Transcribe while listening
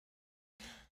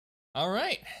All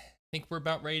right, I think we're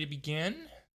about ready to begin.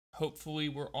 Hopefully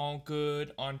we're all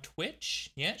good on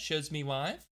Twitch. Yeah, it shows me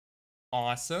live.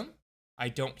 Awesome. I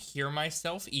don't hear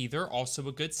myself either, also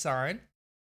a good sign.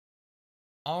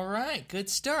 All right, good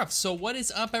stuff. So what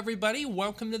is up, everybody?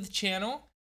 Welcome to the channel.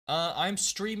 I'm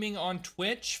streaming on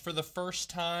Twitch for the first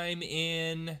time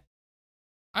in,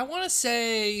 I want to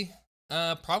say,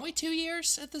 probably 2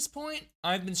 years at this point.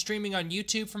 I've been streaming on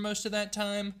YouTube for most of that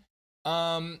time.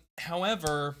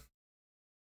 However,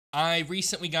 I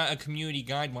recently got a community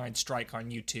guideline strike on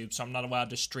YouTube, so I'm not allowed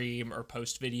to stream or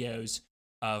post videos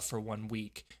for 1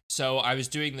 week. So I was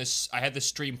doing this, I had this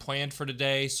stream planned for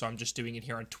today, so I'm just doing it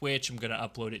here on Twitch. I'm going to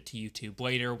upload it to YouTube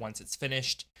later once it's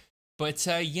finished. But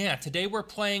yeah, today we're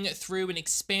playing through an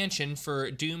expansion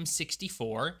for Doom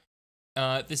 64.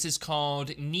 This is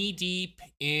called Knee Deep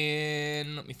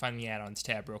in, let me find the add-ons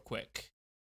tab real quick.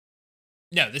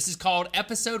 No, this is called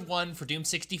Episode 1 for Doom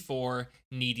 64,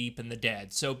 Knee Deep in the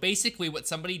Dead. So basically what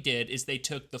somebody did is they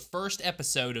took the first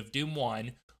episode of Doom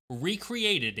 1,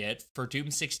 recreated it for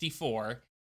Doom 64,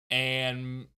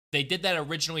 and they did that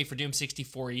originally for Doom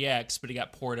 64 EX, but it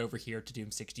got ported over here to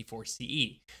Doom 64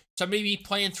 CE. So I'm going to be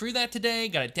playing through that today,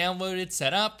 got it downloaded,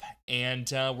 set up, and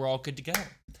we're all good to go.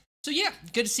 So yeah,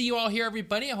 good to see you all here,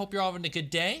 everybody. I hope you're all having a good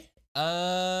day.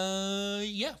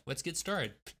 Yeah, let's get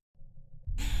started.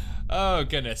 Oh,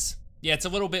 goodness. Yeah, it's a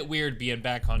little bit weird being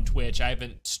back on Twitch. I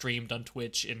haven't streamed on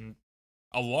Twitch in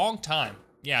a long time.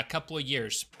 Yeah, a couple of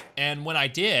years. And when I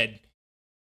did,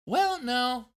 well,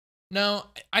 no,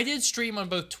 I did stream on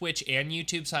both Twitch and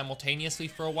YouTube simultaneously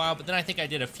for a while, but then I think I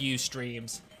did a few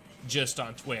streams just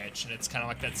on Twitch, and it's kind of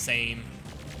like that same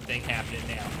thing happening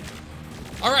now.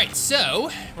 All right,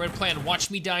 so we're gonna play on Watch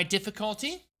Me Die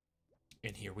difficulty,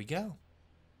 and here we go.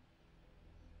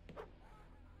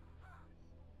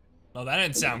 Well, that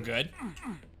didn't sound good.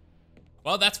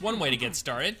 Well, that's one way to get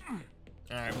started.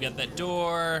 All right, we got that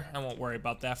door. I won't worry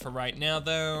about that for right now,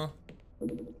 though. We're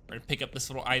gonna pick up this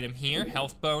little item here.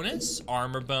 Health bonus,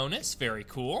 armor bonus, very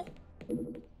cool.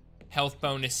 Health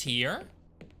bonus here.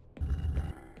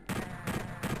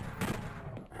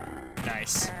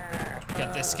 Nice.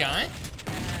 Got this guy.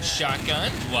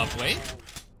 Shotgun, lovely.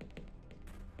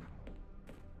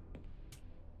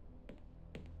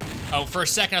 Oh, for a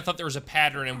second I thought there was a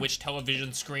pattern in which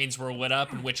television screens were lit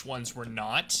up and which ones were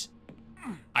not.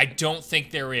 I don't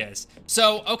think there is.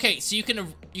 So, okay, so you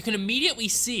can immediately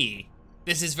see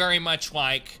this is very much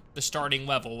like the starting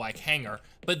level, like Hangar,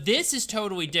 but this is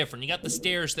totally different. You got the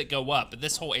stairs that go up, but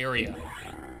this whole area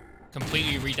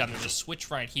completely redone. There's a switch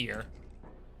right here.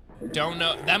 Don't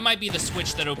know, that might be the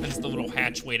switch that opens the little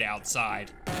hatchway to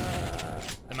outside.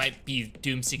 That might be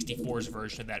Doom 64's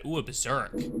version of that. Ooh, a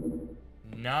Berserk.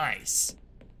 Nice.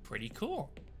 Pretty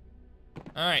cool.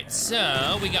 All right,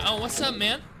 so we got, oh, what's up,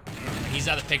 man? He's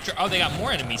out of the picture. Oh, they got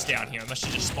more enemies down here. Must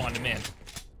have just spawned him in.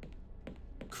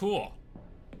 Cool.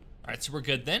 All right, so we're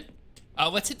good then.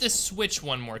 Let's hit this switch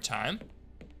one more time.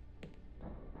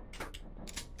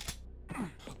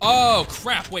 Oh,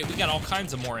 crap. Wait, we got all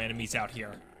kinds of more enemies out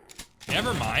here.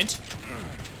 Never mind.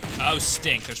 Oh,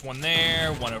 stink. There's one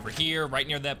there, one over here, right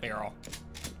near that barrel.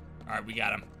 All right, we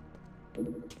got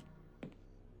him.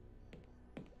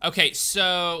 Okay,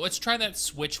 so let's try that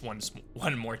switch one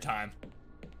more time.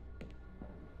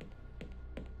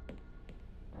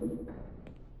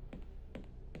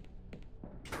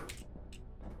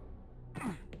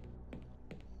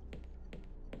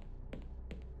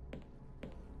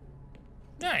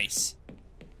 Nice.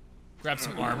 Grab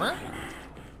some armor.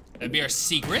 That'd be our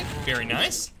secret. Very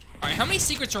nice. All right, how many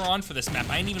secrets are on for this map?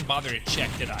 I didn't even bother to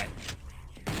check, did I?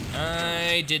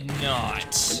 I did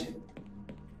not.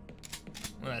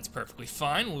 Well, that's perfectly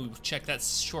fine. We'll check that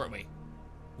shortly.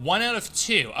 1 out of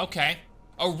 2, okay.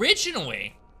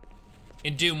 Originally,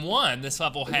 in Doom 1, this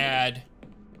level had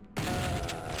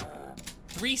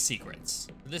 3 secrets.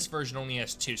 This version only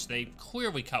has 2, so they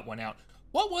clearly cut one out.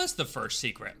 What was the first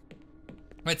secret?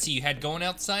 Let's see, you had going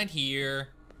outside here,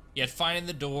 you had finding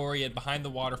the door, you had behind the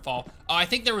waterfall. Oh, I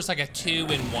think there was like a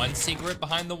 2-in-1 secret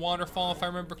behind the waterfall, if I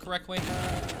remember correctly.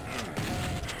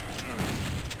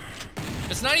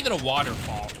 It's not even a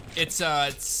waterfall.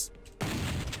 It's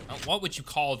what would you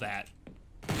call that?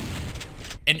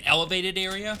 An elevated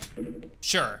area?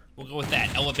 Sure, we'll go with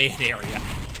that, elevated area.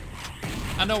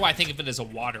 I don't know why I think of it as a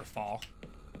waterfall.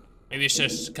 Maybe it's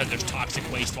just because there's toxic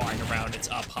waste lying around, it's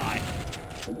up high.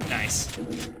 Nice.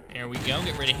 There we go,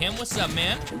 get rid of him. What's up,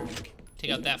 man?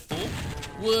 Take out that fool.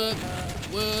 Whoop,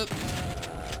 whoop.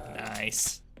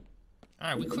 Nice. All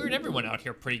right, we cleared everyone out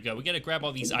here pretty good. We gotta grab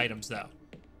all these items, though.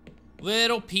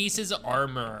 Little pieces of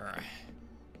armor.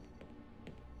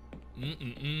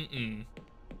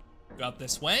 Go up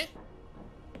this way.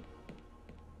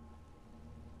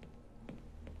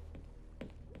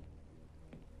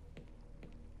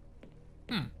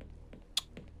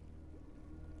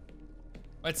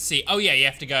 Let's see. Oh yeah, you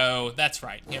have to go, that's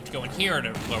right. You have to go in here to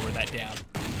lower that down.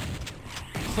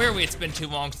 Clearly it's been too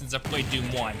long since I've played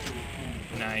Doom 1.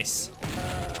 Nice.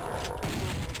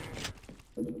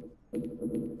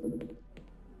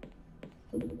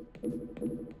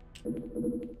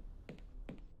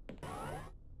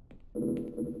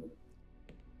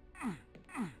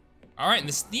 All right, and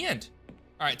this is the end.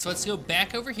 All right, so let's go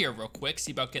back over here real quick,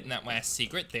 see about getting that last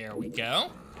secret. There we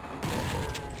go.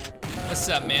 What's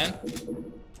up, man?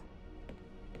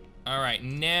 All right,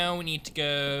 now we need to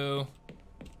go.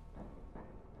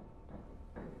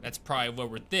 That's probably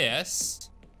lower this.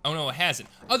 Oh no, it hasn't.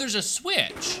 Oh, there's a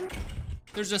switch.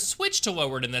 There's a switch to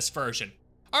lower it in this version.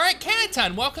 All right,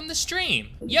 Canaton, welcome to stream.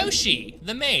 Yoshi,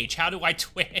 the mage, how do I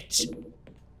twitch?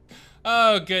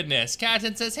 Oh goodness,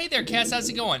 Canaton says, hey there, Cass, how's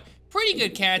it going? Pretty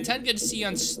good, Canaton, good to see you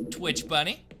on Twitch,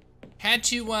 buddy. Had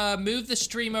to move the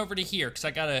stream over to here, because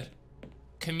I got a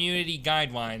community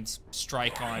guidelines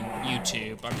strike on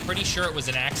YouTube. I'm pretty sure it was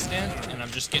an accident, and I'm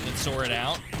just getting it sorted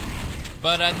out.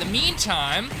 But in the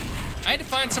meantime, I had to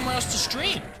find somewhere else to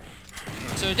stream.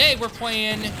 So today we're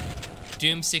playing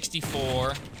Doom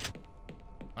 64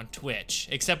 on Twitch,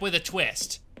 except with a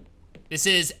twist. This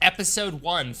is episode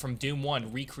 1 from Doom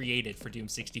 1 recreated for Doom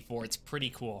 64. It's pretty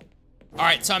cool. All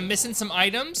right, so I'm missing some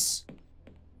items,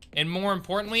 and more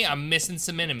importantly, I'm missing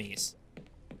some enemies.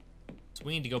 So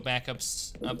we need to go back up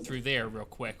through there real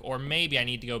quick, or maybe I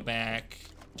need to go back,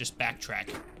 just backtrack.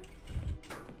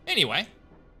 Anyway.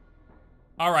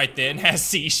 All right then, has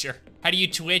seizure. How do you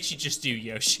twitch? You just do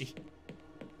Yoshi.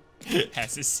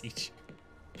 Has a seizure.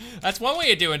 That's one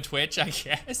way of doing Twitch, I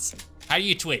guess. How do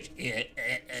you twitch?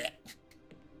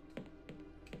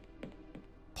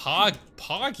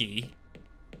 Poggy?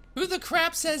 Who the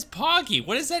crap says Poggy?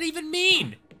 What does that even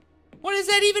mean? What does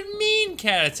that even mean,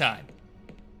 Cataton?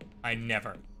 I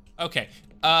never. Okay,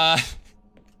 what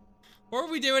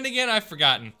were we doing again? I've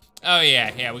forgotten. Oh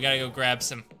yeah, we gotta go grab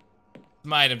some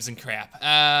items and crap.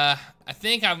 I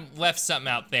think I've left something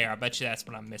out there. I bet you that's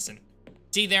what I'm missing.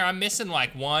 See there, I'm missing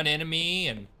like 1 enemy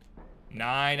and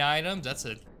 9 items. That's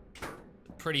a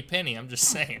pretty penny, I'm just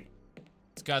saying.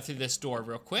 Let's go through this door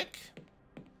real quick.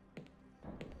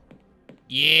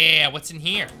 Yeah, what's in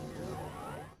here?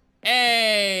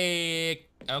 Hey,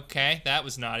 okay, that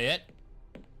was not it.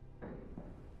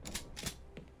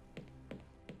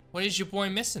 What is your boy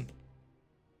missing?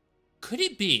 Could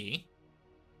it be?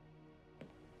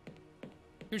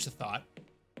 Here's a thought.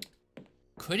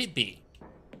 Could it be?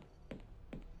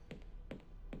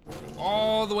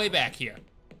 All the way back here.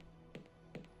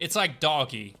 It's like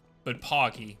doggy, but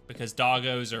poggy, because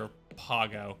doggos are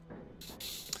poggo.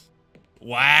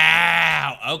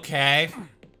 Wow, okay.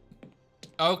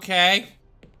 Okay.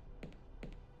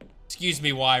 Excuse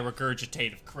me while I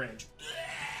regurgitate of cringe.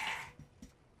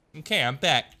 Okay, I'm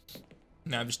back.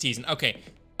 No, I'm just teasing. Okay,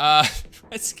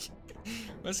 let's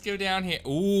go down here.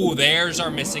 Ooh, there's our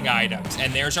missing items,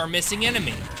 and there's our missing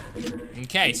enemy.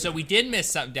 Okay, so we did miss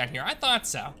something down here. I thought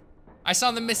so. I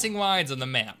saw the missing lines on the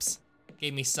maps.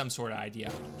 Gave me some sort of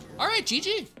idea. All right,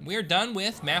 GG. We're done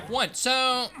with map 1.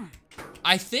 So,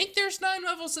 I think there's 9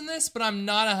 levels in this, but I'm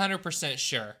not 100%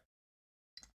 sure.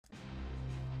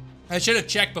 I should have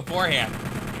checked beforehand,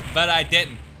 but I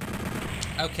didn't.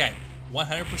 Okay,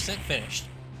 100% finished.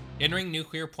 Entering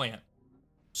nuclear plant.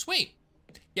 Sweet.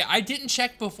 Yeah, I didn't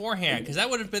check beforehand, because that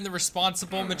would have been the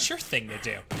responsible, mature thing to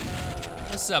do.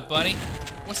 What's up, buddy?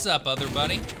 What's up, other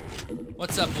buddy?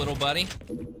 What's up, little buddy?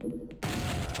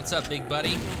 What's up, big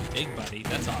buddy? Big buddy,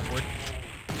 that's awkward.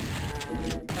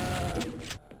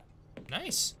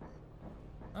 Nice.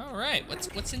 All right,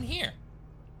 what's in here?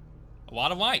 A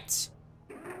lot of lights.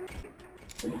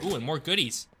 Ooh, and more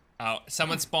goodies. Oh,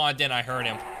 someone spawned in, I heard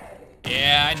him.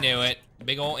 Yeah, I knew it.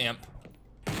 Big ol' imp.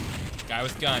 Guy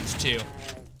with guns, too.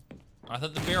 I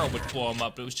thought the barrel would blow him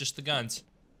up, but it was just the guns.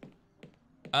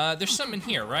 There's something in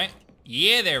here, right?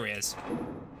 Yeah, there is.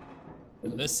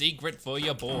 The secret for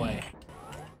your boy.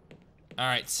 All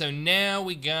right, so now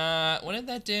we got, what did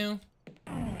that do?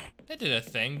 That did a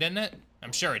thing, didn't it?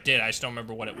 I'm sure it did, I just don't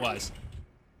remember what it was.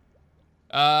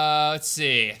 Let's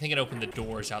see, I think it opened the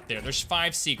doors out there. There's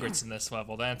 5 secrets in this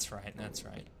level, that's right, that's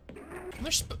right.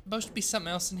 There's supposed to be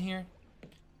something else in here?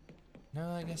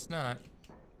 No, I guess not.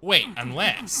 Wait,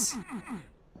 unless.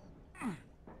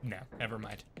 No, never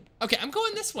mind. Okay, I'm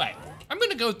going this way. I'm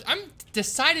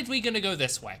decidedly gonna go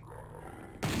this way.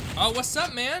 Oh, what's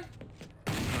up, man?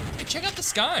 Hey, check out the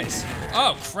skies.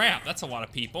 Oh, crap, that's a lot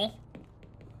of people.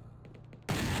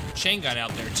 Chain gun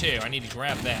out there, too. I need to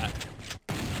grab that.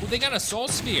 Oh, they got a soul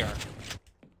sphere.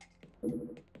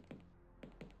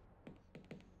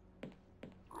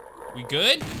 We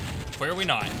good? Clearly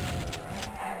not.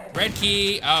 Red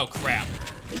key. Oh, crap.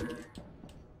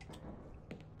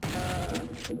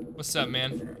 What's up,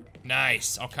 man?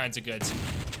 Nice. All kinds of goods.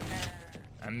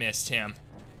 I missed him.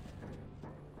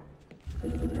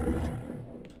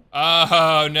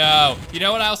 Oh, no. You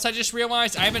know what else I just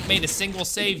realized? I haven't made a single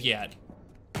save yet.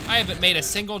 I haven't made a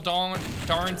single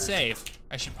darn save.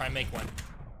 I should probably make one.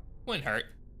 Wouldn't hurt.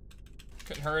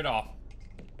 Couldn't hurt at all.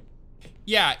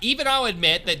 Yeah, even I'll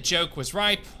admit that joke was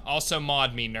ripe. Also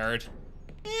mod me, nerd.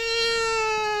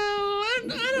 I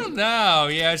don't know,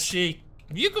 Yoshi.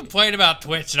 You complain about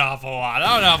Twitch an awful lot.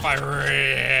 I don't know if I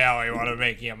really want to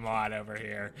make you a mod over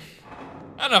here.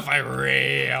 I don't know if I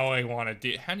really want to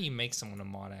do. How do you make someone a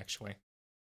mod, actually?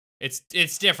 It's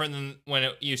different than when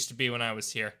it used to be when I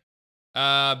was here.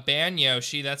 Ban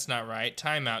Yoshi, that's not right.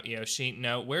 Timeout Yoshi,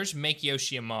 no. Where's make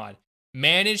Yoshi a mod?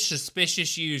 Manage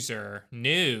suspicious user.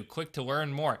 New, click to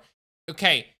learn more.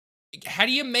 Okay, how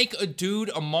do you make a dude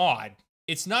a mod?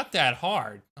 It's not that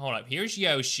hard. Hold up, here's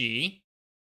Yoshi.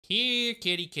 Here,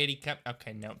 kitty, come.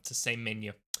 Okay, no, it's the same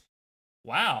menu.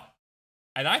 Wow.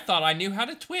 And I thought I knew how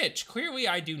to Twitch. Clearly,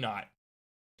 I do not.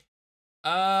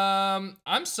 I'm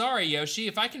sorry, Yoshi.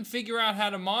 If I can figure out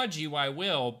how to mod you, I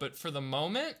will. But for the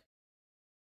moment,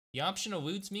 the option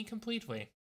eludes me completely.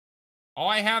 All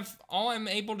I'm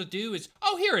able to do is,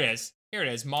 oh, here it is. Here it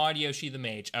is, mod Yoshi the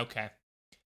Mage. Okay.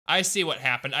 I see what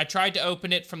happened. I tried to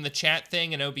open it from the chat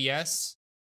thing in OBS,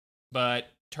 but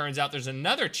turns out there's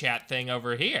another chat thing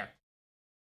over here.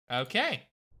 Okay.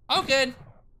 All good.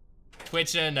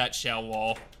 Twitch in a nutshell,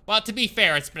 lol. Well, to be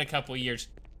fair, it's been a couple of years.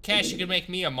 Cash, you can make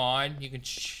me a mod. You could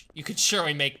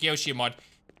surely make Yoshi a mod.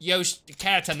 Yoshi,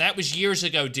 Cataton, that was years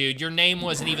ago, dude. Your name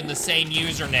wasn't even the same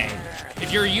username.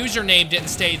 If your username didn't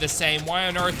stay the same, why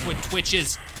on earth would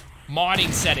Twitch's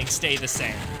modding settings stay the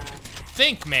same?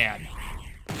 Think, man.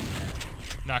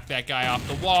 Knock that guy off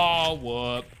the wall.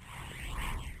 Whoop.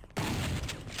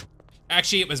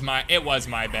 Actually, it was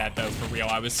my bad though, for real.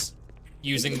 I was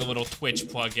using the little Twitch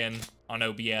plugin on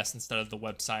OBS instead of the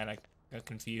website. I got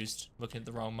confused, looking at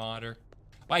the wrong modder.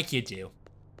 Like you do.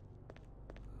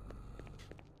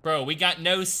 Bro, we got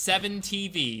no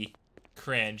 7TV.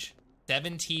 Cringe.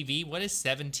 7TV? What is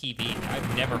 7TV?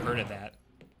 I've never heard of that.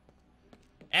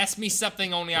 Ask me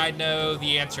something only I know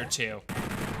the answer to.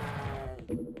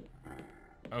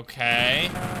 Okay.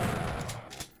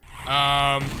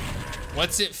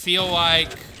 What's it feel like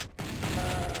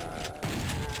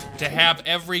to have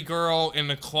every girl in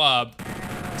the club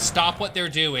stop what they're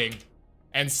doing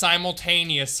and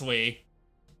simultaneously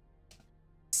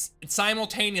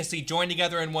join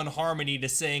together in one harmony to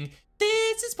sing,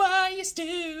 "This is why you're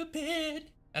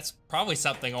stupid"? That's probably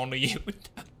something only you would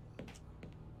know.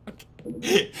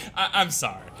 Okay. I'm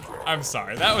sorry. I'm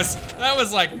sorry. That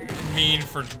was like mean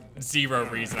for zero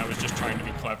reason. I was just trying to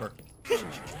be clever.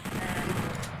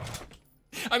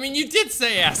 I mean, you did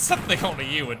say something only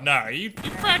you would know. You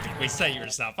practically set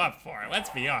yourself up for it. Let's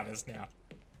be honest now.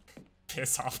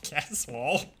 Piss off,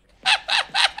 Caswell.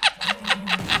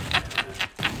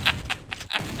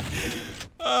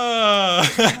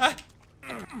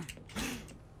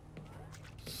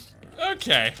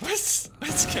 Okay, let's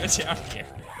go down here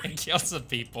and kill some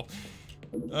people.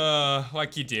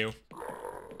 Like you do.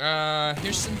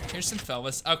 Here's some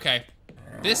fellas. Okay.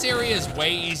 This area is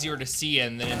way easier to see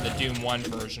in than in the Doom 1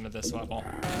 version of this level.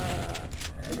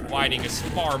 Lighting is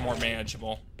far more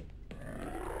manageable.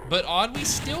 But oddly,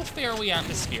 still fairly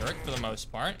atmospheric for the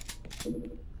most part.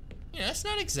 Yeah, that's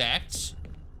not exact,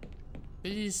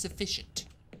 but it is sufficient.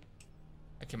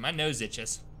 Okay, my nose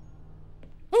itches.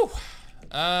 Whew.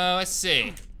 Let's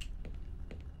see.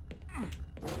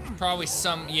 Probably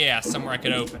somewhere I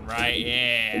could open, right?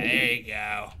 Yeah, there you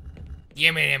go.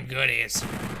 Give me them goodies.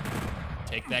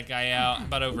 Take that guy out. How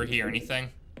about over here? Anything?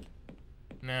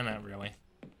 No, not really.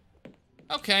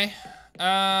 Okay.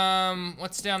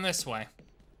 What's down this way?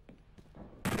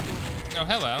 Oh,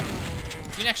 hello.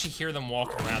 You can actually hear them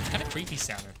walking around. It's kind of creepy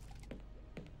sounding.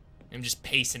 I'm just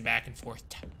pacing back and forth.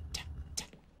 Tap, tap, tap,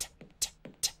 tap, tap,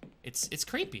 tap. It's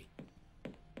creepy.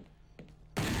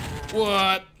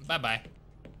 What? Bye-bye.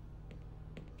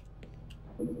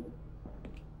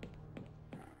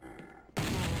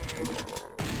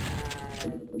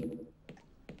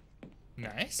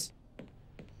 Nice.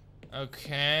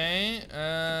 Okay,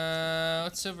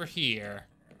 what's over here?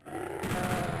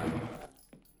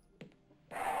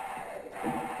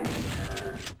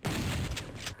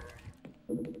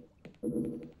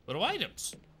 Little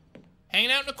items.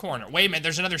 Hanging out in the corner. Wait a minute,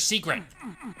 there's another secret.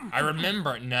 I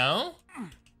remember, no?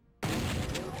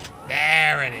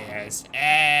 There it is.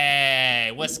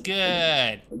 Hey, what's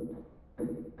good?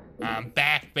 I'm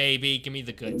back, baby. Give me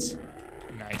the goods.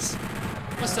 Nice.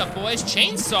 What's up, boys?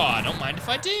 Chainsaw. Don't mind if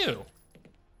I do.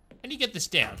 How do you get this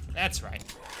down? That's right.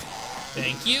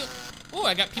 Thank you. Oh,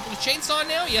 I got people to chainsaw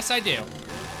now? Yes, I do.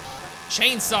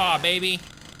 Chainsaw, baby.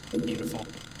 Beautiful.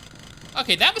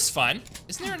 Okay, that was fun.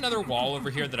 Isn't there another wall over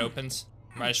here that opens?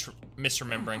 Am I just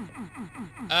misremembering?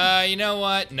 You know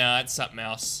what? No, it's something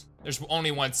else. There's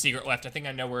only one secret left. I think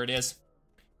I know where it is.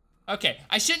 Okay,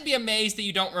 I shouldn't be amazed that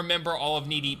you don't remember all of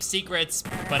Knee Deep's secrets,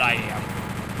 but I am.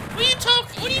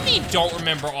 What do you mean don't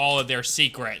remember all of their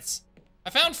secrets? I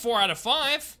found 4 out of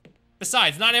 5.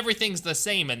 Besides, not everything's the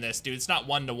same in this, dude. It's not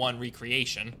one-to-one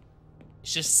recreation.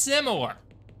 It's just similar.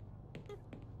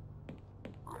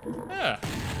 Huh.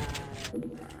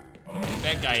 Take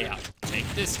that guy out. Take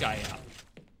this guy out.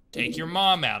 Take your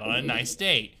mom out on a nice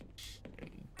date.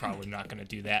 Probably not gonna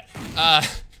do that.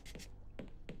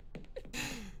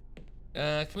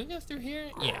 Can we go through here?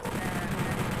 Yeah.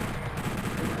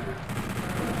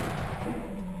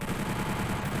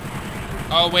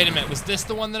 Oh, wait a minute. Was this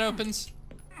the one that opens?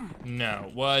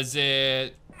 No. Was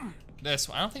it this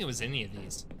one? I don't think it was any of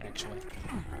these, actually.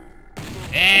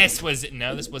 This was it.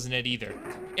 No, this wasn't it either.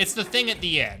 It's the thing at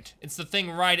the end. It's the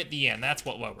thing right at the end. That's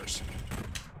what lowers.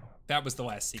 That was the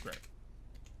last secret.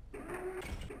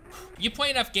 You play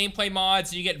enough gameplay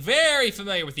mods and you get very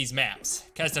familiar with these maps.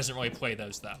 Kez doesn't really play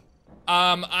those though.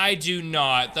 I do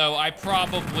not, though I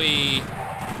probably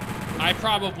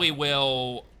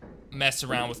will mess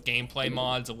around with gameplay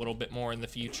mods a little bit more in the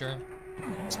future.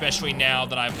 Especially now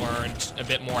that I've learned a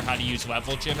bit more how to use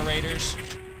level generators.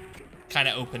 Kind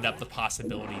of opened up the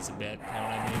possibilities a bit, you know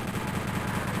what I mean?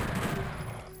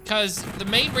 Because the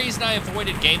main reason I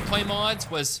avoided gameplay mods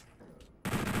was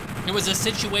it was a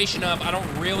situation of I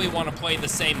don't really want to play the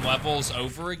same levels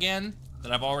over again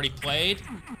that I've already played.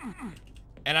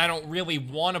 And I don't really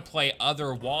want to play other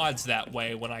WODs that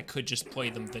way when I could just play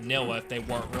them vanilla if they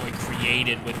weren't really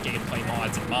created with gameplay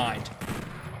mods in mind.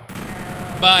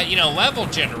 But, you know, level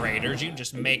generators, you can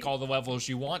just make all the levels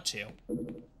you want to.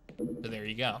 So there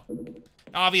you go.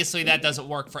 Obviously, that doesn't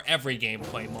work for every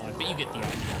gameplay mod, but you get the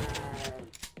idea.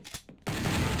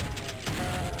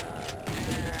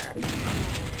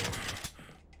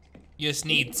 You just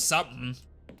need something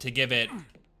to give it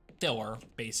filler,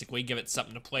 basically, give it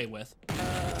something to play with.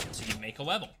 So you make a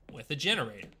level with a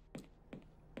generator.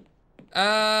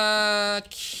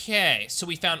 Okay, so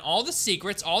we found all the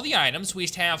secrets, all the items. We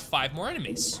have 5 more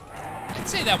enemies. I'd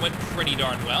say that went pretty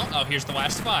darn well. Oh, here's the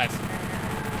last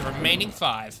 5. The remaining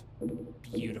 5.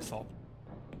 Beautiful.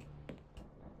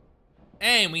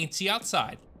 And we can see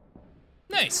outside.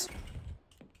 Nice.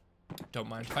 Don't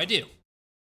mind if I do.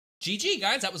 GG,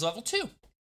 guys, that was level 2.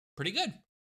 Pretty good.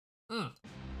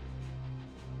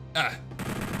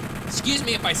 Excuse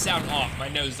me if I sound off. My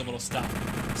nose is a little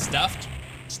stuffed. Stuffed?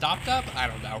 Stopped up? I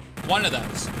don't know. One of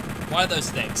those. One of those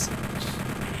things.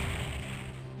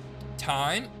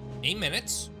 Time, 8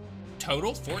 minutes.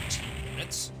 Total, 14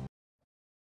 minutes.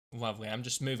 Lovely, I'm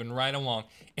just moving right along.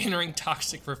 Entering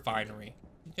Toxic Refinery.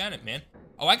 You got it, man.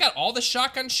 Oh, I got all the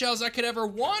shotgun shells I could ever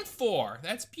want for.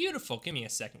 That's beautiful. Give me a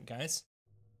second, guys.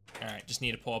 All right, just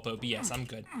need to pull up OBS. I'm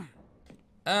good.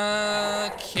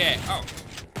 Okay.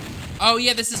 Oh,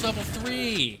 yeah, this is level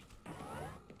 3.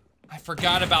 I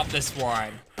forgot about this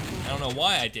one. I don't know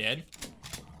why I did.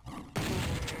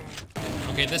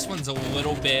 Okay, this one's a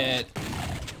little bit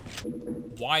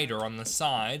wider on the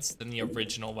sides than the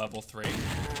original level 3.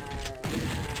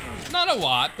 Not a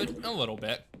lot, but a little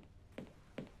bit.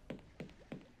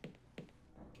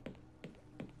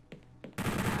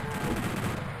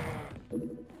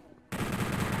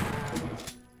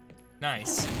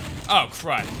 Nice. Oh,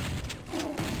 crud.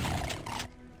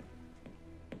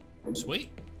 Sweet.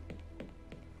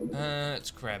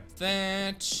 Let's grab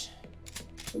that.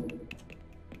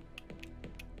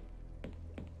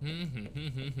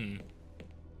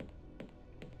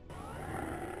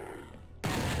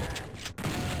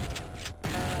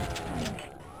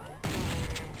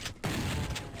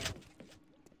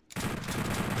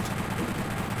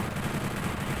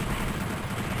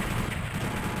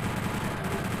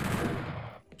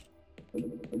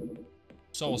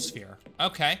 Soul Sphere.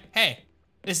 Okay. Hey,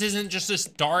 this isn't just this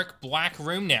dark black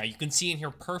room now. You can see in here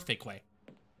perfectly.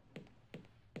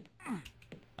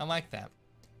 I like that.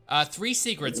 3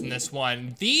 secrets in this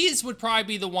one. These would probably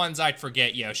be the ones I'd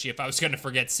forget, Yoshi, if I was gonna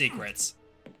forget secrets.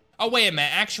 Oh, wait a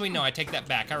minute. Actually, no, I take that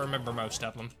back. I remember most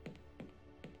of them.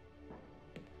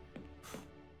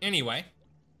 Anyway.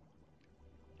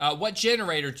 What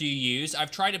generator do you use? I've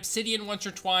tried obsidian once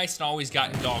or twice and always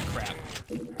gotten dog crap.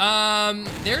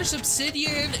 There's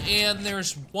obsidian and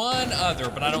there's one other,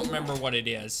 but I don't remember what it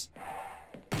is.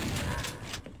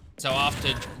 So I'll have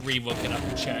to re-look it up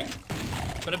and check.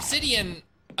 But Obsidian,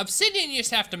 you just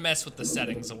have to mess with the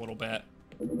settings a little bit.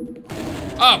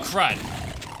 Oh, crud.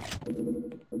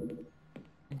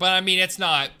 But I mean, it's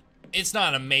not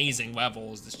amazing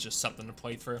levels. It's just something to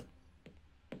play through.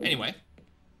 Anyway.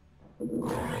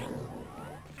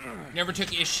 Never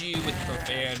took issue with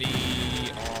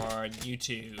profanity on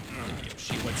YouTube.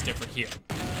 Yoshi, what's different here?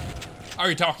 Are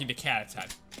you talking to Cat at the time?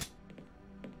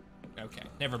 Okay,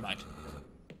 never mind.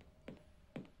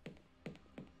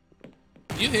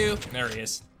 Yoo-hoo! There he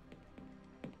is.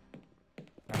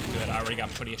 Not good, I already got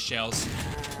plenty of shells.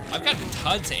 I've got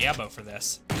tons of ammo for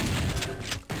this.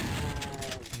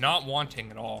 Not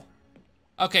wanting at all.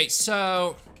 Okay,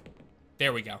 so...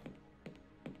 there we go.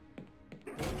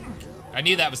 I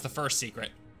knew that was the first secret.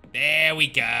 There we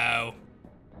go.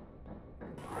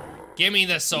 Give me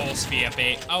the soul sphere,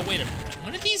 babe. Oh, wait a minute.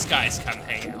 When did these guys come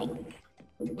hang out?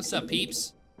 What's up,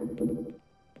 peeps?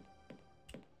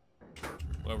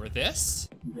 Over this.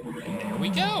 And there we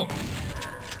go.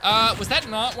 Was that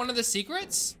not one of the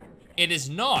secrets? It is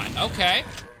not. Okay.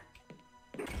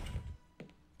 How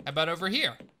about over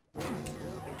here?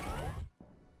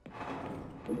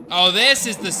 Oh, this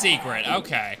is the secret.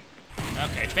 Okay.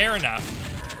 Okay, fair enough.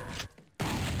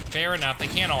 Fair enough. They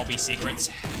can't all be secrets.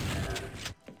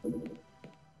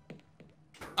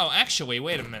 Oh, actually,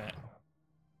 wait a minute.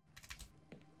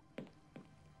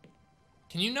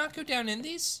 Can you not go down in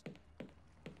these?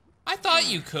 I thought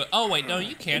you could. Oh, wait, no,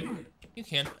 you can. You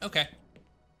can, okay.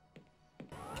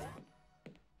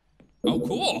 Oh,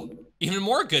 cool. Even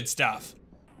more good stuff.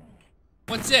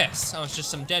 What's this? Oh, it's just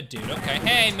some dead dude. Okay,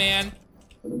 hey, man.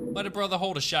 Let a brother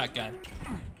hold a shotgun.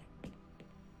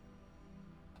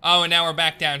 Oh, and now we're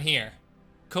back down here.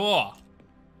 Cool.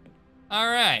 All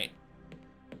right.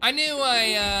 I knew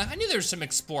there was some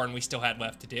exploring we still had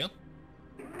left to do.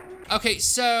 Okay,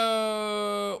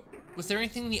 so was there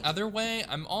anything the other way?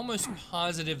 I'm almost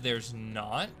positive there's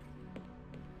not.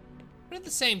 But at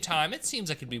the same time, it seems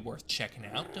like it'd be worth checking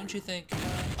out, don't you think?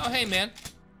 Oh, hey, man.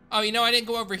 Oh, you know, I didn't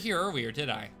go over here earlier, did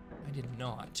I? I did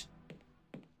not.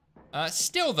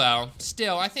 Still, though,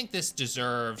 I think this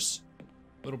deserves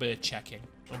a little bit of checking.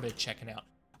 A little bit of checking out.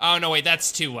 Oh, no, wait,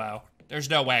 that's too low. There's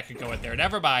no way I could go in there.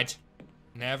 Never mind.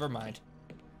 Never mind.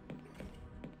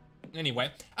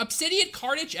 Anyway, Obsidian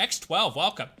Carnage X12,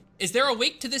 welcome. Is there a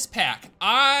link to this pack?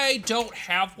 I don't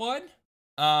have one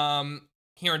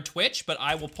here on Twitch, but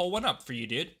I will pull one up for you,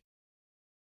 dude.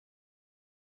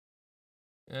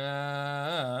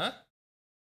 There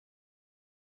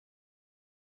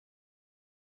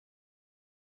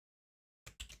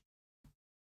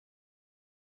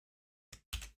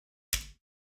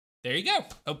you go.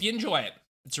 Hope you enjoy it.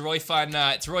 It's a really fun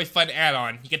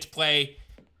add-on. You get to play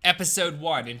Episode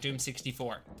 1 in Doom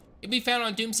 64. It'll be found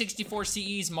on Doom 64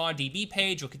 CE's ModDB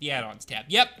page. Look at the add-ons tab.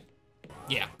 Yep.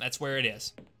 Yeah, that's where it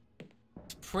is.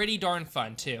 It's pretty darn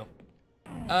fun, too.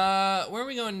 Where are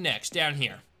we going next? Down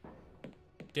here.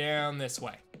 Down this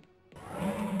way.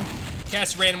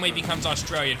 Cass randomly becomes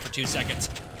Australian for 2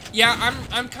 seconds. Yeah,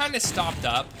 I'm kind of stopped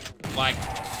up. Like,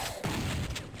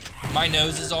 my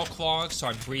nose is all clogged, so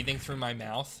I'm breathing through my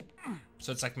mouth.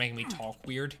 So it's like making me talk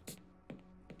weird.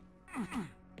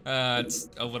 It's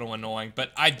a little annoying,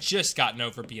 but I've just gotten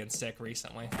over being sick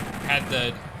recently. Had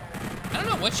the, I don't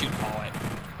know what you'd call it.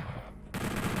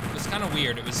 It was kind of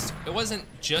weird. It wasn't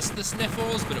just the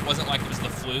sniffles, but it wasn't like it was the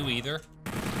flu either.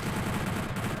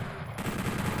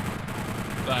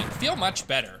 But feel much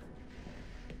better.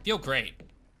 Feel great.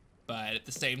 But at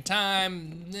the same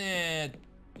time,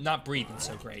 not breathing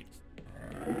so great.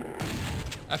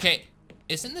 Okay.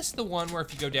 Isn't this the one where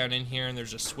if you go down in here and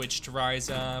there's a switch to rise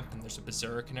up and there's a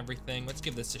berserk and everything? Let's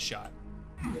give this a shot.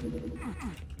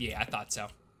 Yeah, I thought so.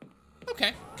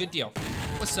 Okay, good deal.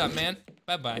 What's up, man?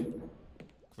 Bye-bye.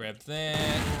 Grab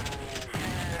that.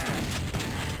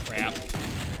 Crap.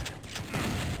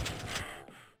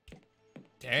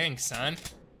 Dang, son.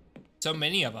 So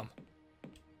many of them.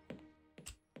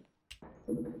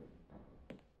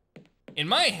 In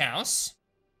my house,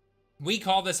 we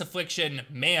call this affliction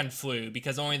man flu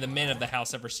because only the men of the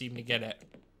house ever seem to get it.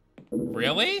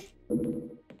 Really?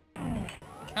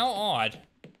 How odd.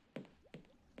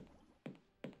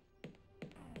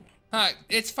 Huh,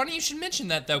 it's funny you should mention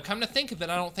that though. Come to think of it,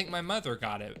 I don't think my mother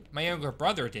got it. My younger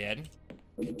brother did.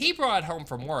 He brought it home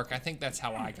from work. I think that's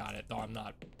how I got it, though I'm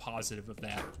not positive of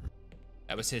that.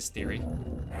 That was his theory.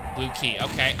 Blue key,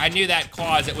 okay. I knew that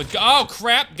closet would go, oh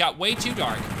crap, got way too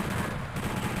dark.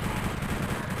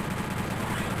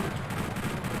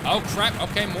 Oh crap,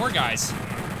 okay, more guys.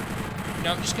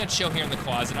 No, I'm just gonna chill here in the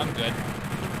closet, I'm good.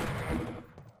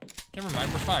 Never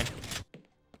mind, we're fine.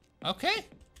 Okay,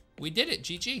 We did it,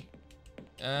 GG.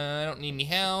 I don't need any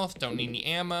health, don't need any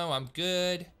ammo, I'm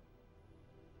good.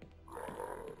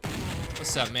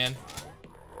 What's up, man?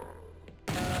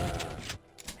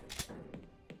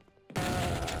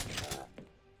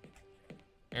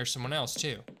 There's someone else,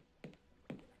 too.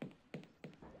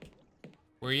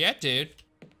 Where you at, dude?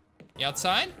 You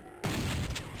outside?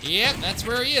 Yep, that's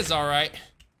where he is, all right.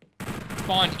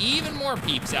 Spawned even more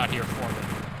peeps out here for me.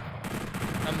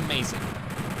 Amazing.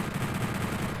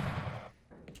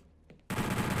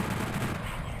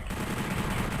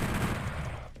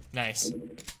 Nice.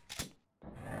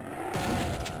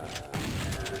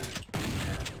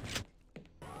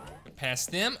 Past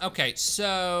them. Okay,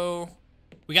 so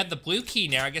we got the blue key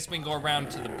now. I guess we can go around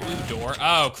to the blue door.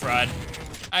 Oh, crud.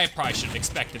 I probably should have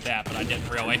expected that, but I didn't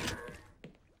really.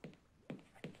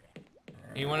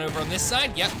 Anyone over on this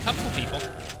side? Yep, couple people.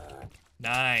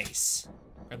 Nice.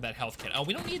 Grab that health kit. Oh,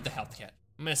 we don't need the health kit.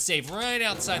 I'm gonna save right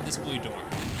outside this blue door.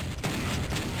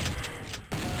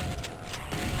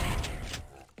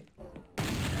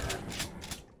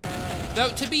 Though,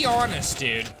 to be honest,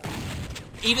 dude,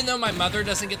 even though my mother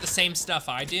doesn't get the same stuff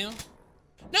I do,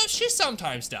 no, she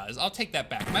sometimes does. I'll take that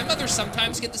back. My mother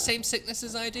sometimes get the same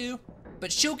sicknesses I do, but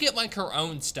she'll get like her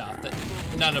own stuff that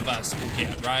none of us will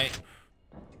get, right?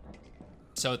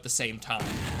 So at the same time,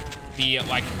 be it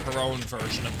like her own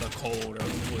version of the cold or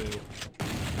flu.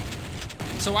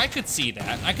 So I could see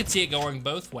that. I could see it going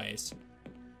both ways.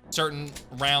 Certain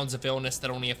rounds of illness that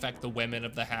only affect the women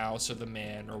of the house or the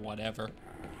men or whatever.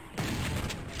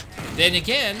 Then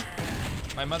again,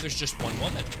 my mother's just one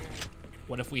woman.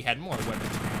 What if we had more women?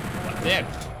 What then?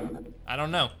 I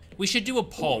don't know. We should do a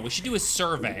poll. We should do a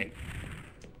survey.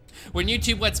 When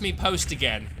YouTube lets me post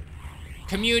again,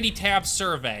 community tab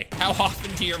survey. How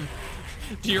often do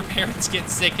your parents get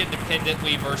sick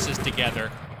independently versus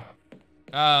together?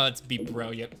 Oh, it'd be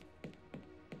brilliant.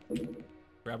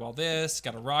 Grab all this.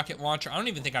 Got a rocket launcher. I don't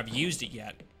even think I've used it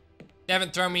yet. They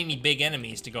haven't thrown me any big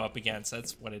enemies to go up against.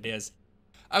 That's what it is.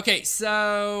 Okay,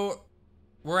 so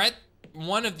we're at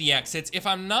one of the exits. If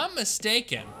I'm not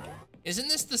mistaken, isn't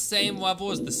this the same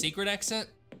level as the secret exit?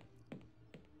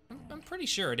 I'm pretty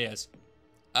sure it is.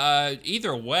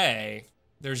 Either way,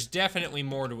 there's definitely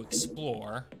more to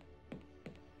explore,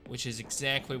 which is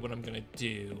exactly what I'm gonna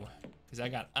do, because I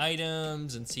got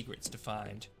items and secrets to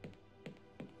find.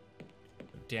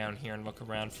 Go down here and look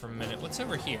around for a minute. What's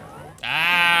over here?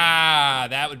 Ah,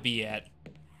 that would be it.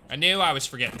 I knew I was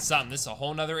forgetting something. This is a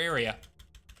whole nother area.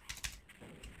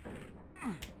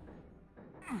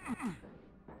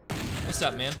 What's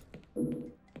up, man?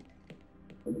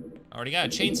 Already got a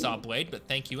chainsaw blade, but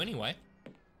thank you anyway.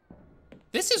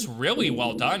 This is really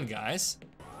well done, guys.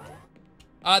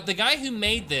 The guy who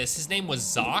made this, his name was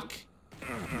Zoc.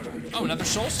 Oh, another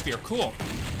soul sphere, cool.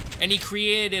 And he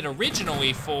created it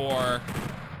originally for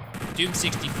Doom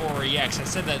 64 EX. I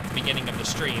said that at the beginning of the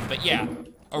stream, but yeah.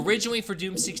 Originally for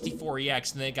Doom 64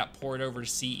 EX, and then it got ported over to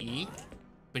CE.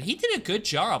 But he did a good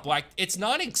job. Like, it's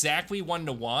not exactly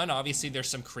one-to-one. Obviously, there's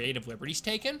some creative liberties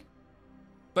taken.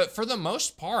 But for the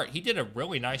most part, he did a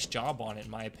really nice job on it,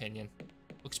 in my opinion.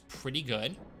 Looks pretty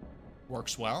good.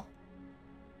 Works well.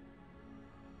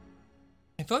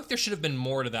 I feel like there should have been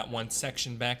more to that one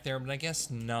section back there, but I guess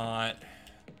not.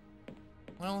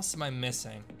 What else am I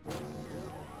missing?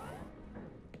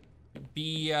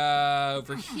 Be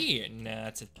over here. Nah,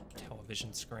 it's a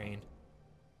television screen.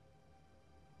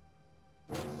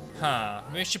 Huh,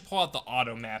 maybe I should pull out the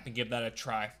auto map and give that a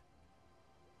try.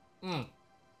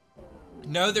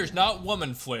 No, there's not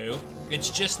woman flu. It's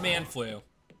just man flu.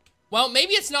 Well,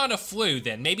 maybe it's not a flu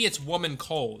then. Maybe it's woman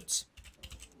colds.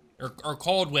 Or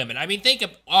cold women. I mean, think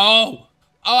of, oh,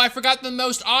 I forgot the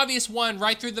most obvious one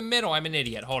right through the middle. I'm an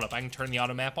idiot. Hold up, I can turn the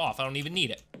auto map off. I don't even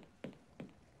need it.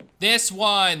 This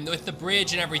one with the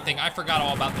bridge and everything. I forgot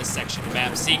all about this section.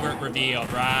 Map secret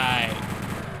revealed, right.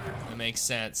 That makes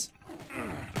sense.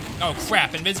 Oh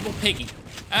crap, invisible piggy.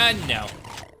 No.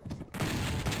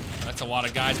 That's a lot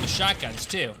of guys with shotguns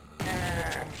too.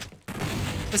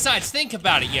 Besides, think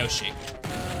about it, Yoshi.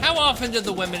 How often do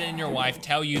the women in your life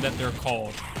tell you that they're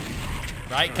cold?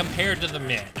 Right, compared to the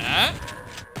men, huh?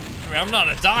 I mean, I'm not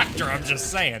a doctor, I'm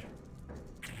just saying.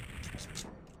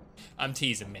 I'm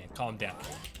teasing, man, calm down.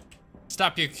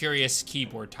 Stop your curious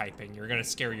keyboard typing. You're gonna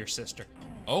scare your sister.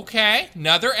 Okay,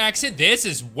 another exit. This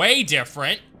is way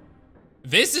different.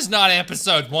 This is not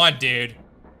episode 1, dude.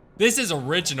 This is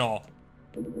original.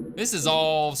 This is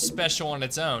all special on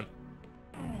its own.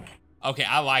 Okay,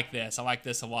 I like this. I like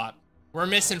this a lot. We're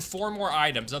missing 4 more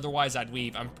items, otherwise I'd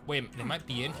leave. Wait, they might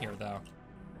be in here though.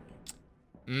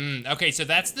 Okay, so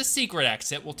that's the secret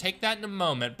exit. We'll take that in a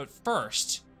moment, but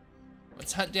first,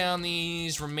 Let's hunt down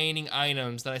these remaining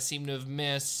items that I seem to have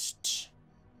missed.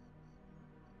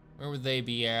 Where would they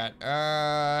be at?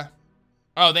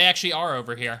 Oh, they actually are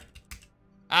over here.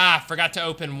 Ah, forgot to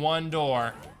open one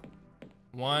door.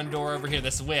 One door over here,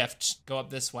 this lift. Go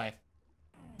up this way.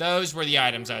 Those were the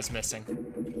items I was missing.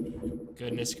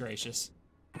 Goodness gracious.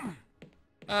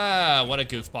 What a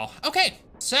goofball. Okay,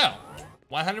 so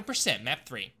 100% map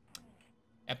 3.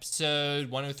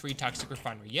 Episode 103, Toxic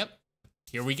Refinery. Yep.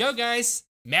 Here we go, guys.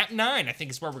 Map 9, I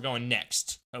think is where we're going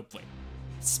next, hopefully.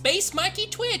 Space Mikey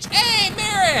Twitch. Hey,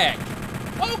 Merrick!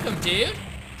 Welcome, dude.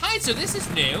 Hi, so this is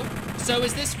new. So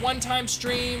is this one-time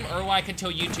stream or like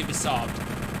until YouTube is solved?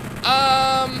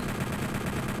 I'm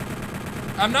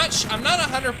not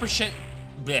 100%,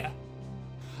 bleh.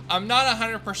 I'm not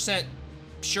 100%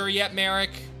 sure yet,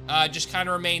 Merrick. Just kind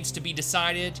of remains to be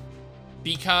decided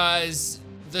because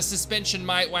the suspension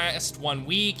might last 1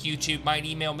 week. YouTube might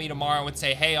email me tomorrow and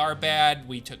say, hey, our bad,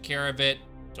 we took care of it.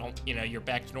 Don't, you know, you're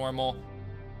back to normal.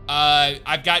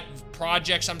 I've got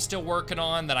projects I'm still working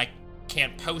on that I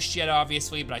can't post yet,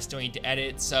 obviously, but I still need to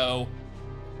edit, so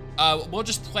we'll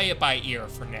just play it by ear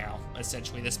for now,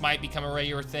 essentially. This might become a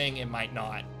regular thing, it might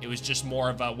not. It was just more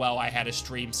of a, well, I had a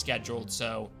stream scheduled,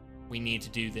 so we need to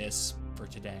do this for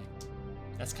today.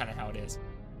 That's kind of how it is.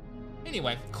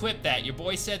 Anyway, clip that. Your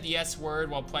boy said the S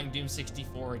word while playing Doom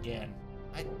 64 again.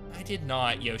 I did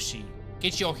not, Yoshi.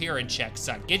 Get your hearing checked,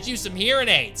 son. Get you some hearing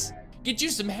aids. Get you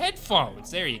some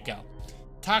headphones. There you go.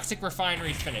 Toxic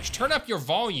Refinery finished. Turn up your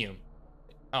volume.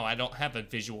 Oh, I don't have a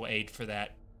visual aid for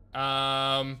that.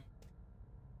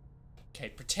 Okay,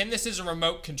 pretend this is a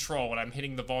remote control and I'm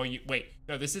hitting the volume. Wait,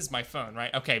 no, this is my phone,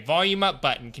 right? Okay, volume up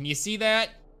button. Can you see that?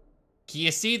 Can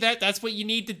you see that? That's what you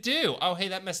need to do. Oh, hey,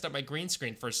 that messed up my green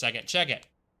screen for a second. Check it.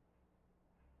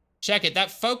 Check it.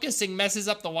 That focusing messes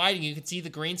up the lighting. You can see the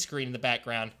green screen in the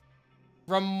background.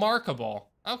 Remarkable.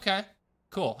 Okay,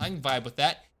 cool. I can vibe with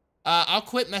that. I'll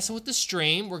quit messing with the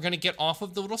stream. We're gonna get off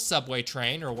of the little subway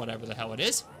train or whatever the hell it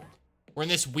is. We're in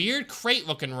this weird crate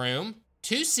looking room.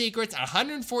 2 secrets,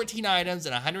 114 items,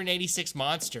 and 186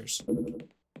 monsters.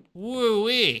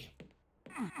 Woo-wee.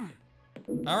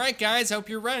 All right, guys, hope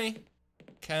you're ready.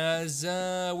 Cause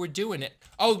we're doing it.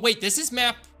 Oh, wait, this is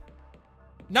map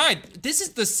 9. This is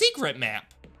the secret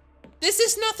map. This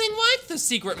is nothing like the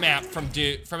secret map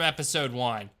from episode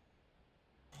 1.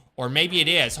 Or maybe it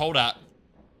is, hold up.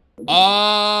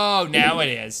 Oh, now it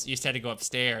is. You just had to go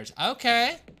upstairs.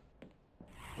 Okay.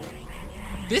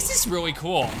 This is really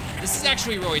cool. This is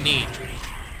actually really neat.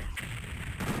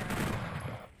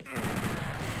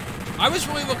 I was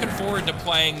really looking forward to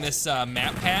playing this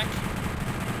map pack.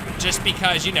 Just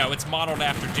because, you know, it's modeled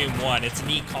after Doom 1. It's a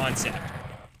neat concept.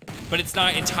 But it's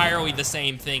not entirely the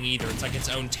same thing either. It's like its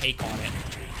own take on it.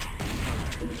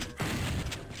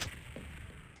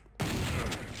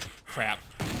 Crap.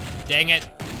 Dang it.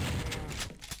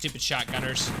 Stupid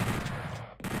shotgunners.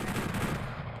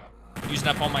 Using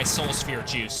up all my soul sphere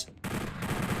juice.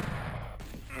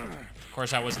 Of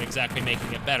course, I wasn't exactly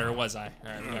making it better, was I?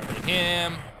 All right, we got rid of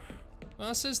him. What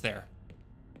else is there?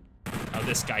 Oh,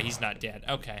 this guy, he's not dead.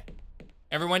 Okay.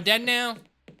 Everyone dead now?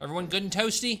 Everyone good and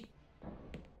toasty?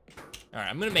 All right,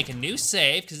 I'm gonna make a new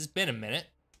save because it's been a minute.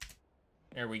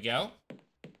 There we go.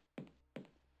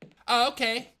 Oh,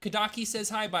 okay. Kadaki says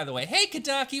hi, by the way. Hey,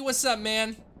 Kadaki, what's up,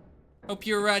 man? Hope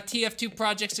your TF2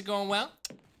 projects are going well.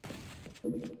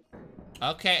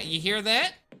 Okay, you hear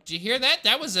that? Did you hear that?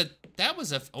 That was a,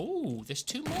 oh, there's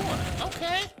 2 more.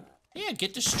 Okay. Yeah,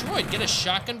 get destroyed. Get a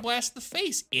shotgun blast to the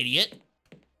face, idiot.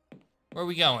 Where are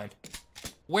we going?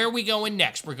 Where are we going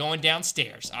next? We're going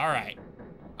downstairs. All right.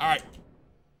 All right.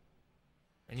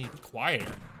 I need to be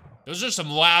quieter. Those are some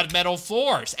loud metal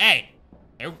floors. Hey,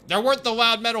 there weren't the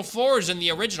loud metal floors in the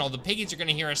original. The piggies are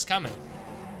gonna hear us coming.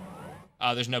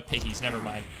 Oh, there's no piggies, never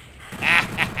mind.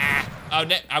 Oh,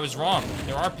 I was wrong.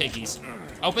 There are piggies.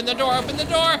 Open the door, open the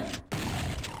door!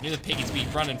 Knew the piggies would be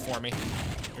running for me.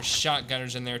 There's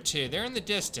shotgunners in there too. They're in the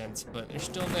distance, but they're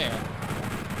still there.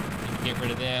 Need to get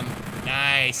rid of them.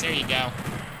 Nice, there you go.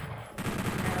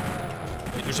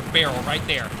 Wait, there's a barrel right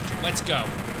there. Let's go.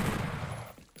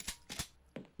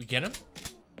 We get him?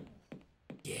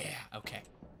 Yeah, okay.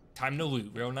 Time to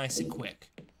loot, real nice and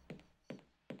quick.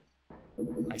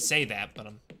 I say that, but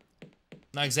I'm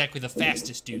not exactly the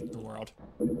fastest dude in the world.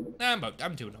 Nah,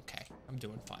 I'm doing okay. I'm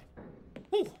doing fine.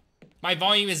 Whew. My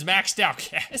volume is maxed out,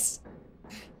 guys.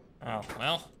 Oh,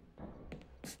 well.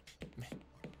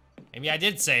 Maybe I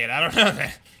did say it, I don't know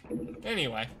that.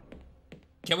 Anyway.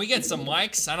 Can we get some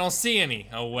likes? I don't see any.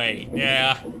 Oh, wait,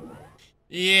 yeah.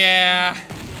 Yeah.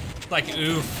 Like,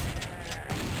 oof.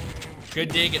 Good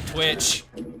dig at Twitch.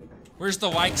 Where's the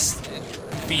likes?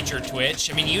 feature,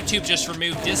 Twitch. I mean, YouTube just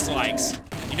removed dislikes.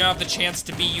 You now have the chance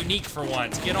to be unique for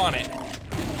once. Get on it.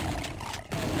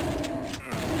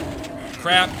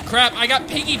 Crap, crap, I got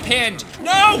piggy pinned.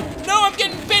 No, no, I'm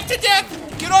getting bit to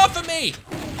death. Get off of me.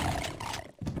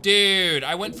 Dude,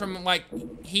 I went from like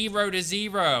hero to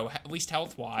zero, at least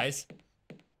health-wise.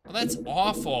 Well, that's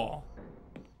awful.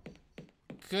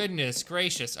 Goodness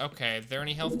gracious. Okay, are there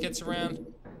any health kits around?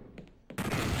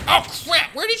 Oh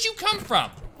crap, where did you come from?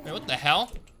 Wait, what the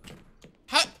hell?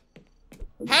 How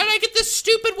did I get this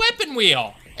stupid weapon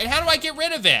wheel? And how do I get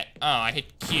rid of it? Oh, I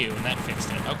hit Q and that fixed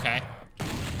it, okay.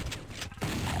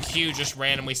 Q just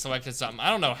randomly selected something. I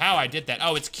don't know how I did that.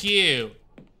 Oh, it's Q.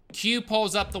 Q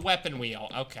pulls up the weapon wheel.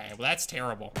 Okay, well that's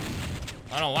terrible.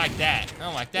 I don't like that. I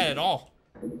don't like that at all.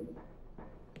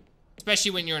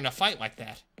 Especially when you're in a fight like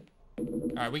that.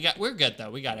 All right, we're good though.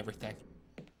 We got everything.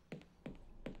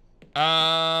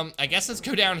 I guess let's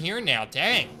go down here now.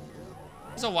 Dang.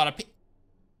 There's a lot of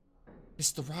This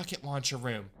is the rocket launcher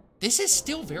room. This is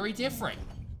still very different.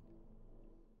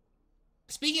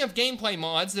 Speaking of gameplay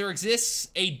mods, there exists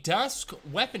a Dusk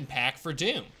weapon pack for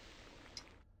Doom.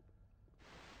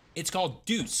 It's called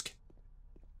Dusk.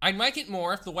 I'd like it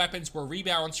more if the weapons were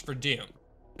rebalanced for Doom.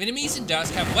 Enemies in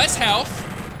Dusk have less health.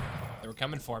 They were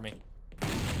coming for me.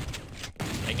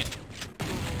 Dang it.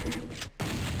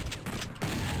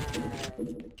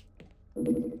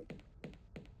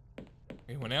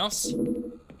 Anyone else?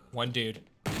 One dude.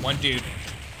 One dude.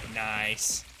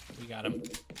 Nice. We got him.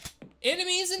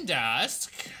 Enemies in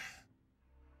Dusk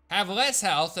have less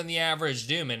health than the average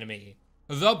Doom enemy.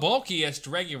 The bulkiest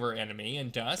regular enemy in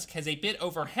Dusk has a bit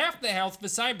over half the health of a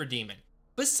Cyber Demon.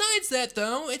 Besides that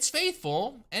though, it's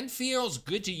faithful and feels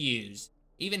good to use.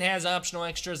 Even has optional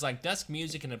extras like Dusk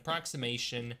music and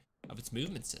approximation of its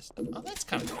movement system. Oh, that's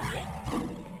kind of cool.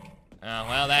 Oh,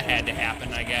 well, that had to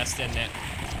happen, I guess, didn't it?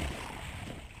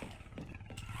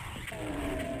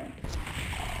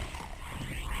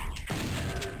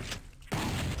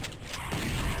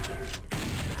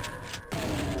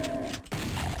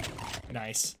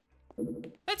 Nice.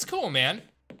 That's cool, man.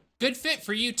 Good fit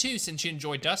for you too, since you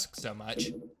enjoy Dusk so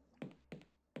much.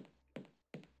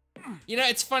 You know,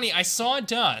 it's funny, I saw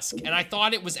Dusk, and I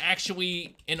thought it was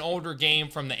actually an older game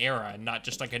from the era, and not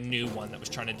just like a new one that was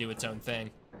trying to do its own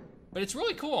thing. But it's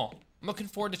really cool. I'm looking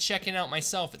forward to checking it out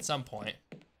myself at some point.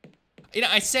 You know,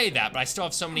 I say that, but I still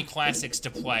have so many classics to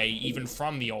play, even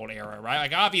from the old era, right?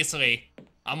 Like, obviously,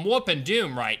 I'm whooping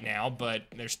Doom right now, but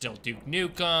there's still Duke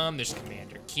Nukem, there's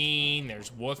Commander Keen, there's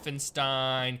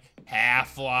Wolfenstein,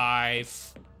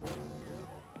 Half-Life.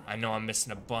 I know I'm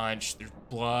missing a bunch. There's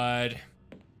Blood,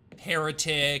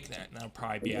 Heretic, that'll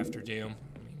probably be after Doom.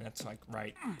 I mean, that's like,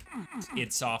 right,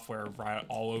 id Software right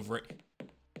all over it.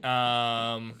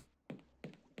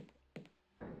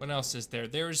 What else is there?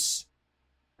 There's,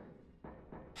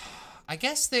 I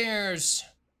guess there's,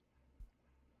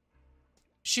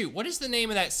 shoot, what is the name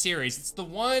of that series? It's the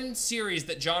one series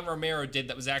that John Romero did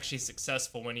that was actually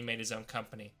successful when he made his own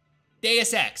company.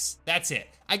 Deus Ex, that's it.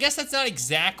 I guess that's not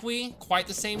exactly quite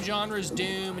the same genre as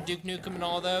Doom and Duke Nukem and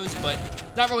all those, but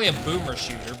it's not really a boomer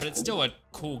shooter, but it's still a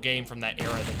cool game from that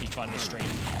era that'd be fun to stream.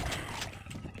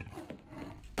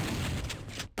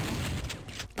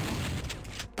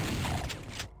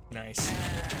 Nice.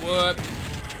 Whoop.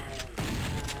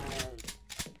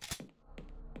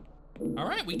 All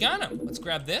right, we got him. Let's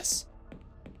grab this.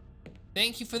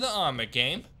 Thank you for the armor,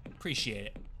 game. Appreciate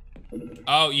it.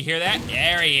 Oh, you hear that?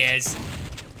 There he is.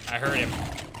 I heard him.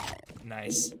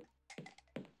 Nice.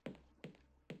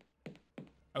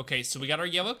 Okay, so we got our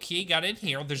yellow key, got in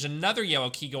here. There's another yellow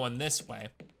key going this way.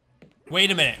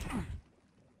 Wait a minute.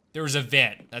 There was a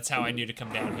vent. That's how I knew to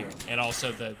come down here. And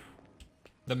also the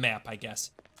map, I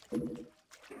guess.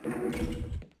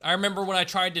 I remember when I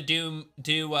tried to do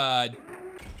Doom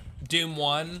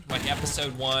 1, like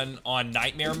episode 1 on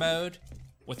nightmare mode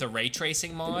with a ray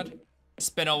tracing mod.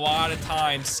 Spent a lot of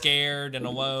time scared and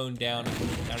alone down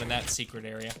in that secret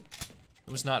area.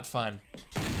 It was not fun.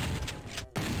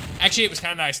 Actually, it was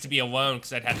kind of nice to be alone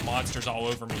because I'd had monsters all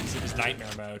over me because it was nightmare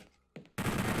mode.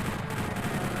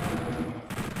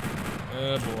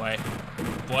 Oh boy.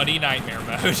 Bloody nightmare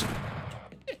mode.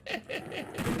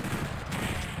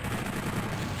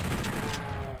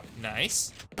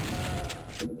 Nice.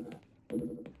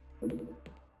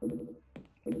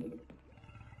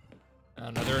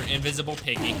 Another invisible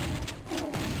piggy.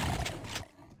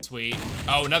 Sweet.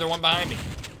 Oh, another one behind me.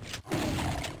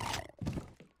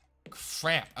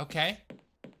 Crap, okay.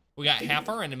 We got half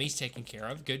our enemies taken care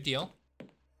of, good deal.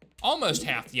 Almost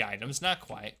half the items, not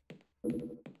quite.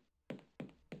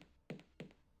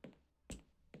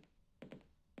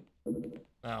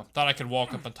 Oh, thought I could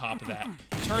walk up on top of that.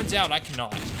 Turns out I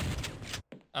cannot.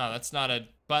 Oh, that's not a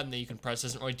button that you can press.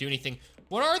 Doesn't really do anything.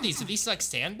 What are these? Are these like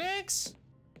sandbags?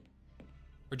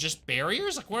 Or just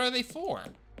barriers? Like, what are they for?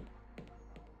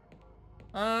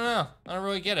 I don't know. I don't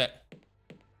really get it.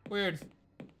 Weird.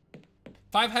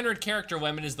 500 character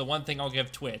limit is the one thing I'll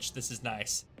give Twitch. This is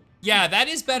nice. Yeah, that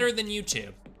is better than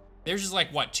YouTube. Theirs is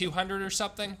like, what, 200 or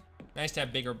something? Nice to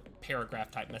have bigger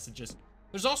paragraph type messages.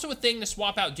 There's also a thing to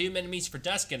swap out Doom enemies for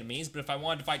Dusk enemies, but if I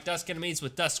wanted to fight Dusk enemies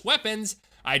with Dusk weapons,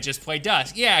 I just play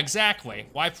Dusk. Yeah, exactly.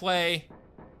 Why play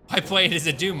it as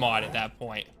a Doom mod at that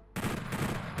point?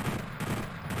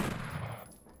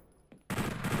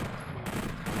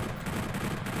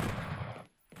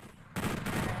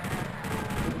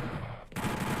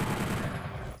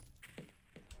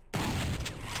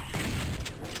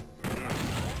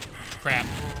 Crap.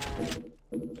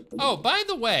 Oh, by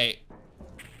the way,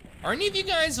 are any of you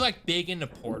guys like big into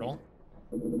Portal?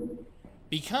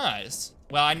 Because,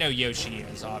 well, I know Yoshi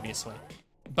is, obviously.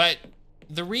 But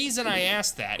the reason I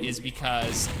asked that is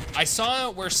because I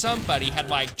saw where somebody had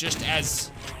like just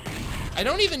as, I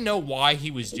don't even know why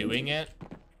he was doing it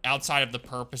outside of the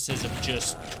purposes of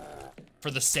just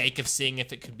for the sake of seeing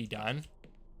if it could be done.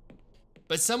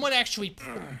 But someone actually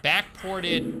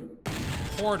backported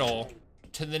Portal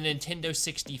to the Nintendo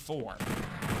 64.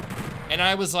 And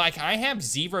I was like, I have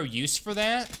zero use for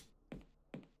that,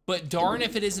 but darn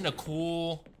if it isn't a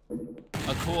cool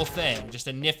thing, just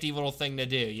a nifty little thing to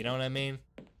do, you know what I mean?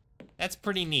 That's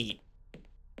pretty neat.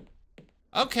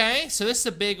 Okay, so this is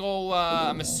a big ol',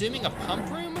 I'm assuming a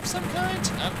pump room of some kind?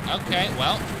 Okay,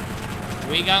 well,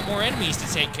 we got more enemies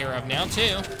to take care of now,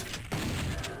 too.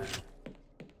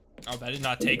 Oh, that did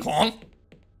not take long.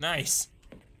 Nice.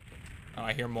 Oh,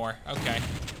 I hear more, okay.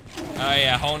 Oh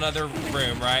yeah, whole nother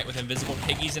room, right? With invisible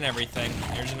piggies and everything.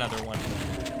 There's another one.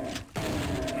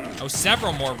 Oh,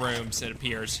 several more rooms, it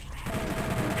appears.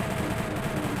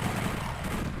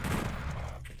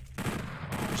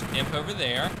 There's an imp over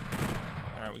there.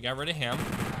 All right, we got rid of him.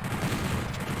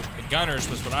 The gunners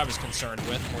was what I was concerned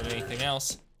with more than anything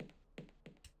else.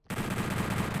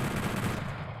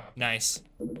 Nice.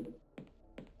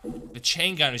 The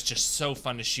chain gun is just so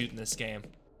fun to shoot in this game.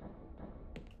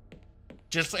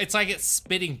 Just, it's like it's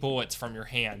spitting bullets from your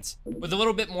hands with a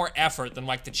little bit more effort than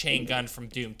like the chain gun from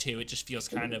Doom 2. It just feels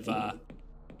kind of,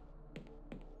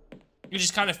 it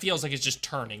just kind of feels like it's just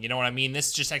turning, you know what I mean?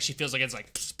 This just actually feels like it's like,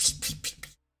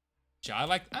 so I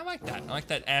like that. I like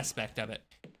that aspect of it.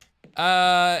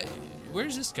 Where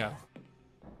does this go?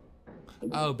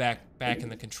 Oh, back in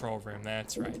the control room,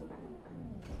 that's right.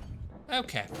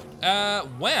 Okay,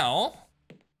 well,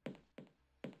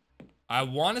 I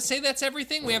want to say that's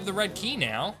everything. We have the red key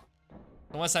now.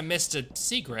 Unless I missed a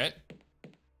secret.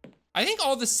 I think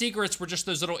all the secrets were just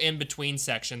those little in-between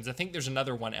sections. I think there's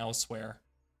another one elsewhere.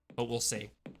 But we'll see.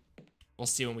 We'll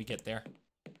see when we get there.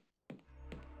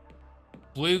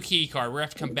 Blue key card. We're gonna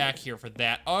have to come back here for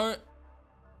that. Or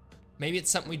maybe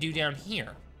it's something we do down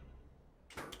here.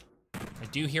 I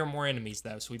do hear more enemies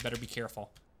though, so we better be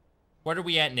careful. What are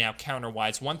we at now,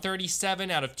 counter-wise?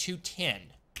 137 out of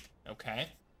 210. Okay.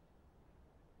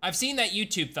 I've seen that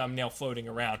YouTube thumbnail floating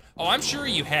around. Oh, I'm sure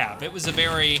you have. It was a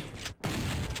very...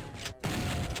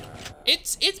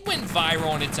 It went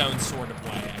viral in its own sort of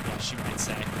way, I guess you might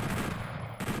say.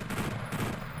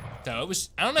 So it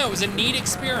was, I don't know, it was a neat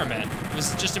experiment. It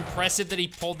was just impressive that he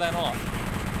pulled that off.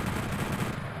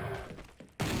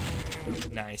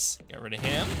 Nice. Get rid of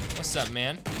him. What's up,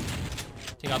 man?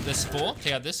 Take out this fool.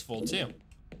 Take out this fool, too.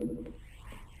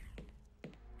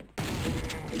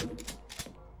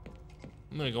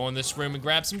 I'm gonna go in this room and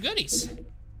grab some goodies.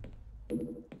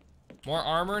 More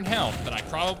armor and health that I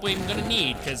probably am gonna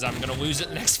need because I'm gonna lose it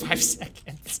in the next 5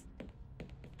 seconds.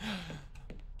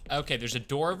 Okay, there's a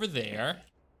door over there.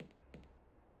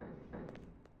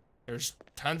 There's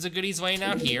tons of goodies laying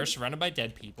out here, surrounded by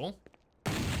dead people.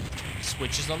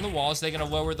 Switches on the walls. Are they gonna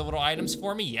lower the little items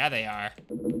for me? Yeah, they are.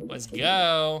 Let's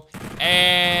go.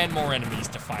 And more enemies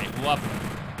to fight. Lovely.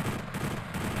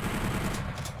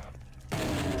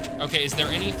 Okay, is there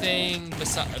anything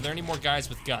besides, are there any more guys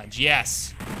with guns?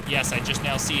 Yes. Yes, I just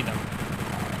now see them.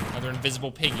 Another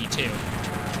invisible piggy, too.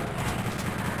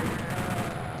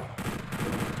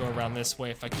 Go around this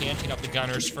way if I can. Take out the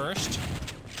gunners first.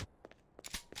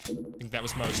 I think that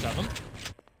was most of them.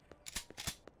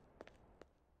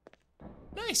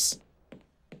 Nice.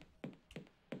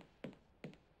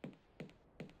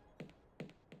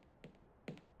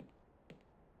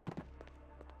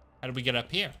 How did we get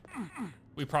up here?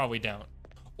 We probably don't.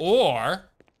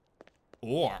 Or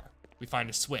we find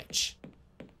a switch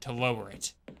to lower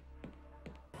it.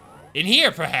 In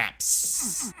here,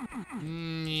 perhaps.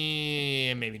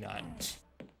 Yeah, maybe not.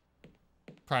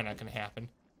 Probably not gonna happen.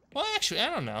 Well, actually, I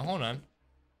don't know. Hold on.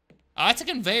 Oh, that's a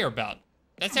conveyor belt.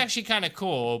 That's actually kind of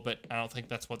cool, but I don't think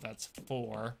that's what that's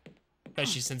for.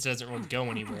 Especially since it doesn't really go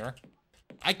anywhere.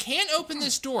 I can't open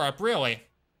this door up, really.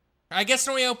 I guess it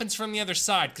only opens from the other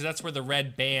side, because that's where the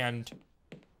red band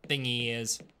thingy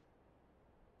is.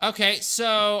 Okay, so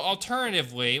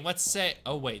alternatively, let's say,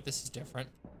 oh wait, this is different.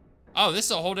 Oh, this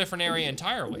is a whole different area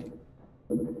entirely.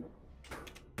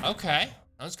 Okay,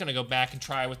 I was gonna go back and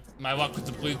try with my luck with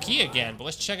the blue key again, but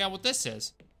let's check out what this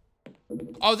is.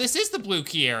 Oh, this is the blue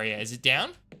key area. Is it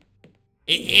down?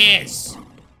 It is.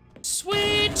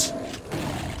 Sweet.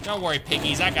 Don't worry,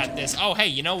 piggies, I got this. Oh, hey,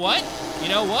 you know what? You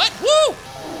know what? Woo!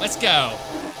 Let's go.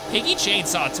 Piggy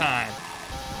chainsaw time.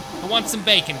 Who wants some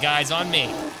bacon, guys? On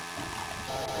me.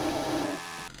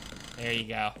 There you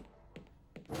go.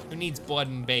 Who needs blood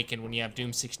and bacon when you have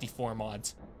Doom 64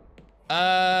 mods?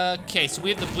 Okay, so we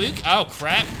have the blue. Oh,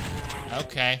 crap.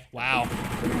 Okay, wow.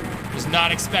 Was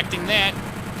not expecting that.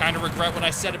 Kind of regret what I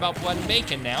said about blood and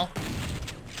bacon now.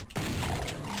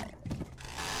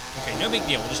 Okay, no big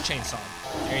deal. We'll just chainsaw him.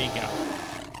 There you go.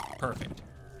 Perfect.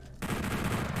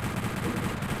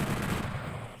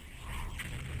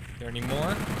 There any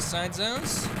more besides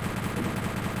those?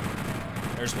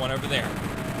 There's one over there.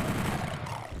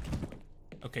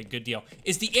 Okay, good deal.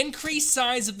 Is the increased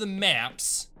size of the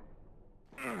maps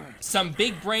some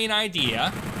big brain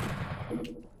idea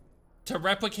to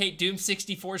replicate Doom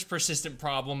 64's persistent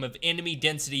problem of enemy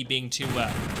density being too low?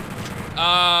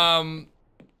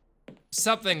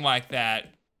 Something like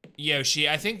that, Yoshi.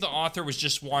 I think the author was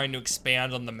just wanting to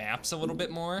expand on the maps a little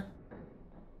bit more.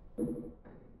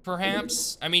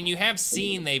 Perhaps. I mean, you have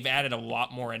seen they've added a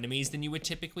lot more enemies than you would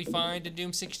typically find in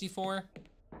Doom 64.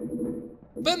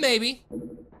 But maybe.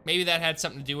 Maybe that had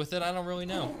something to do with it, I don't really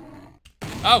know.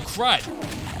 Oh, crud.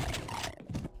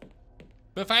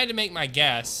 But if I had to make my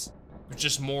guess, it's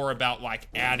just more about like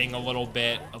adding a little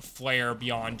bit of flair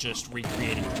beyond just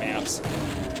recreating the maps.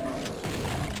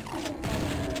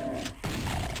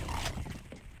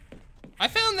 I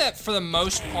found that for the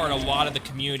most part, a lot of the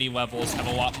community levels have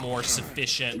a lot more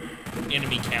sufficient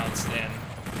enemy counts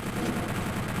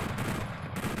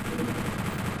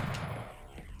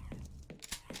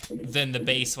than the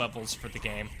base levels for the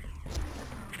game.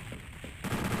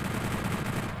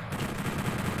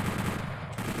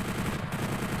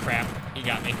 Crap, he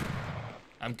got me.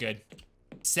 I'm good.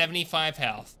 75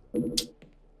 health.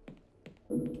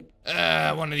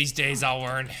 One of these days I'll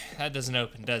learn. That doesn't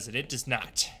open, does it? It does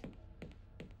not.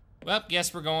 Well,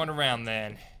 guess we're going around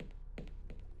then.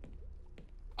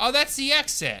 Oh, that's the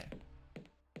exit.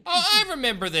 Oh, I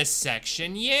remember this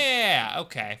section. Yeah,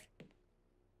 okay.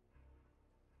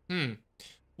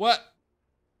 What?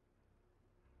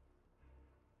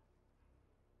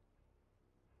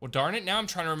 Well, darn it, now I'm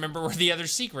trying to remember where the other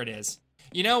secret is.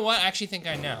 You know what? I actually think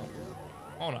I know.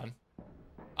 Hold on.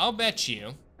 I'll bet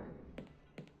you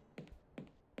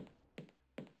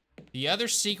the other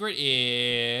secret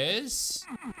is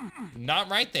not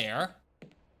right there,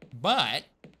 but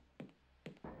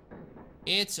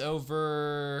it's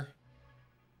over.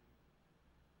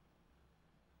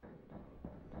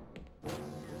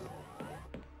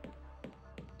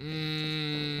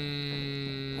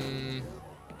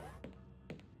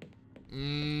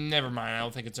 Never mind, I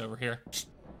don't think it's over here.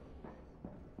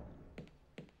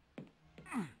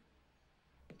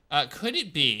 Could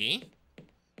it be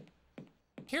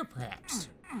here, perhaps?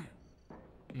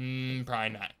 Probably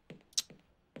not.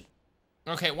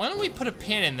 Okay, why don't we put a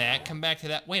pin in that, come back to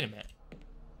that. Wait a minute.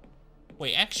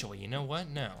 Wait, actually, you know what?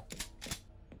 No.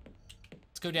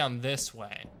 Let's go down this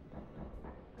way.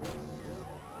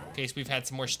 In case we've had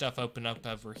some more stuff open up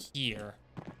over here.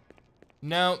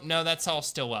 No, that's all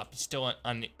still up. Still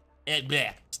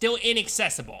still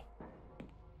inaccessible.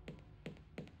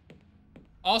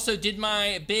 Also, did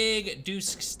my big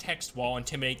Deuce's text wall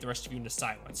intimidate the rest of you into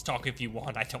silence? Talk if you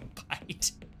want, I don't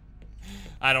bite.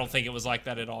 I don't think it was like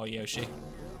that at all, Yoshi.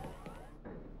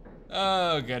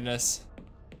 Oh, goodness.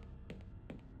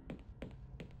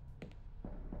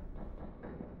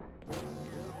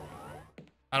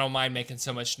 I don't mind making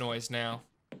so much noise now.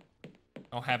 I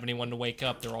don't have anyone to wake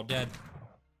up, they're all dead.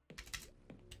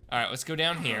 All right, let's go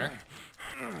down here.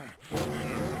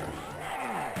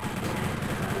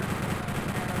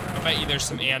 I bet you there's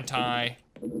some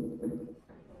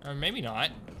or maybe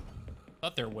not.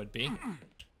 Thought there would be.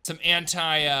 Some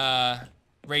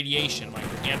radiation, like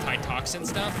anti-toxin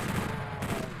stuff.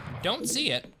 Don't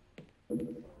see it.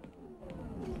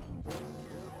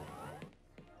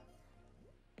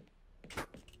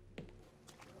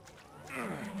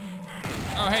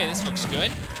 Oh, hey, this looks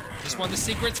good. Just one of the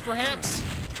secrets, perhaps?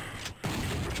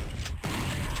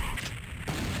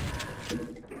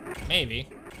 Maybe.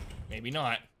 Maybe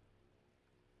not.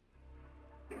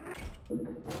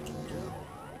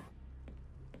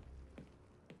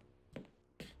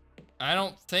 I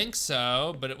don't think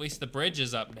so, but at least the bridge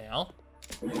is up now.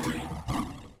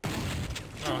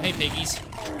 Oh, hey, piggies.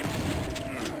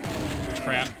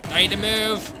 Crap. I need to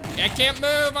move. I can't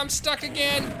move. I'm stuck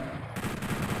again.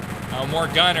 Oh, more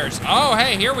gunners. Oh,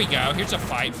 hey, here we go. Here's a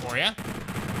fight for you.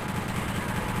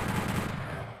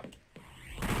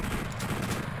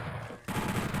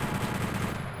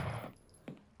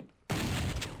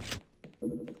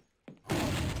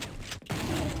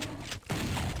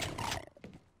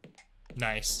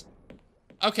 Nice.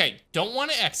 Okay, don't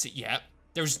want to exit yet.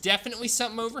 There's definitely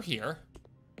something over here.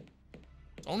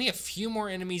 Only a few more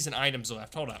enemies and items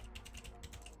left. Hold up.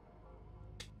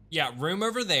 Yeah, room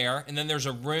over there, and then there's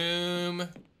a room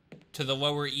to the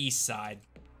lower east side.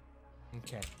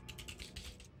 Okay.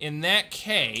 In that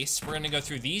case, we're gonna go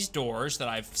through these doors that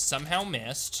I've somehow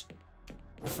missed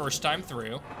the first time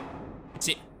through.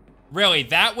 See, really,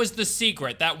 that was the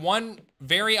secret. That one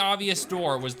very obvious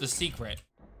door was the secret.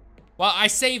 Well, I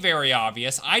say very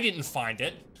obvious. I didn't find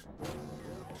it.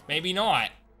 Maybe not.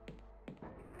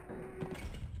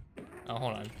 Oh,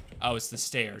 hold on. Oh, it's the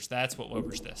stairs. That's what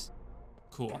lowers this.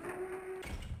 Cool.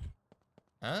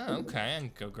 Oh, okay. I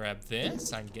can go grab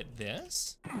this. I can get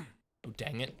this. Oh,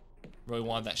 dang it. Really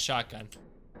wanted that shotgun.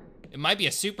 It might be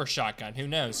a super shotgun. Who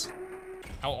knows?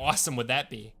 How awesome would that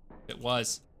be if it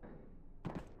was?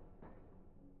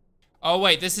 Oh,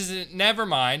 wait. This isn't... Never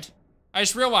mind. I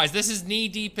just realized this is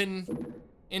knee-deep in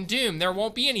Doom. There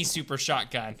won't be any super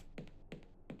shotgun.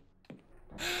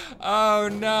 Oh,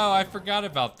 no. I forgot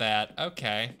about that.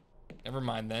 Okay. Never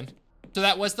mind, then. So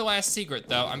that was the last secret,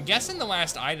 though. I'm guessing the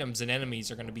last items and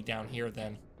enemies are gonna be down here,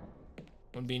 then.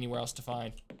 Wouldn't be anywhere else to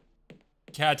find.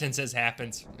 Catan says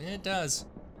happens. It does.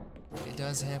 It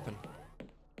does happen.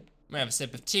 I'm gonna have a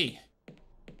sip of tea.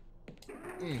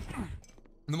 The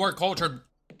more cultured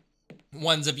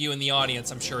ones of you in the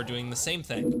audience, I'm sure, are doing the same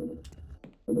thing.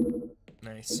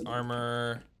 Nice.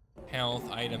 Armor,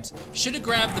 health, items. Should have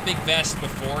grabbed the big vest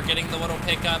before getting the little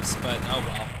pickups, but oh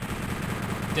well.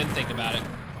 Didn't think about it.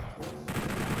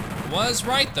 Was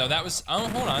right though. That was. Oh,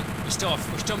 hold on. We're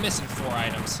still missing 4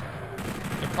 items.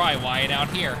 They're probably lying out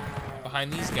here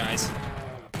behind these guys.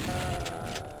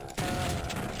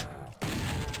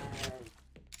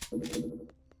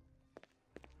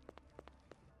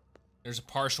 There's a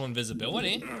partial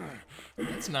invisibility.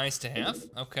 That's nice to have.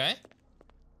 Okay.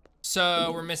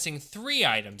 So we're missing 3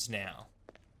 items now.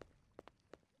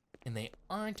 And they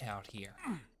aren't out here.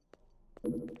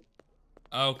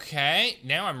 Okay,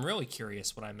 now I'm really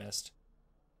curious what I missed.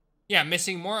 Yeah,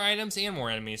 missing more items and more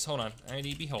enemies. Hold on,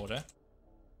 ID Beholder.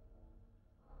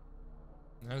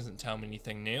 That doesn't tell me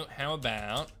anything new. How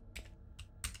about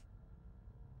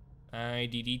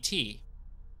IDDT?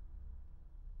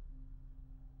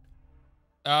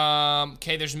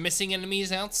 Okay, there's missing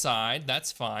enemies outside.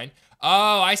 That's fine.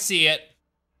 Oh, I see it.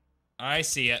 I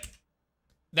see it.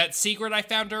 That secret I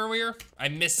found earlier, I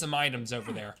missed some items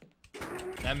over there.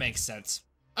 That makes sense.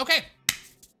 Okay,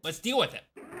 let's deal with it.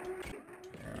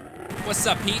 What's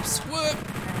up, peeps? Whoop.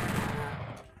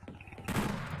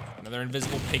 Another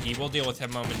invisible piggy. We'll deal with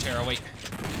him momentarily.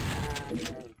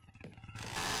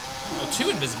 Oh,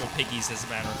 2 invisible piggies, as a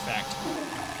matter of fact.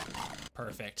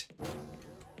 Perfect.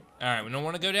 All right, we don't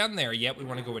want to go down there yet. We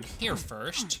want to go in here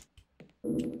first.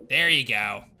 There you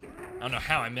go. I don't know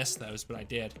how I missed those, but I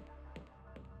did.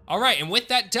 All right, and with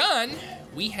that done,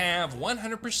 we have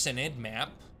 100%ed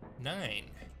map 9.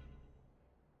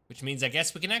 Which means I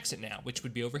guess we can exit now, which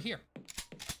would be over here.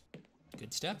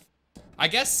 Good stuff. I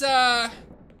guess, are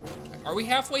we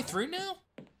halfway through now?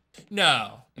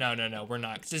 No, we're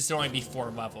not, because this would only be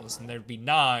 4 levels, and there'd be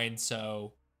 9,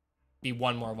 so be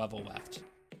 1 more level left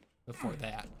before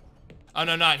that. Oh,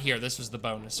 no, not here. This was the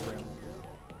bonus room.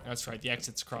 That's right, the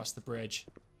exit's across the bridge.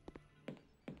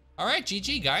 All right,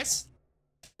 GG, guys.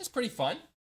 That's pretty fun.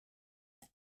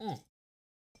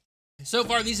 So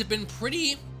far, these have been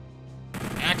pretty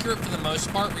accurate for the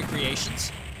most part,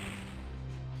 recreations.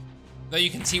 Though you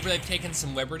can see where they've taken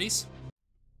some liberties.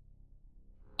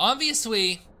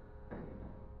 Obviously,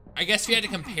 I guess if you had to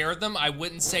compare them, I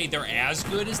wouldn't say they're as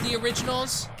good as the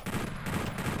originals.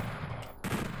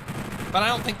 But I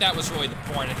don't think that was really the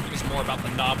point. I think it was more about the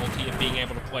novelty of being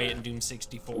able to play it in Doom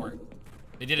 64.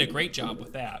 They did a great job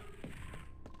with that.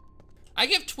 I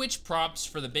give Twitch props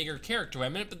for the bigger character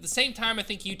limit, but at the same time, I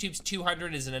think YouTube's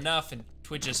 200 isn't enough and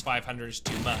Twitch's 500 is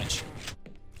too much.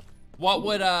 What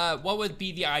would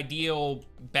be the ideal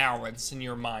balance in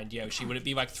your mind, Yoshi? Would it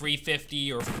be like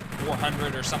 350 or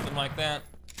 400 or something like that?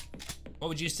 What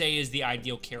would you say is the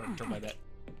ideal character with it?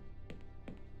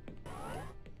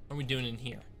 What are we doing in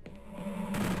here?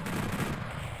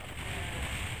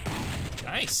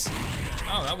 Nice.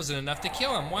 Oh, that wasn't enough to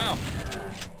kill him, wow.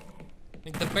 I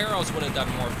think the barrels would have done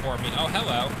more for me. Oh,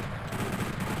 hello.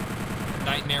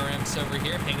 Nightmare Imps over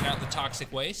here, hanging out in the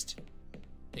toxic waste.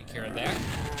 Take care of that.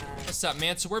 What's up,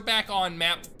 man? So we're back on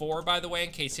map 4, by the way,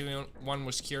 in case anyone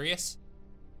was curious.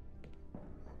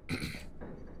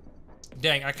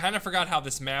 Dang, I kind of forgot how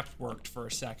this map worked for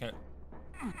a second.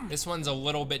 This one's a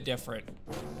little bit different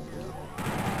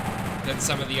than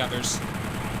some of the others.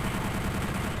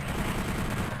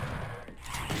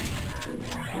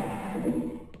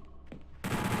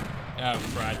 Oh,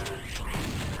 crud.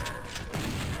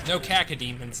 No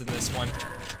cacodemons in this one.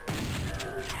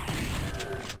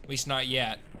 At least not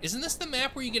yet. Isn't this the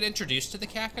map where you get introduced to the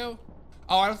caco?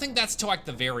 Oh, I don't think that's till like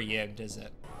the very end, is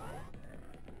it?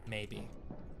 Maybe.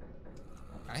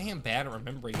 I am bad at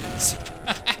remembering this.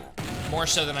 More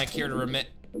so than I care to admit.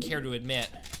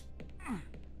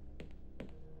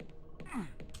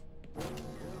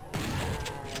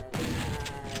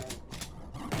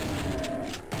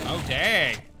 Oh,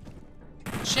 dang.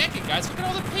 Check it, guys. Look at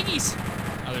all the piggies.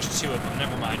 Oh, there's 2 of them.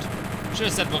 Never mind. Should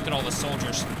have said look at all the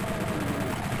soldiers.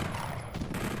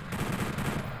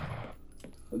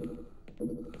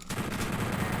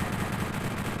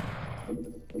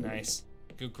 Nice.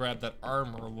 Go grab that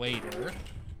armor later.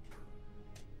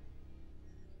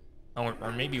 Oh,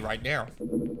 or maybe right now.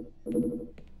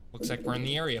 Looks like we're in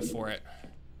the area for it.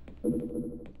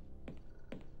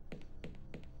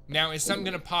 Now, is something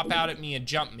gonna pop out at me and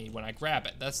jump me when I grab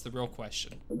it? That's the real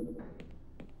question.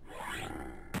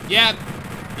 Yeah,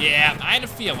 I had a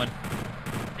feeling.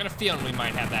 I got a feeling we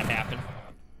might have that happen.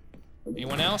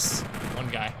 Anyone else? One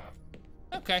guy.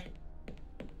 Okay.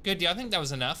 Good deal, I think that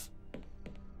was enough.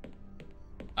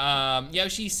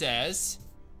 Yoshi says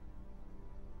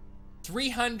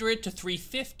 300 to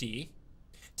 350.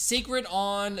 Secret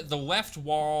on the left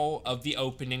wall of the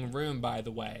opening room, by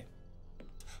the way.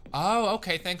 Oh,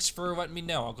 okay, thanks for letting me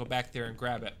know. I'll go back there and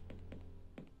grab it.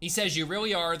 He says, you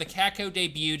really are. The caco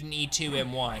debuted in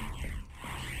E2M1.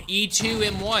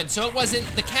 E2M1, so it wasn't,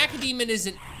 the cacodemon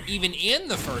isn't even in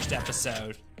the first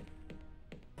episode.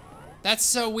 That's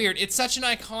so weird. It's such an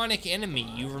iconic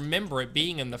enemy. You remember it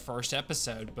being in the first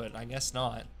episode, but I guess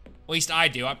not. At least I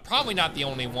do. I'm probably not the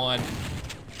only one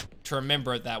to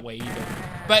remember it that way either.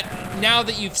 But now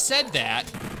that you've said that,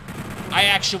 I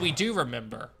actually do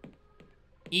remember.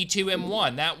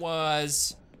 E2M1, that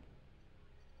was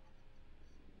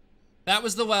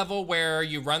the level where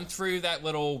you run through that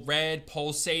little red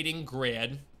pulsating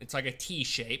grid. It's like a T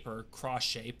shape or cross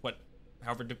shape,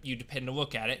 however you depend to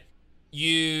look at it.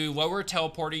 You lower a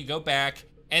teleporter, you go back,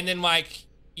 and then like,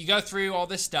 you go through all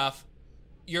this stuff.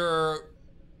 You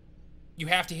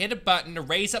have to hit a button to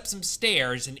raise up some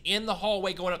stairs, and in the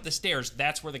hallway going up the stairs,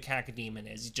 that's where the cacodemon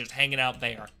is. He's just hanging out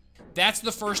there. That's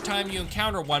the first time you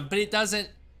encounter one, but it doesn't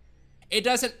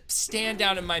stand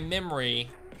out in my memory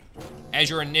as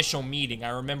your initial meeting. I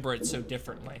remember it so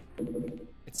differently.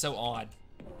 It's so odd.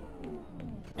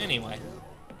 Anyway,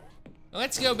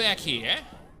 let's go back here.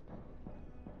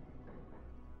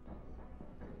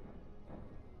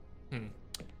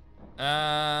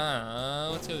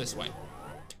 Let's go this way.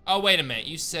 Oh, wait a minute.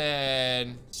 You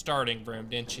said starting room,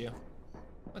 didn't you?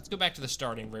 Let's go back to the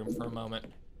starting room for a moment.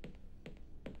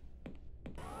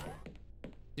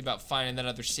 See about finding that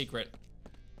other secret.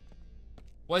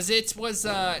 It was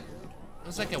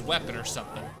like a weapon or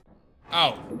something.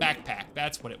 Oh, backpack.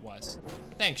 That's what it was.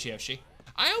 Thanks, Yoshi.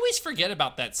 I always forget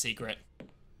about that secret.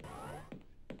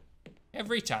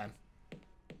 Every time.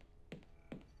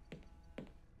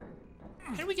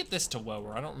 How do we get this to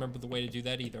lower? I don't remember the way to do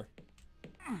that either.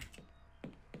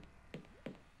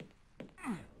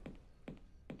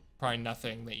 Probably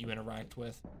nothing that you interact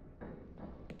with.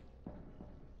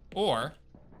 Or,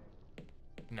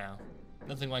 no,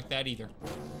 nothing like that either.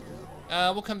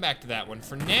 We'll come back to that one.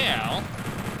 For now,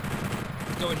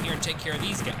 let's go in here and take care of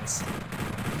these guys.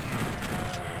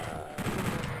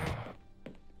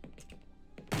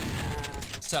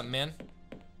 What's up, man?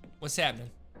 What's happening?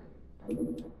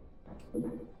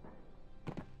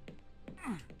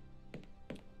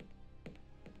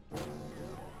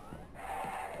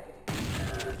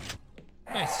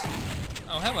 Nice.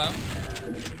 Oh, hello.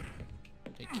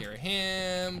 Take care of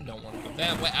him. Don't want to go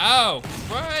that way. Oh,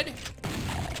 crud.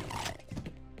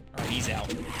 All right, he's out.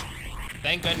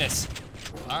 Thank goodness.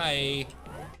 Bye.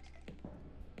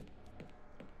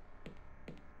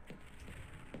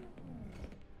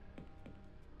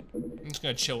 just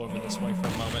gonna chill over this way for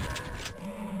a moment.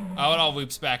 Oh, it all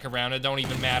loops back around. It don't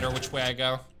even matter which way I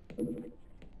go.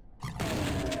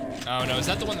 Oh no, is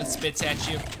that the one that spits at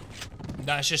you?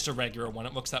 No, it's just a regular one.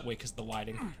 It looks that way because of the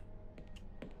lighting.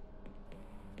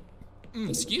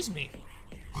 Excuse me.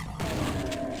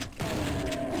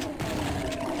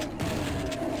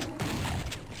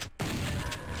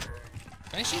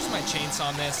 Can I just use my chainsaw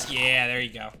on this? Yeah, there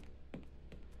you go.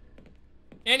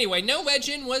 Anyway, no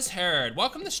legend was heard.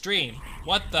 Welcome to stream.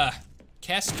 What the?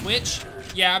 Kest Twitch?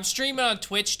 Yeah, I'm streaming on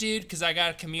Twitch, dude, because I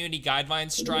got a community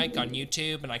guidelines strike on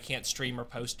YouTube and I can't stream or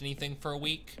post anything for a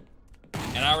week.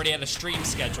 And I already had a stream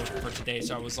scheduled for today,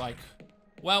 so I was like,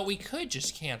 well, we could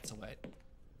just cancel it.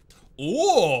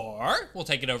 Or we'll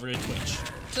take it over to Twitch.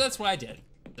 So that's what I did.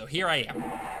 So here I am.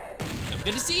 So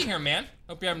good to see you here, man.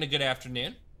 Hope you're having a good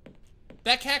afternoon.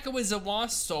 That Kaka was a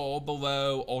lost soul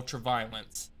below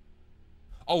ultraviolence.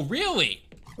 Oh, really?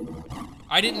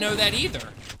 I didn't know that either.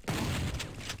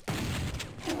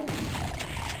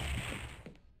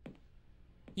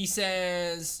 He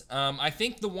says, I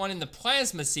think the one in the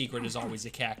plasma secret is always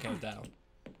a Kako, though.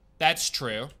 That's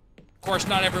true. Of course,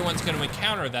 not everyone's gonna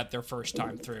encounter that their first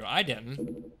time through. I didn't.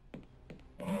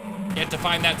 You have to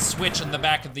find that switch on the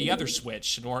back of the other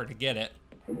switch in order to get it.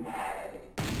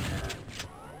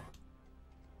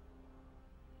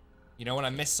 You know what,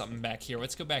 I missed something back here.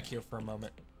 Let's go back here for a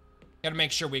moment. Gotta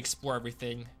make sure we explore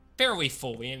everything fairly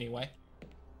fully anyway.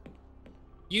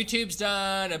 YouTube's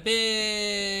done a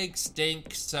big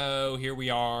stink, so here we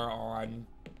are on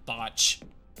Botch.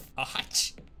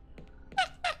 Botch.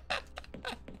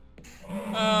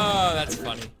 Oh, that's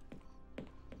funny.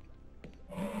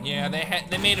 Yeah,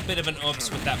 they made a bit of an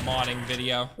oops with that modding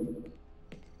video.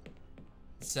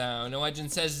 So, No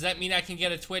Legend says, does that mean I can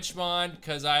get a Twitch mod?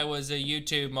 Cause I was a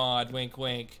YouTube mod, wink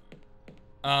wink.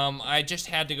 I just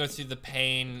had to go through the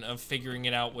pain of figuring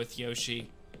it out with Yoshi.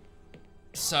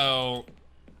 So,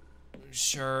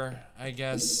 sure, I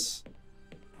guess.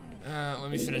 Let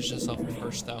me finish this level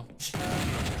first though.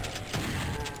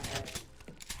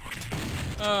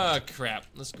 Oh crap,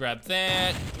 let's grab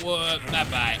that. Whoop,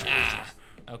 bye-bye, ah,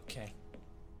 okay.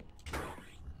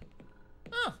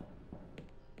 Oh.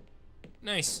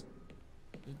 Nice.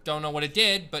 Don't know what it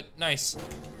did, but nice.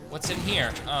 What's in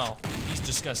here? Oh, these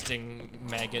disgusting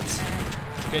maggots.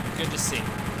 Good to see. All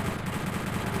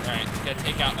right, gotta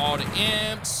take out all the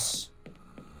imps.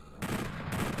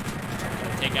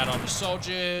 Gotta take out all the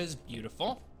soldiers.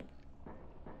 Beautiful.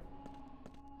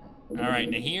 All right,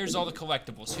 now here's all the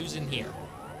collectibles. Who's in here?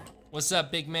 What's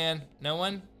up, big man? No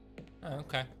one? Oh,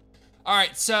 okay. All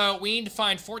right, so we need to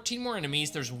find 14 more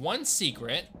enemies. There's one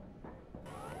secret.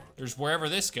 There's wherever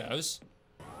this goes.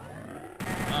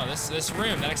 Oh, this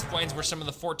room. That explains where some of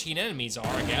the 14 enemies are,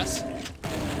 I guess.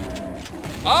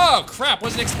 Oh, crap.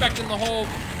 Wasn't expecting the whole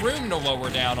room to lower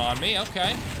down on me.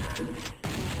 Okay.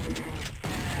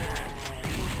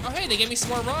 Oh, hey, they gave me some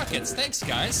more rockets. Thanks,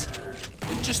 guys.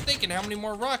 Just thinking how many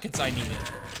more rockets I needed.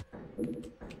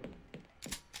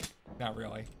 Not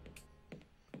really.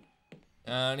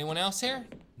 Anyone else here?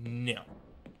 No.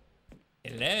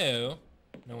 Hello?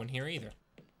 No one here either.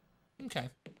 Okay.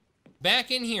 Back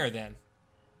in here, then.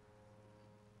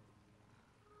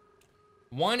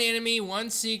 One enemy,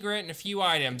 one secret, and a few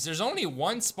items. There's only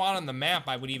one spot on the map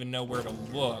I would even know where to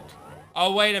look.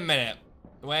 Oh, wait a minute.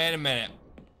 Wait a minute.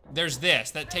 There's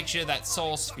this. That takes you to that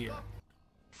soul sphere.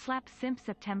 Slap simp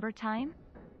September time?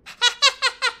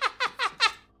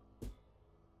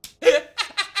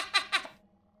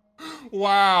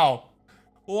 Wow.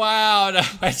 Wow. No,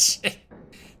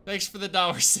 thanks for the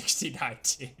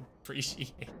 $1.69, dude.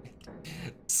 Appreciate it.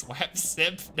 Slap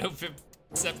simp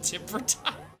September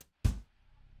time.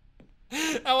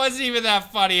 That wasn't even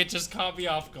that funny. It just caught me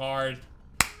off guard.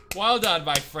 Well done,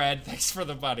 my friend. Thanks for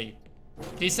the money.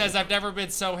 He says, I've never been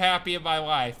so happy in my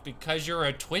life. Because you're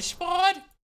a Twitch mod?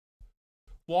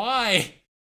 Why?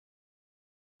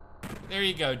 There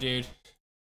you go, dude.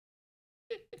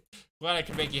 Glad I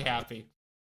can make you happy.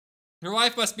 Your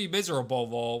life must be miserable,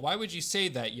 lol. Why would you say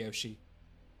that, Yoshi?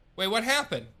 Wait, what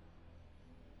happened?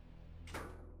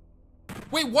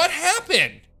 Wait, what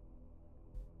happened?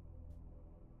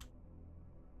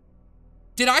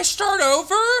 Did I start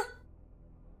over?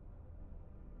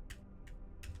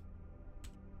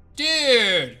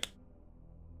 Dude.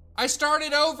 I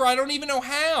started over. I don't even know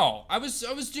how. I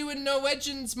was doing No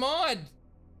Legends mod.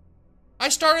 I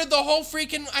started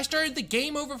the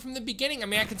game over from the beginning. I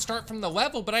mean, I could start from the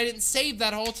level, but I didn't save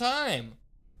that whole time.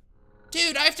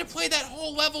 Dude, I have to play that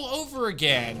whole level over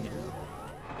again.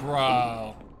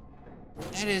 Bro.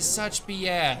 That is such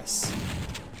BS.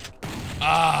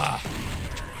 Ah.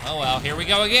 Oh well, here we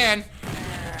go again.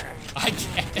 I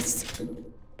guess.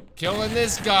 Killing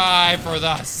this guy for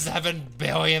the 7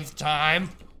 billionth time.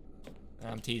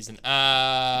 I'm teasing.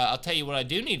 I'll tell you what I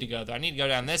do need to go though. I need to go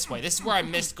down this way. This is where I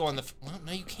missed going well,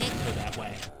 no, you can't go that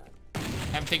way.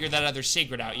 Haven't figured that other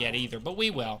secret out yet either, but we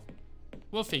will.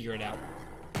 We'll figure it out.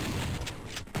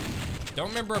 Don't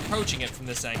remember approaching it from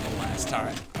this angle last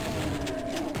time.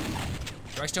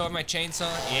 Do I still have my chainsaw?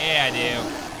 Yeah, I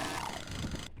do.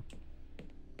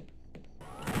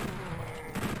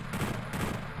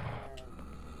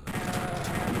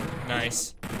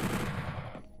 Nice.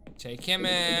 Take him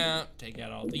out. Take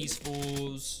out all these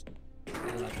fools.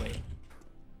 Lovely.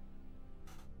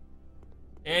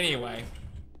 Anyway.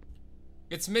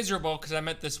 It's miserable because I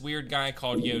met this weird guy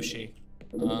called Yoshi.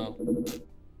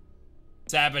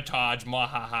 Sabotage,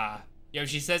 mwahaha.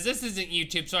 Yoshi says, this isn't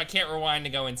YouTube, so I can't rewind to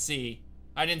go and see.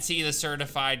 I didn't see the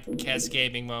certified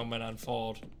cascading moment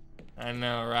unfold. I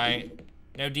know, right?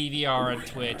 No DVR on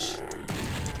Twitch.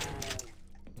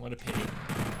 What a pity.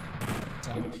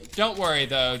 So, don't worry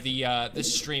though,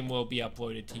 this stream will be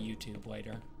uploaded to YouTube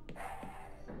later.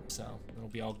 So, it'll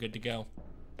be all good to go.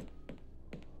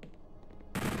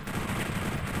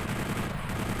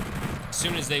 As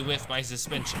soon as they lift my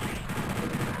suspension.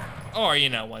 Or, you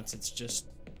know, once it's just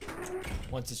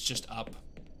up.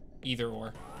 Either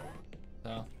or.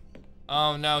 So.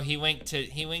 Oh no, he linked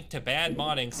to bad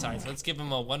modding sites. Let's give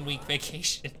him a 1-week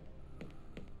vacation.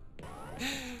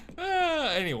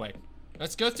 Anyway,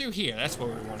 let's go through here. That's where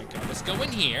we want to go. Let's go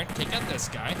in here, take out this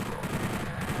guy.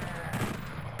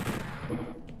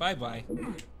 Bye-bye.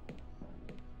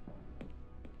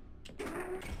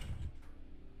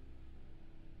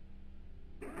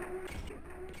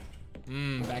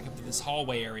 Back up to this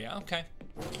hallway area. Okay.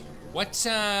 What's,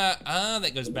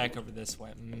 that goes back over this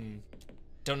way.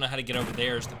 Don't know how to get over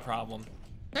there is the problem. Is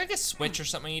there like a switch or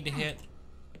something I need to hit?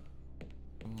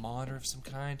 A modder of some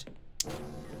kind?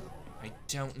 I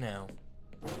don't know.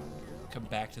 Come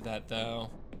back to that, though.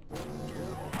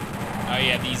 Oh,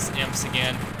 yeah, these imps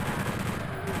again.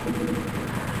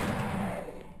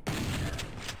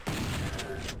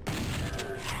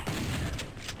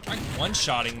 I'm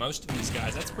one-shotting most of these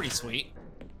guys. That's pretty sweet.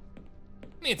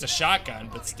 I mean, it's a shotgun,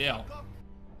 but still.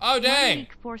 Oh, dang!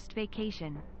 1-week forced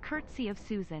vacation, courtesy of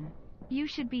Susan. You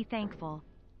should be thankful.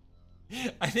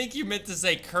 I think you meant to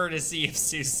say courtesy of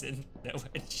Susan. No,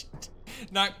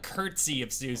 not curtsy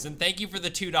of Susan. Thank you for the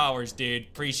 $2, dude.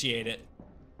 Appreciate it.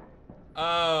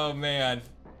 Oh, man.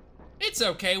 It's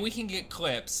okay. We can get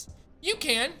clips. You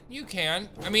can. You can.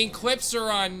 I mean, clips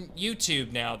are on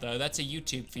YouTube now, though. That's a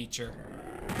YouTube feature.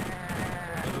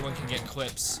 Everyone can get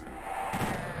clips.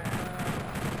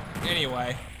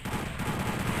 Anyway.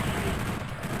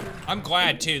 I'm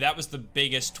glad, too. That was the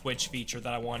biggest Twitch feature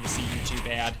that I wanted to see YouTube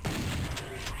add.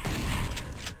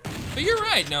 But you're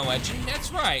right, No Legend.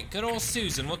 That's right. Good old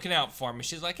Susan looking out for me.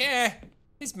 She's like,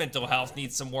 his mental health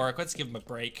needs some work. Let's give him a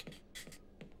break.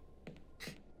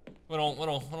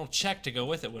 Little check to go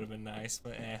with it would have been nice,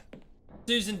 but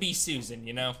Susan be Susan,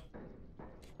 you know?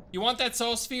 You want that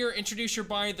soul sphere? Introduce your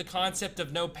body to the concept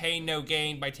of no pain, no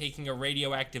gain by taking a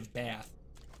radioactive bath.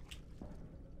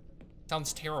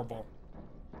 Sounds terrible.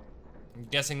 I'm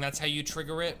guessing that's how you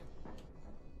trigger it?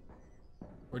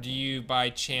 Or do you, by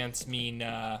chance, mean,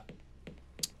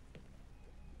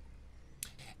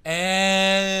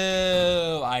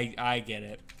 Oh, I get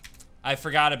it. I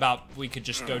forgot about we could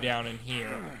just go down in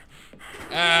here.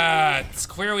 It's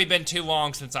clearly been too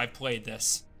long since I've played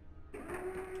this.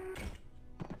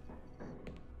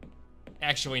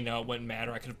 Actually, no, it wouldn't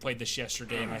matter. I could have played this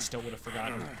yesterday and I still would have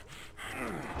forgotten.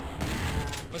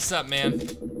 What's up, man?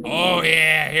 Oh,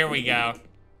 yeah, here we go.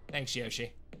 Thanks,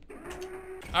 Yoshi.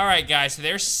 All right, guys, so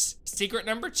there's secret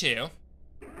number 2.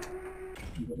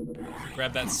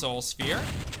 Grab that soul sphere.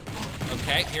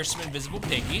 Okay, here's some invisible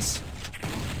piggies.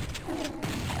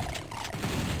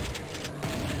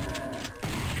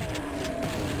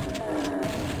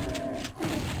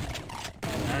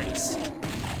 Nice.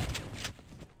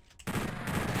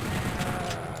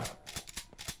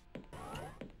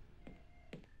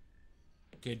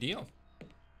 Good deal.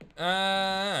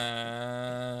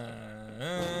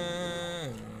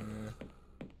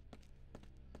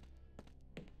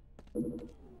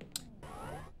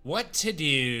 What to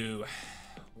do?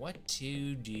 What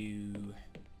to do?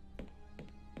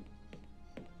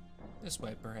 This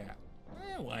way, perhaps.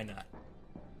 Why not?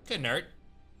 Couldn't hurt.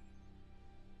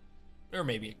 Or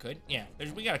maybe it could. Yeah,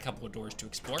 we got a couple of doors to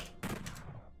explore.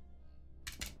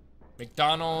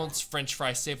 McDonald's, French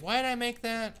fry safe. Why did I make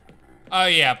that? Oh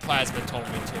yeah, Plasma told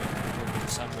me to, for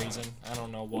some reason. I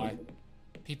don't know why.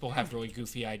 People have really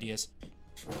goofy ideas.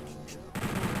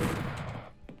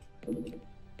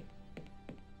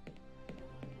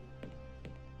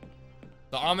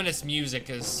 The ominous music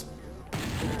is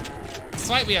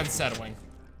slightly unsettling.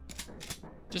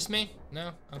 Just me?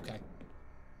 No? Okay.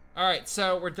 Alright,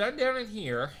 so we're done down in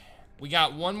here. We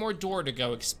got one more door to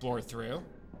go explore through.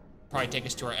 Probably take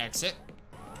us to our exit.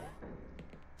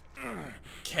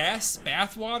 Cass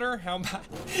bathwater? How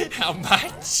much? How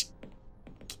much?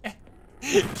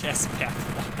 Cass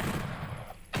bathwater.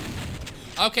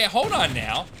 Okay, hold on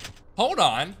now. Hold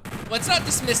on. Let's not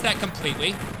dismiss that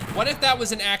completely. What if that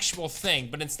was an actual thing,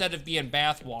 but instead of being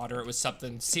bathwater, it was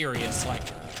something serious, like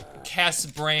Cass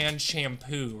brand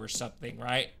shampoo or something,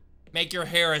 right? Make your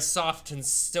hair as soft and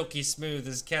silky smooth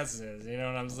as Cass's, you know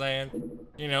what I'm saying?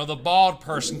 You know, the bald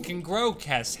person can grow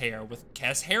Cass hair with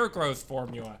Cass hair growth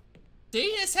formula.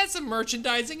 See, this has some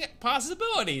merchandising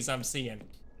possibilities I'm seeing.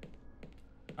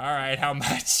 All right, how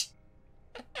much?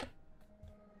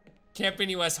 Can't be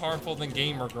any less harmful than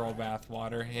Gamer Girl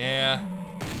bathwater. Yeah.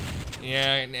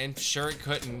 Yeah, and sure it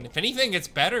couldn't. If anything, it's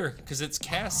better, because it's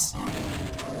Cass.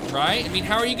 Right? I mean,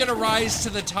 how are you gonna rise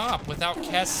to the top without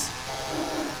Cass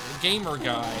Gamer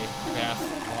Guy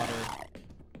bathwater?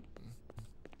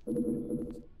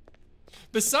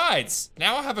 Besides,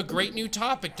 now I have a great new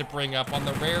topic to bring up on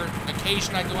the rare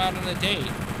occasion I go out on a date.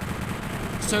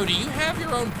 So, do you have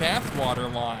your own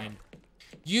bathwater line?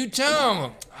 You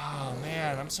don't! Oh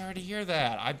man, I'm sorry to hear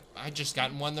that. I just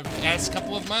gotten one the past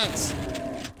couple of months.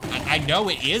 I know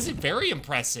it is very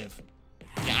impressive.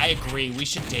 Yeah, I agree. We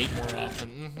should date more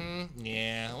often.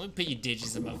 Yeah, let me put you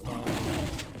digits in my phone.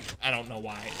 I don't know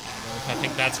why. If I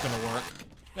think that's gonna work.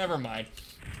 Never mind.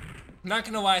 I'm not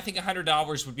gonna lie, I think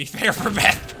 $100 would be fair for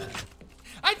bath.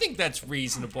 I think that's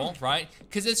reasonable, right?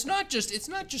 Because it's not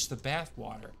just the bath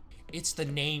water. It's the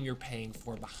name you're paying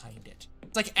for behind it.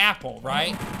 It's like Apple,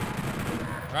 right?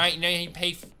 Right? You know, you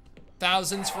pay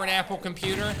thousands for an Apple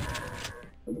computer.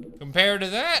 Compared to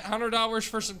that, $100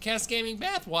 for some Cass Gaming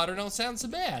bathwater don't sound so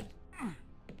bad.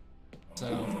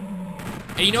 So,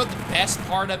 and you know what the best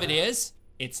part of it is?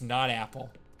 It's not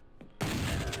Apple.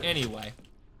 Anyway,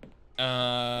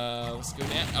 what's good,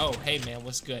 man? Oh, hey, man,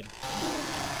 what's good?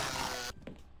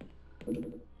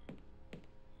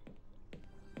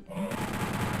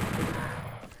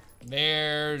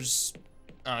 There's,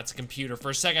 oh, it's a computer. For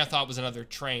a second, I thought it was another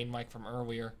train, like from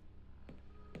earlier.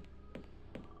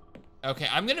 Okay,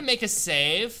 I'm gonna make a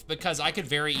save because I could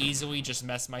very easily just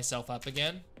mess myself up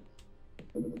again.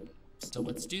 So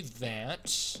let's do that.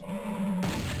 Some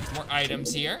more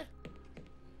items here.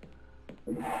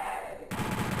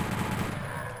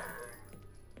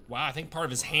 Wow, I think part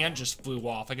of his hand just flew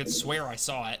off. I could swear I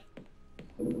saw it.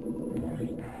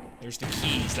 There's the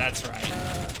keys, that's right.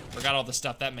 Forgot all the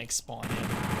stuff that makes spawn in.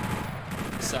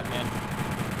 What's up, man?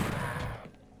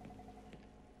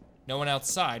 No one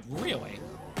outside, really?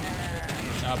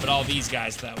 But all these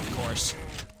guys, though, of course.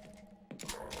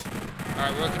 All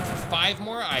right, we're looking for 5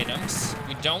 more items. If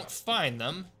we don't find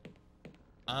them,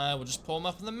 we'll just pull them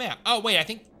up on the map. Oh, wait, I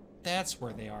think that's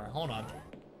where they are. Hold on.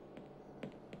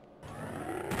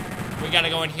 We gotta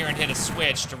go in here and hit a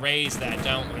switch to raise that,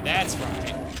 don't we? That's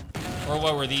right. Or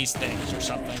what were these things or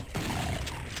something?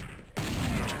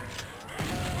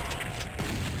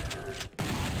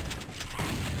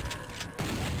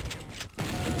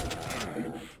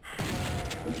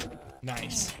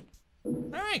 Nice. All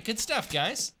right, good stuff,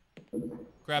 guys.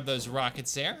 Grab those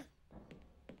rockets there.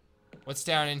 What's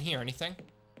down in here? Anything?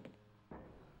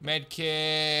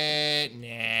 Medkit.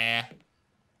 Nah.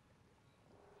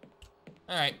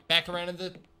 All right, back around in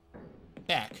the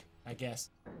back, I guess.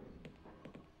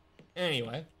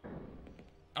 Anyway.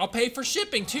 I'll pay for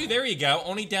shipping, too. There you go.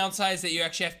 Only downside is that you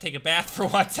actually have to take a bath for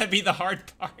once. That'd be the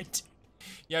hard part.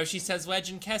 Yoshi says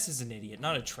Legend Kess is an idiot,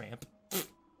 not a tramp.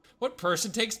 What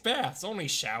person takes baths? Only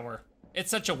shower. It's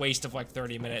such a waste of like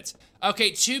 30 minutes. Okay,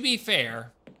 to be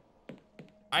fair,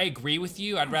 I agree with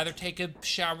you. I'd rather take a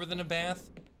shower than a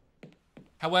bath.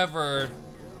 However,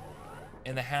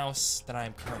 in the house that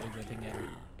I'm currently living in.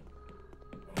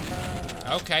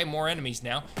 Okay, more enemies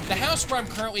now. The house where I'm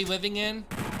currently living in,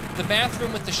 the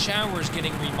bathroom with the shower is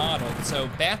getting remodeled, so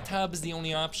bathtub is the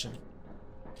only option.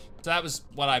 So that was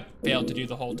what I failed to do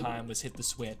the whole time, was hit the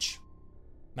switch.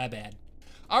 My bad.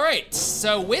 All right,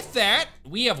 so with that,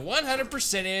 we have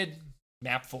 100%ed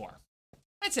map 4.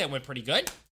 I'd say it went pretty good.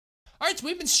 All right, so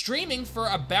we've been streaming for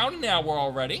about an hour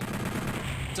already.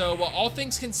 So all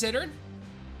things considered,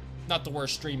 not the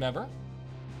worst stream ever.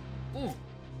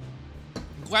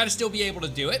 Glad to still be able to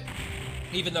do it,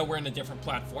 even though we're in a different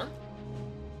platform.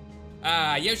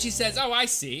 Yoshi says, oh, I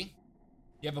see.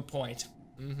 You have a point.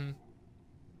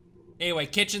 Anyway,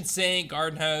 kitchen sink,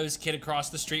 garden hose, kid across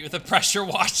the street with a pressure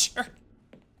washer.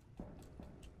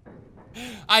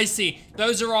 I see.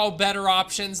 Those are all better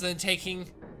options than taking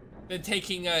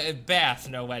a bath,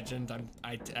 No Legend.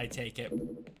 I take it.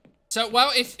 So,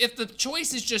 well, if the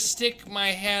choice is just stick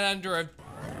my head under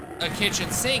a kitchen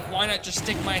sink, why not just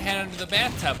stick my head under the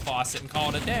bathtub faucet and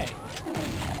call it a day?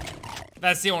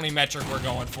 That's the only metric we're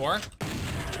going for.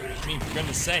 I mean, for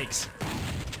goodness sakes.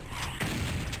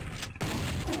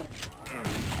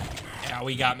 Yeah,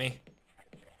 we got me.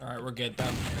 All right, we're good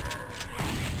though.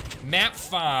 Map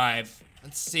 5.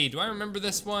 Let's see, do I remember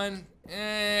this one?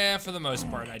 For the most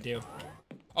part, I do.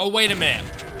 Oh, wait a minute.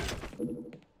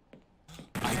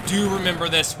 I do remember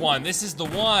this one. This is the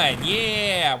one,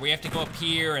 yeah. We have to go up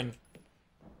here and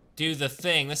do the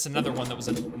thing. This is another one that was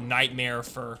a nightmare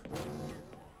for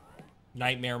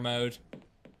nightmare mode.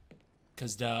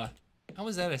 Cause duh. How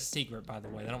is that a secret, by the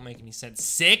way? That don't make any sense.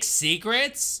 6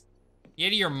 secrets? You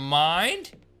out of your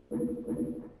mind?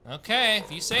 Okay,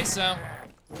 if you say so.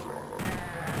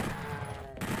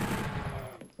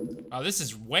 Oh, this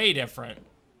is way different.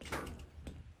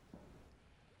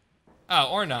 Oh,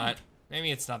 or not.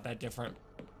 Maybe it's not that different.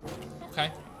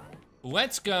 Okay.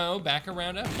 Let's go back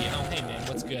around up here. Oh, hey man,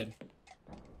 what's good?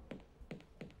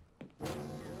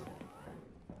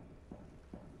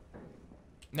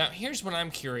 Now, here's what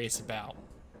I'm curious about.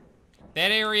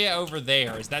 That area over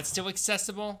there, is that still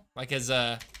accessible? Like as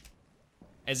a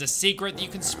secret that you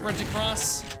can sprint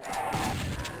across?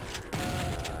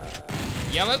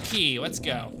 Yellow key, let's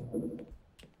go.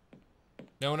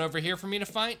 No one over here for me to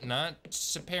fight? Not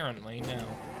apparently, no.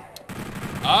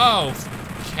 Oh,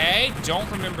 okay, don't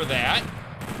remember that.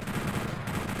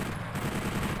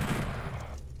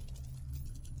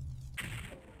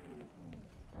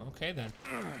 Okay then.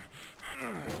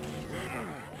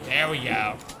 There we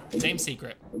go. Same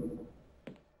secret.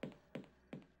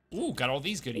 Ooh, got all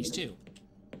these goodies too.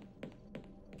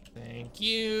 Thank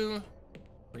you.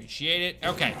 Appreciate it.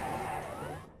 Okay.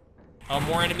 Oh,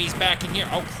 more enemies back in here.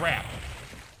 Oh, crap.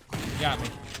 Got me.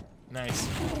 Nice.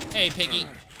 Hey, piggy.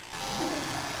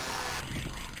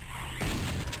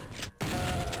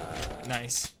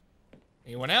 Nice.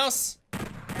 Anyone else?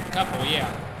 Couple, yeah.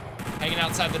 Hanging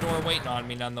outside the door waiting on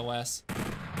me nonetheless.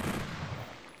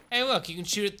 Hey, look, you can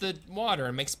shoot at the water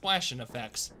and make splashing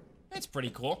effects. That's pretty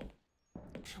cool.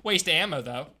 Waste of ammo,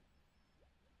 though.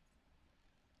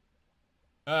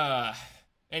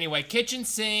 Anyway, kitchen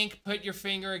sink, put your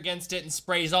finger against it and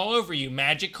sprays all over you.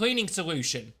 Magic cleaning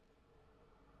solution.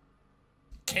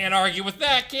 Can't argue with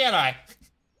that, can I?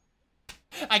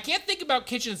 I can't think about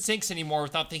kitchen sinks anymore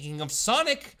without thinking of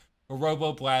Sonic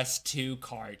Roboblast 2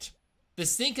 cart. The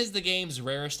sink is the game's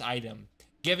rarest item,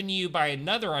 given you by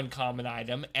another uncommon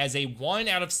item as a 1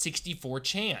 out of 64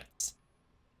 chance.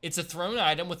 It's a thrown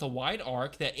item with a wide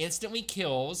arc that instantly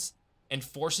kills and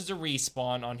forces a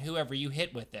respawn on whoever you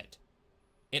hit with it.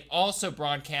 It also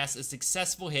broadcasts a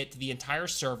successful hit to the entire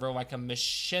server like a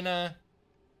machina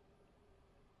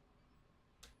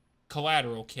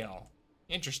collateral kill.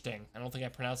 Interesting. I don't think I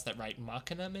pronounced that right.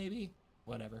 Machina, maybe?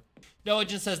 Whatever. Noah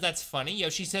just says that's funny.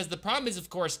 Yoshi says the problem is, of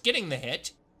course, getting the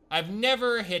hit. I've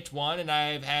never hit one, and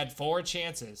I've had 4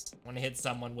 chances when I hit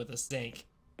someone with a sink.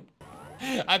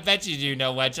 I bet you do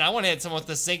know, Legend. I want to hit someone with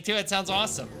a sink, too. It sounds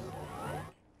awesome.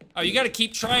 Oh, you got to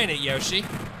keep trying it, Yoshi.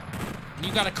 And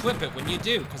you got to clip it when you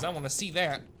do, because I want to see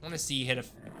that. I want to see you hit a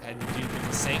dude with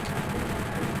a sink.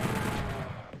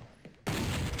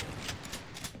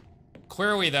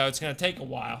 Clearly, though, it's going to take a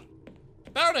while.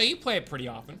 But I don't know, you play it pretty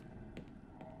often.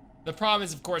 The problem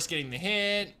is, of course, getting the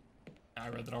hit. I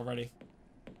read that already.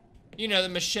 You know, the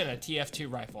Machina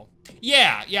TF2 rifle.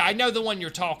 Yeah, I know the one you're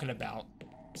talking about.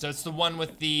 So it's the one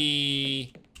with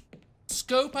the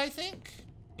scope, I think?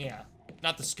 Yeah,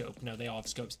 not the scope. No, they all have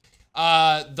scopes.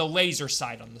 The laser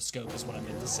sight on the scope is what I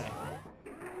meant to say.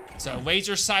 So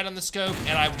laser sight on the scope,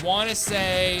 and I want to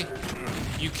say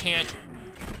you can't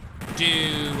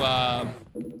do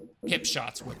hip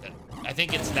shots with it. I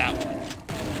think it's that one.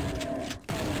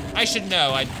 I should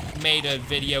know. I made a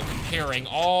video comparing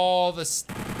all the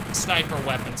sniper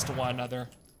weapons to one another.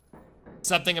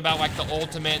 Something about like the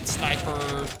ultimate sniper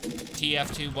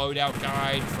TF2 loadout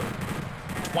guide for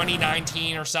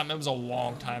 2019 or something. It was a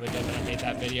long time ago that I made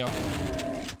that video.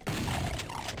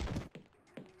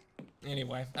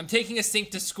 Anyway, I'm taking a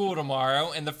sink to school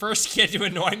tomorrow, and the first kid to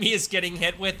annoy me is getting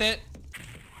hit with it.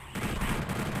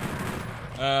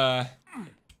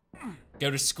 Go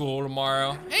to school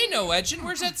tomorrow. Hey, No Legend,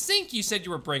 where's that sink you said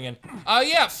you were bringing? Oh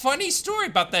yeah, funny story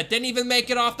about that. Didn't even make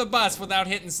it off the bus without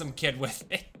hitting some kid with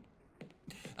it.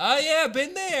 Oh yeah,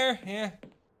 been there. Yeah.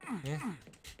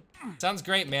 Sounds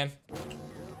great, man.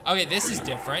 Okay, this is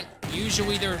different.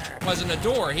 Usually there wasn't a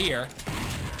door here.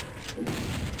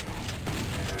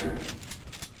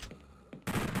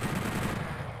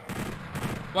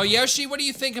 Well, Yoshi, what do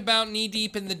you think about knee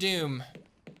deep in the Doom?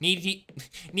 Knee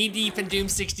deep in Doom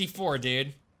 64,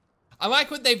 dude. I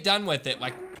like what they've done with it,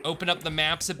 like open up the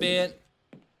maps a bit,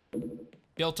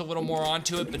 built a little more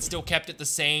onto it, but still kept it the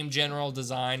same general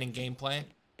design and gameplay.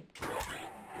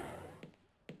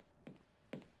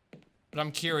 But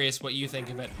I'm curious what you think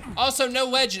of it. Also, no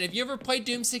legend, have you ever played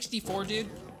Doom 64, dude?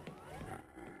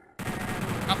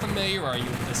 How familiar are you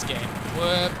with this game?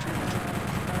 Whoop.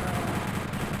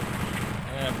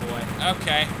 Oh boy,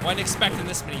 okay. Wasn't expecting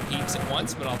this many peeps at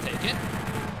once, but I'll take it.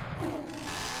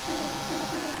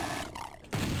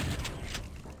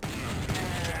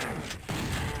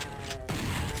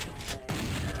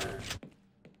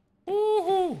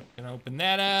 Woohoo! Gonna open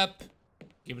that up.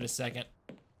 Give it a second.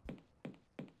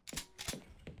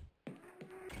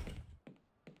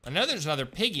 I know there's another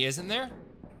piggy, isn't there?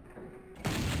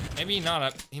 Maybe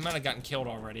not. He might have gotten killed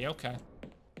already. Okay.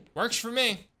 Works for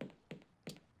me.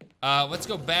 Let's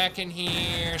go back in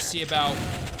here, see about...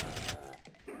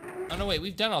 Oh, no, wait,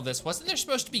 we've done all this. Wasn't there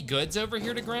supposed to be goods over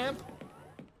here to grab?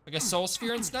 Like a soul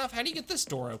sphere and stuff? How do you get this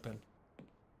door open?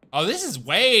 Oh, this is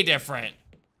way different.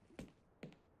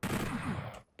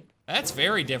 That's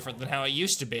very different than how it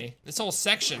used to be. This whole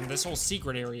section, this whole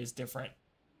secret area is different.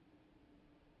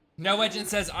 No Legend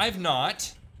says, I've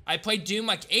not. I played Doom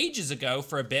like ages ago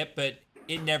for a bit, but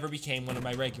it never became one of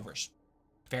my regulars.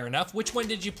 Fair enough. Which one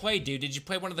did you play, dude? Did you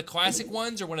play one of the classic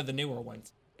ones or one of the newer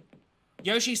ones?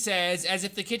 Yoshi says, as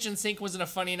if the kitchen sink wasn't a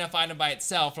funny enough item by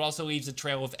itself, it also leaves a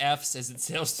trail of F's as it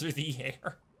sails through the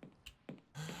air.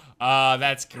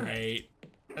 That's great.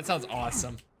 That sounds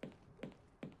awesome.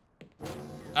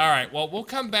 All right, well, we'll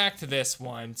come back to this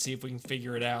one, see if we can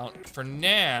figure it out. For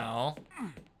now...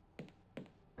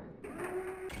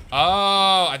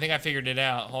 Oh, I think I figured it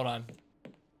out. Hold on.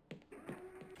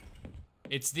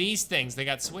 It's these things. They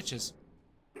got switches.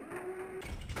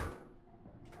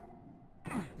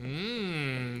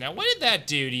 Now what did that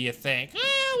do, do you think?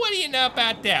 What do you know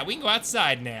about that? We can go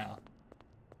outside now.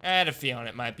 I had a feeling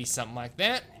it might be something like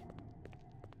that.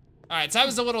 All right, so that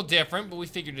was a little different, but we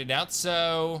figured it out.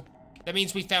 So that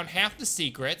means we found half the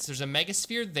secrets. There's a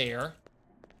megasphere there.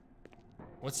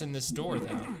 What's in this door,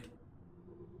 though?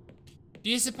 Do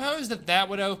you suppose that that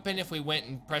would open if we went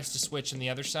and pressed a switch on the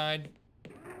other side?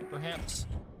 Perhaps?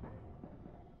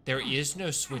 There is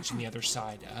no switch on the other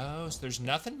side. Oh, so there's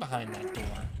nothing behind that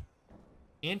door.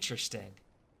 Interesting.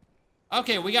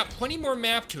 Okay, we got plenty more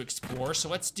map to explore, so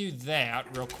let's do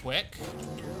that real quick.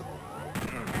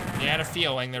 I had a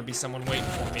feeling there'd be someone waiting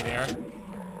for me there.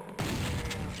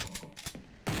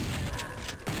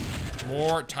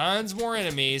 Tons more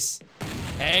enemies.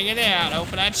 Hanging out,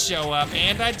 hoping I'd show up,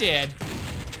 and I did.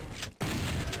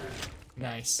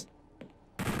 Nice.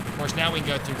 Of course, now we can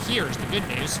go through here is the good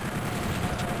news.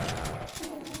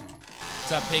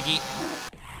 What's up, piggy?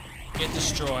 Get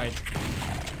destroyed.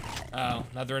 Oh,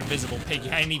 another invisible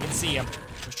piggy. I didn't even see him.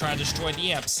 I was trying to destroy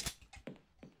the imps.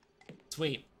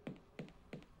 Sweet.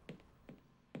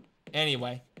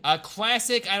 Anyway, a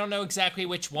classic, I don't know exactly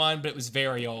which one, but it was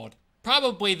very old.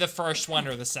 Probably the first one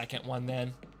or the second one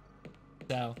then.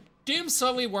 So, Doom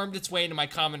slowly wormed its way into my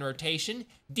common rotation.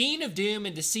 Dean of Doom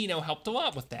and Decino helped a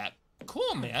lot with that.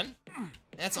 Cool, man.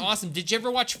 That's awesome. Did you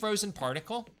ever watch Frozen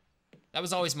Particle? That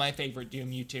was always my favorite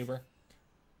Doom YouTuber.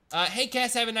 Hey,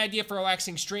 Cass, I have an idea for a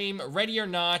relaxing stream. Ready or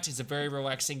Not is a very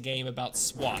relaxing game about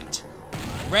SWAT.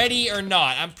 Ready or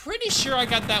Not. I'm pretty sure I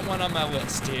got that one on my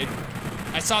list, dude.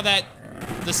 I saw that,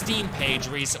 the Steam page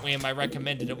recently and I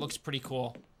recommended it. It looks pretty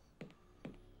cool.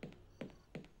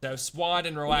 So SWAT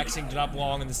and relaxing do not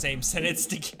belong in the same sentence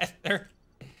together.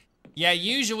 Yeah,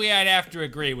 usually I'd have to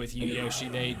agree with you, Yoshi.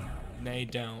 They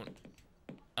don't.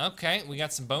 Okay, we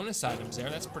got some bonus items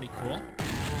there. That's pretty cool.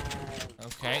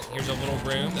 Okay, here's a little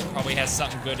room that probably has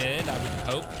something good in it, I would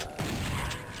hope.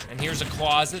 And here's a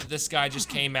closet this guy just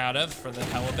came out of for the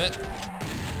hell of it.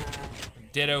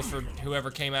 Ditto for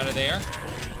whoever came out of there.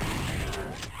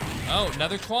 Oh,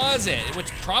 another closet,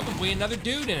 which probably another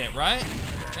dude in it, right?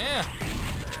 Yeah.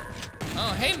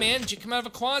 Oh, hey man, did you come out of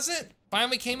a closet?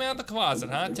 Finally came out of the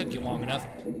closet, huh? It took you long enough.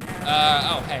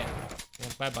 Oh, hey. Yeah,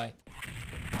 bye-bye.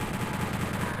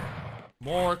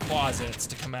 More closets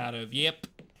to come out of, yep.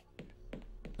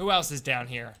 Who else is down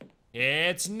here?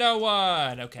 It's no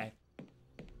one, okay.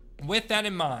 With that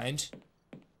in mind,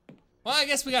 well, I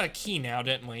guess we got a key now,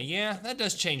 didn't we? Yeah, that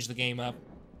does change the game up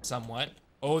somewhat.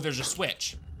 Oh, there's a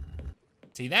switch.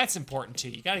 See, that's important too.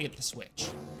 You gotta get the switch.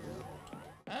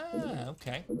 Ah,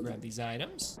 okay. Grab these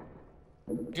items.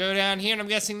 Go down here, and I'm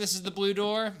guessing this is the blue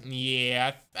door.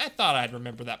 Yeah, I thought I'd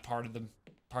remember that part of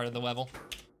the level.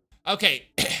 Okay,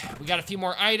 we got a few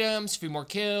more items, a few more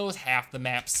kills, half the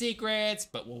map secrets,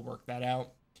 but we'll work that out.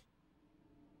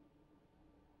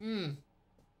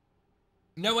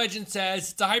 No Legend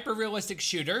says, it's a hyper-realistic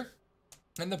shooter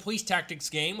and the police tactics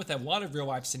game with a lot of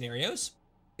real-life scenarios.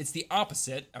 It's the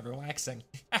opposite of relaxing.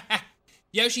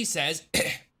 Yoshi says,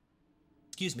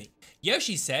 excuse me.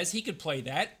 Yoshi says he could play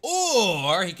that,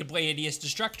 or he could play Hideous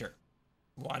Destructor.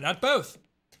 Why not both?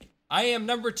 I am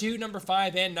number 2, number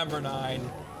 5, and number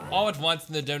 9, all at once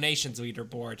in the donations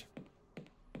leaderboard.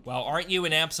 Well, aren't you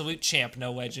an absolute champ,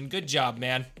 No Legend? Good job,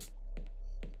 man.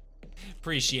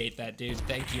 Appreciate that, dude.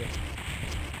 Thank you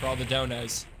for all the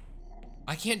donos.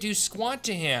 I can't do squat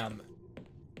to him.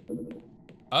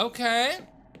 Okay.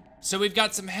 So we've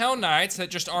got some Hell Knights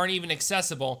that just aren't even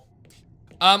accessible.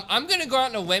 I'm gonna go out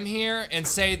on a limb here and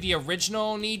say the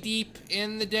original Knee Deep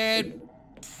in the Dead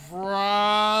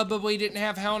probably didn't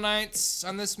have Hell Knights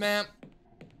on this map.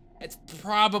 It's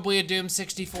probably a Doom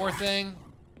 64 thing.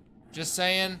 Just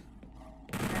saying.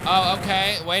 Oh,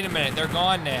 okay. Wait a minute. They're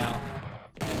gone now.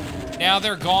 Now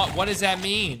they're gone. What does that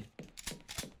mean?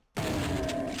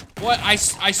 What? I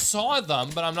saw them,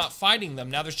 but I'm not fighting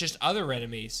them. Now there's just other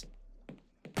enemies.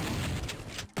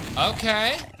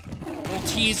 Okay. Little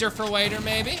teaser for later,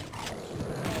 maybe.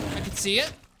 I could see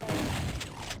it.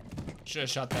 Should have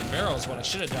shot that barrel is what I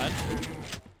should have done.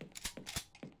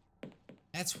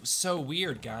 That's so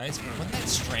weird, guys. Wasn't that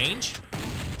strange?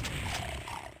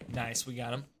 Nice, we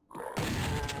got him.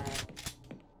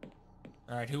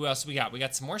 All right, who else we got? We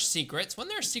got some more secrets.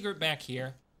 Wasn't there a secret back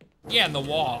here? Yeah, in the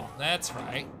wall. That's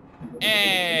right.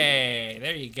 Hey,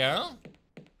 there you go.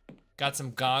 Got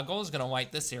some goggles. Gonna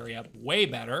light this area up way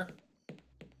better.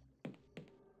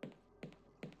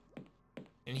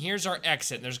 And here's our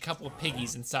exit. There's a couple of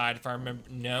piggies inside, if I remember.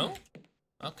 No?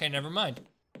 Okay, never mind.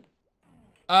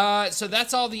 So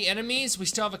that's all the enemies. We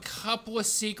still have a couple of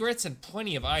secrets and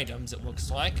plenty of items, it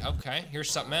looks like. Okay, here's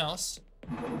something else.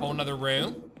 Whole nother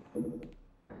room.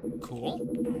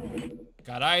 Cool.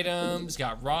 Got items,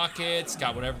 got rockets,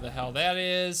 got whatever the hell that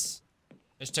is.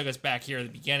 Just took us back here at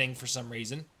the beginning for some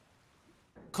reason.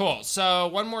 Cool, so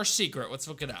one more secret. Let's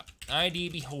look it up. ID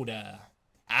Beholder.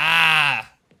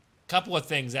 Ah! Couple of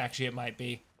things, actually, it might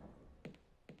be.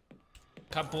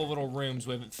 Couple of little rooms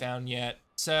we haven't found yet.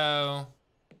 So,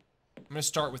 I'm gonna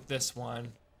start with this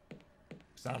one,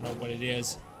 because I don't know what it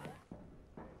is.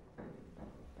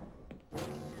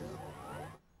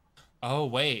 Oh,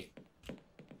 wait.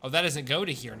 Oh, that doesn't go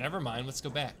to here. Never mind, let's go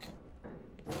back.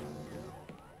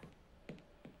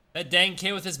 That dang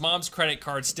kid with his mom's credit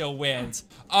card still wins.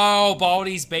 Oh,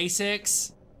 Baldi's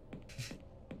Basics.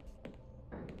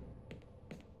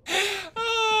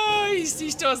 Oh, he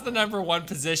still has the #1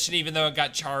 position, even though it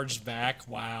got charged back.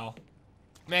 Wow.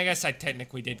 I mean, I guess I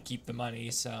technically did keep the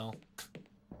money, so.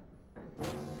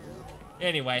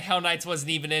 Anyway, Hell Knights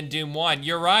wasn't even in Doom 1.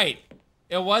 You're right.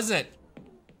 It wasn't.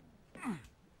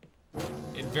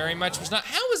 It very much was not.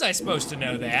 How was I supposed to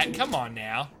know that? Come on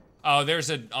now. Oh, there's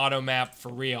an auto map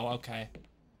for real. Okay.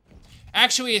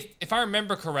 Actually, if I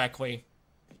remember correctly,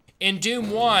 in Doom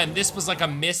 1, this was like a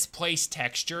misplaced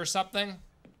texture or something.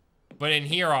 But in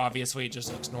here, obviously, it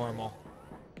just looks normal.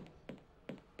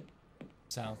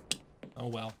 So, oh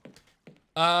well.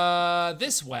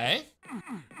 This way.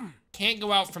 Can't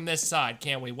go out from this side,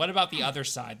 can we? What about the other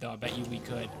side, though? I bet you we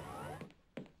could.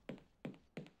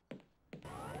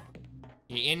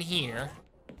 In here.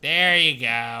 There you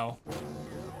go.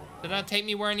 Did that take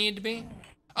me where I needed to be?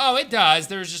 Oh, it does.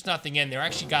 There's just nothing in there. I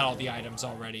actually got all the items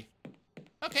already.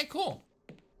 Okay, cool.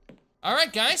 All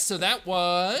right, guys. So that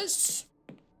was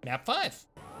map 5.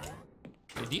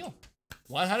 Good deal.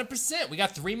 100%. We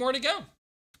got 3 more to go.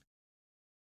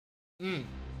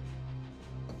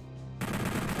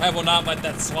 I will not let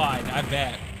that slide, I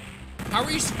bet. How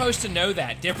are you supposed to know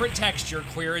that? Different texture,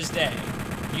 clear as day.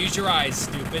 Use your eyes,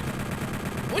 stupid.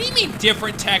 What do you mean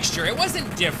different texture? It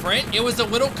wasn't different. It was a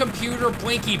little computer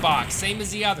blinky box, same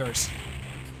as the others.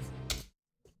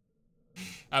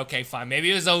 Okay, fine.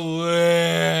 Maybe it was a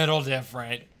little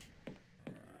different.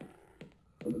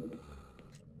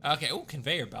 Okay, oh,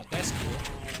 conveyor belt. That's cool.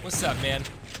 What's up, man?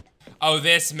 Oh,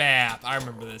 this map. I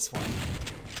remember this one.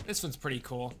 This one's pretty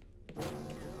cool.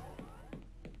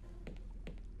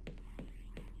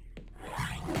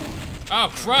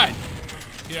 Oh, crud.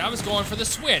 Dude, I was going for the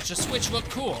Switch. The Switch looked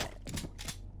cool.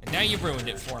 And now you ruined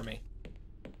it for me.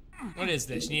 What is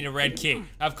this? You need a red key.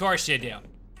 Of course you do.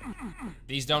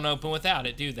 These don't open without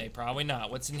it, do they? Probably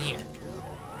not. What's in here?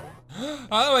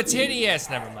 Oh, it's hideous.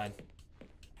 Never mind.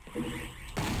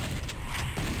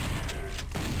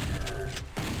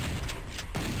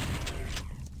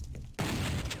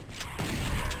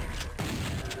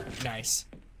 Nice.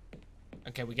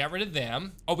 Okay, we got rid of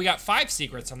them. Oh, we got 5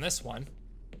 secrets on this one.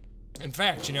 In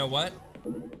fact, you know what?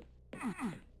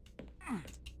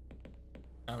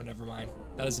 Oh, never mind.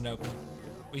 That doesn't open.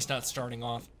 At least not starting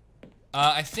off.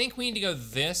 I think we need to go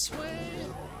this way.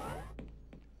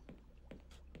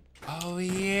 Oh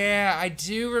yeah, I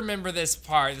do remember this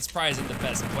part. This probably isn't the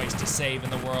best place to save in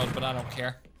the world, but I don't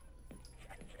care.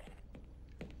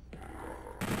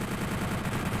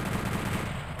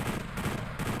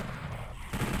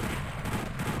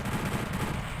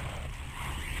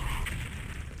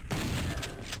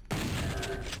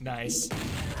 Nice.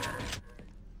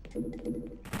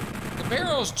 The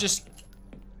barrels just,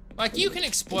 like, you can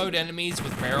explode enemies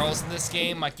with barrels in this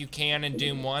game like you can in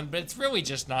Doom 1, but it's really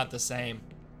just not the same.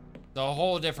 It's a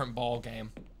whole different ball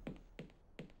game.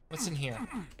 What's in here?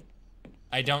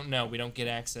 I don't know. We don't get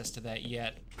access to that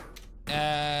yet.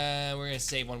 We're gonna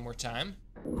save one more time.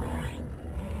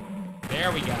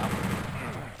 There we go.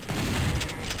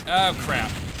 Oh,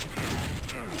 crap.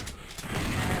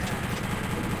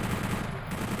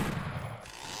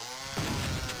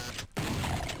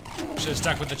 Should've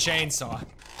stuck with the chainsaw.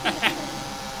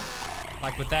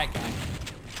 Like with that guy.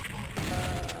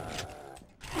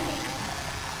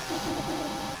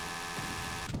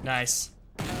 Nice.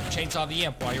 Chainsaw the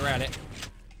imp while you're at it.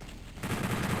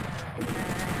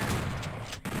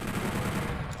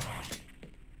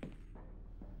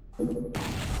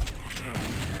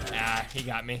 Ah, he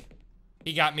got me.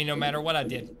 He got me no matter what I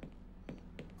did.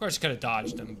 Of course, could have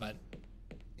dodged him, but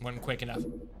wasn't quick enough.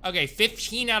 Okay,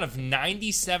 15 out of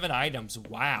 97 items.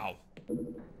 Wow.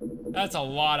 That's a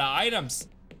lot of items.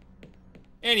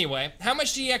 Anyway, how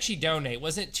much did he actually donate?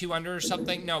 Wasn't it 200 or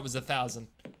something? No, it was 1,000.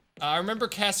 I remember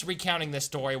Cass recounting this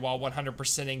story while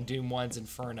 100%ing Doom 1's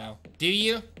Inferno. Do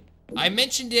you? I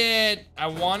mentioned it, I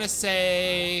wanna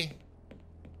say...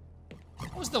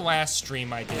 What was the last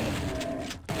stream I did?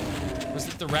 Was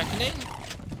it The Reckoning?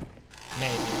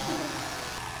 Maybe.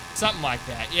 Something like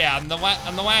that. Yeah, on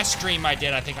the last stream I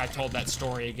did, I think I told that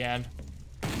story again.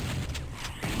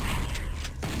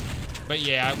 But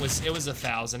yeah, it was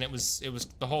 1,000. It was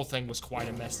the whole thing was quite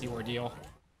a messy ordeal.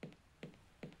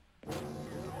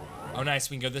 Oh nice,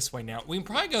 we can go this way now. We can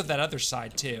probably go that other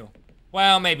side too.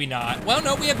 Well, maybe not. Well,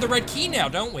 no, we have the red key now,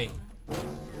 don't we?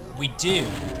 We do.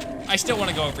 I still want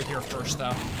to go over here first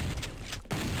though.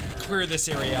 Clear this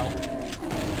area out.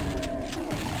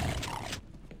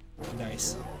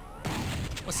 Nice.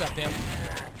 What's up, Imp?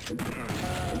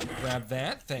 Grab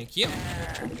that, thank you.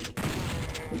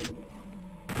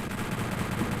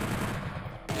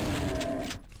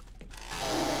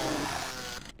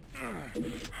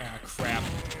 Ah, crap.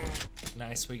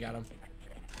 Nice, we got him.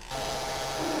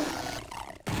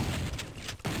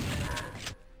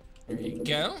 There you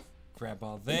go. Grab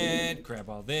all that, grab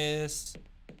all this.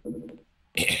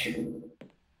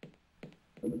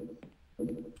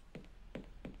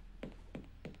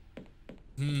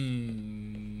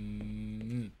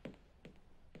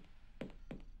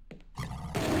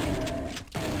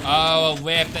 Oh, a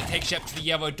lift that takes you up to the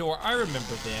yellow door. I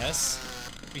remember this.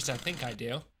 At least I think I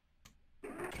do.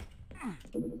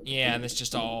 Yeah, and it's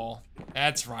just all...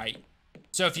 That's right.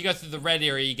 So if you go through the red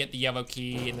area, you get the yellow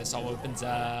key, and this all opens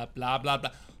up, blah, blah,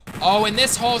 blah. Oh, and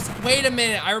this whole... Wait a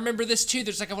minute, I remember this too.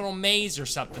 There's like a little maze or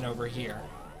something over here.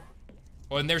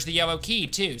 Oh, and there's the yellow key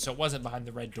too, so it wasn't behind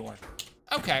the red door.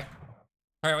 Okay.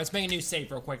 All right, let's make a new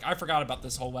save real quick. I forgot about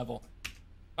this whole level.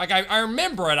 Like, I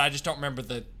remember it, I just don't remember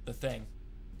the thing.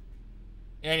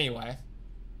 Anyway.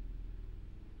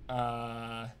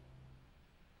 Doom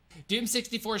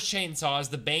 64's chainsaw is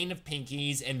the bane of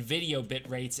pinkies and video bit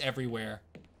rates everywhere.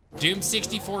 Doom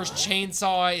 64's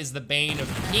chainsaw is the bane of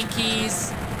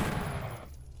pinkies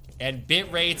and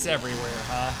bit rates everywhere,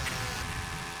 huh?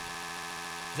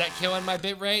 Is that killing my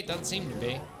bit rate? Doesn't seem to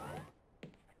be.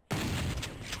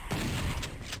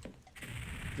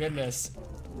 Goodness.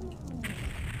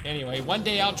 Anyway, one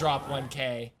day I'll drop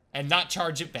 1K and not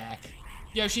charge it back.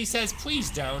 Yoshi says, please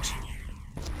don't.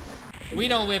 We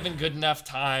don't live in good enough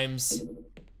times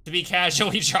to be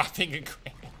casually dropping a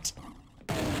grand.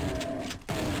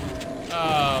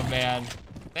 Oh, man.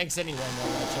 Thanks anyway, No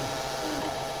Legend.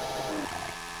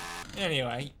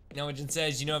 Anyway, No Legend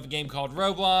says, you know of a game called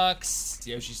Roblox?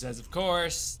 Yoshi says, of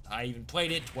course. I even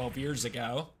played it 12 years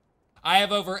ago. I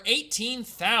have over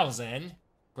 18,000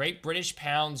 Great British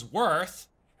pounds worth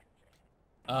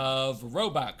of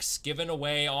Robux given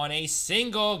away on a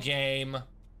single game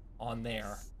on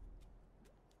there.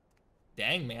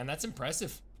 Dang, man, that's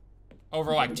impressive.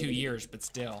 Over like 2 years, but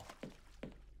still.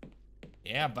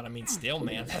 Yeah, but I mean, still,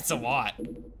 man, that's a lot.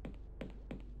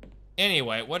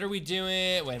 Anyway, what are we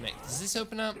doing? Wait a minute, does this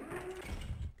open up?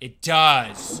 It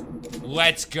does.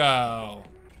 Let's go.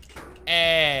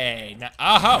 Hey, now,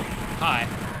 oh, hi.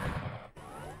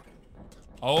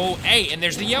 Oh, hey, and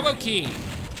there's the yellow key.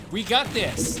 We got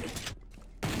this.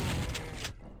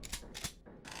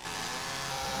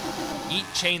 Eat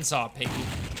chainsaw, piggy.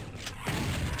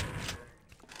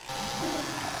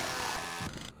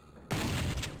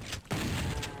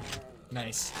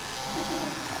 Nice.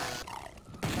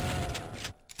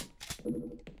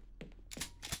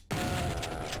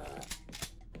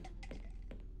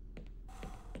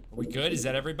 Are we good? Is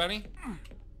that everybody?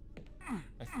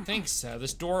 I think so.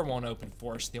 This door won't open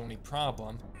for us, the only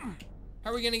problem.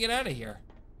 How are we gonna get out of here?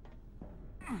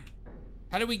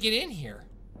 How did we get in here?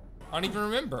 I don't even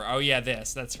remember. Oh yeah,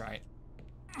 that's right.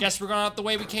 Guess we're going out the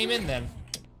way we came in then.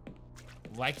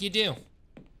 Like you do.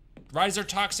 Right as our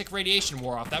toxic radiation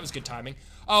wore off. That was good timing.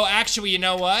 Oh, actually, you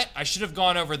know what? I should have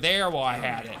gone over there while I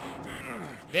had it.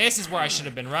 This is where I should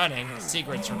have been running.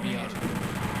 Secrets revealed.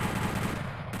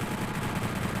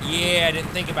 Yeah, I didn't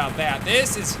think about that.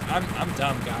 This is, I'm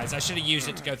dumb, guys. I should have used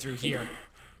it to go through here.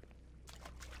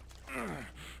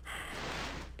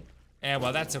 Yeah,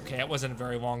 well, that's okay. It wasn't a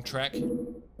very long trek.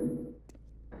 You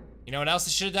know what else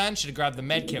I should have done? Should have grabbed the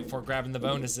med kit before grabbing the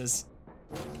bonuses.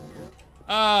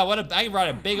 Oh, I brought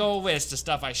a big old list of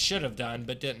stuff I should have done,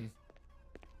 but didn't.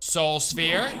 Soul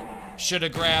Sphere. Should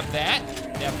have grabbed that.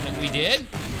 Definitely did.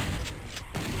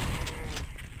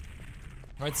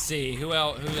 Let's see, who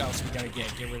else we gotta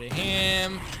get? Get rid of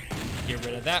him. Get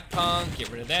rid of that punk. Get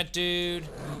rid of that dude.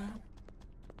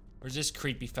 Where's this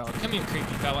creepy fella? Come here,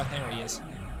 creepy fella. There he is.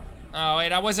 Oh,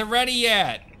 wait, I wasn't ready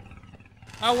yet.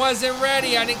 I wasn't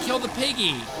ready. I didn't kill the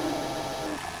piggy.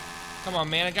 Come on,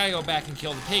 man. I gotta go back and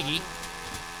kill the piggy.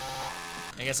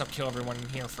 I guess I'll kill everyone in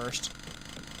here first.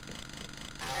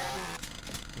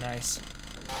 Nice.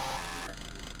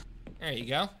 There you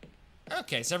go.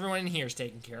 Okay, so everyone in here is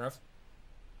taken care of.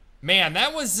 Man,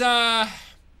 that was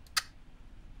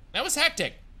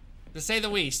hectic, to say the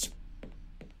least.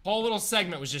 Whole little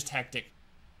segment was just hectic.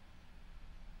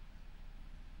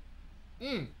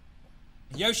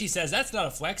 Yoshi says, that's not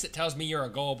a flex, it tells me you're a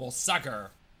gullible sucker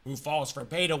who falls for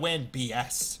pay to win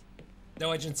BS. The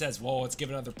legend says, well, it's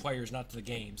given other players, not to the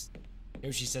games.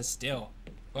 Yoshi says, still.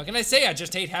 What can I say? I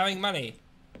just hate having money.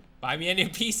 Buy me a new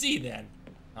PC then.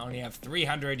 I only have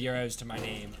 300 euros to my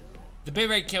name. The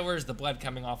bitrate killer is the blood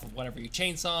coming off of whatever you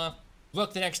chainsaw.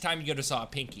 Look the next time you go to saw a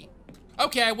pinky.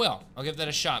 Okay, I will. I'll give that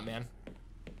a shot, man.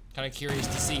 Kind of curious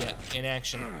to see it in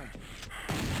action.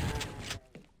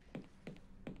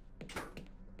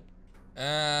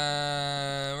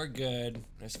 We're good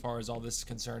as far as all this is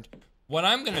concerned. What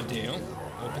I'm gonna do,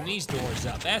 open these doors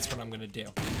up. That's what I'm gonna do.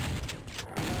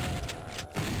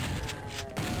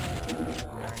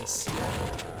 Nice.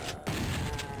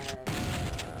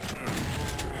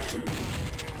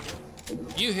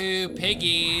 Yoo-hoo,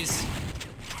 piggies.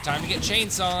 Time to get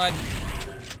chainsawed.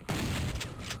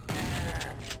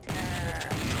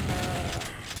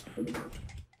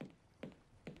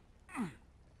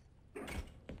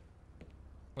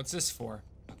 What's this for?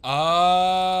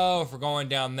 Oh, if we're going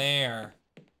down there.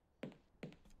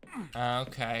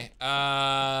 Okay.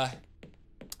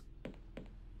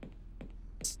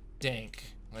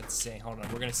 Stink. Let's see. Hold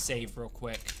on. We're gonna save real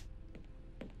quick.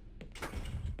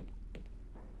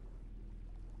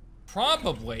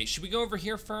 Probably. Should we go over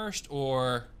here first,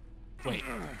 or... Wait.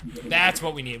 That's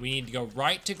what we need. We need to go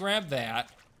right to grab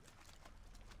that.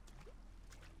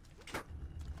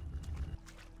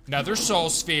 Another soul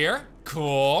sphere.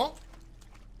 Cool.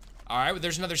 Alright, well,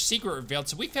 there's another secret revealed.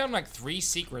 So we found like 3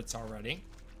 secrets already.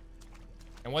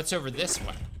 And what's over this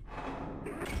way?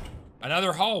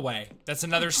 Another hallway. That's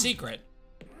another secret.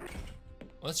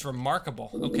 Well, that's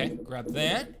remarkable. Okay, grab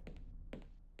that.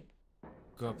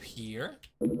 Go up here.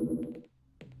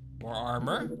 More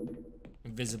armor.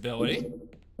 Invisibility.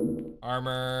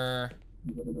 Armor.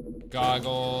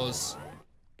 Goggles.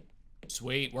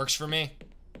 Sweet, works for me.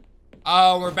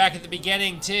 Oh, we're back at the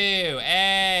beginning too.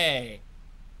 Hey,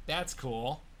 that's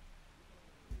cool.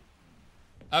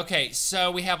 Okay, so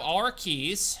we have all our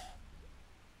keys.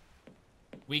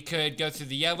 We could go through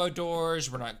the yellow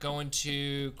doors. We're not going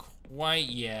to quite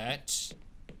yet.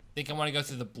 I think I want to go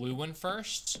through the blue one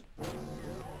first.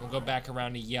 We'll go back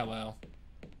around to yellow.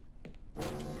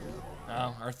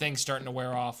 Oh, our thing's starting to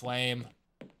wear off, lame.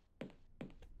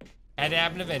 Had to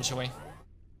happen eventually.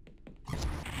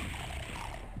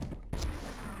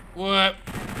 What?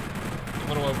 A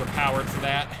little overpowered for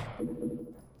that.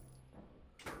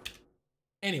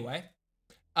 Anyway.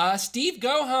 Steve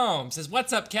Go Home says,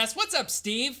 what's up, Cass? What's up,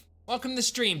 Steve? Welcome to the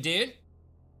stream, dude.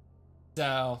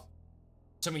 So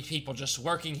many people just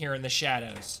working here in the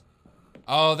shadows.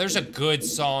 Oh, there's a good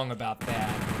song about that.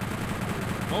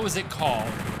 What was it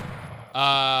called?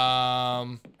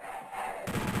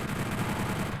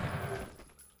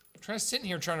 I'm sitting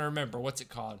here trying to remember. What's it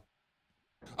called?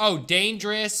 Oh,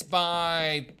 Dangerous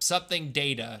by something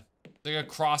Data. Like a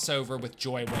crossover with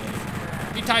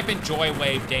Joywave. If you type in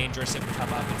Joywave Dangerous, it would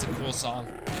come up. It's a cool song.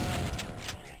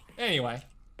 Anyway.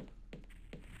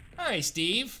 Hi,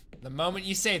 Steve. The moment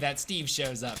you say that, Steve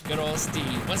shows up. Good old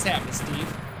Steve. What's happening,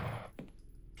 Steve?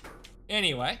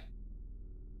 Anyway.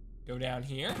 Go down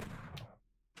here.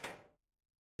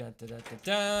 Da da da da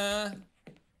da.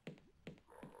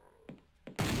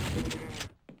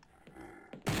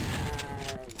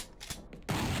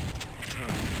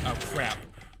 Oh crap.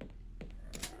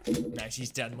 Nice,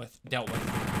 he's dealt with.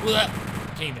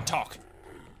 Can't even talk.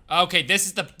 Okay, this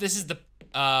is the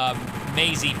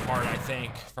mazy part, I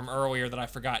think, from earlier that I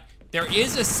forgot. There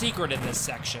is a secret in this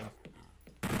section.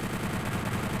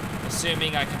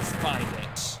 Assuming I can find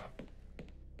it.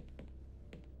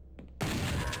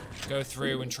 Go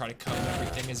through and try to cover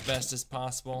everything as best as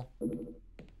possible.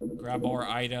 Grab all our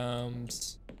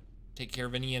items. Take care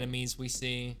of any enemies we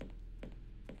see.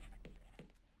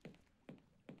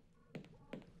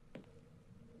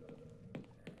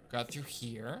 Got through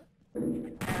here.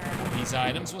 These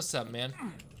items, what's up, man?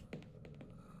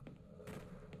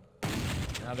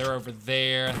 Now they're over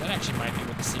there. That actually might be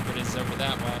what the secret is, over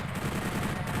that way.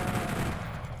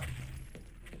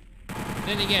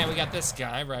 Then again, we got this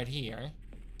guy right here.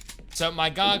 So my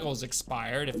goggles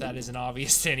expired, if that isn't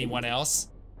obvious to anyone else.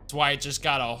 That's why it just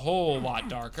got a whole lot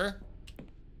darker.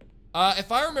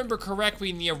 If I remember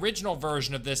correctly, in the original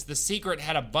version of this, the secret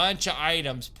had a bunch of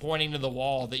items pointing to the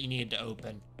wall that you needed to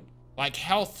open. Like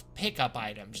health pickup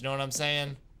items, you know what I'm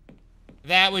saying?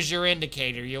 That was your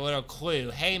indicator, your little clue.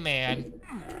 Hey man,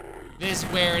 this is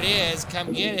where it is,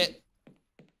 come get it.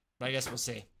 But I guess we'll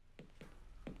see.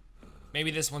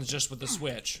 Maybe this one's just with the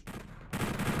switch.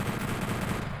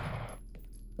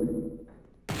 Is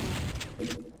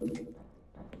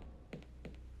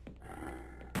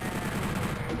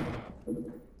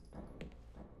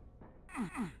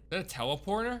that a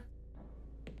teleporter?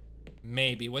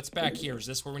 Maybe. What's back here? Is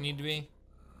this where we need to be?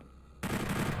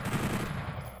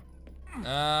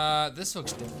 This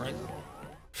looks different.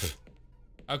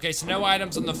 Okay, so no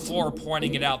items on the floor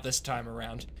pointing it out this time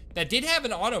around. That did have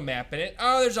an auto map in it.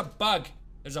 Oh, there's a bug.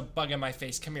 There's a bug in my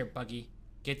face. Come here, Buggy.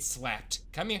 Get slapped.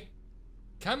 Come here.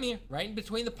 Come here. Right in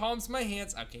between the palms of my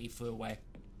hands. Okay, he flew away.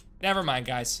 Never mind,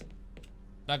 guys.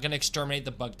 Not gonna exterminate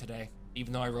the bug today,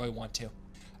 even though I really want to.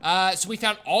 So we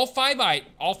found all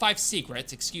five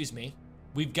secrets, excuse me.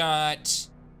 We've got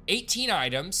 18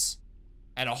 items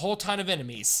and a whole ton of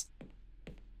enemies.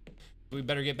 We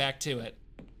better get back to it.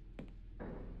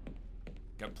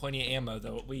 Got plenty of ammo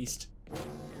though, at least.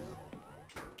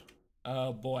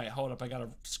 Oh boy, hold up, I gotta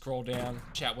scroll down.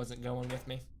 Chat wasn't going with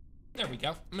me. There we go.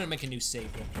 I'm gonna make a new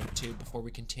save real quick too before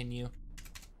we continue.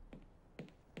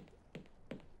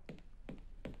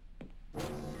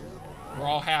 We're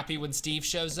all happy when Steve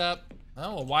shows up.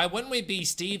 Oh, well, why wouldn't we be?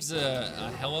 Steve's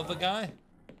a hell of a guy.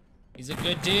 He's a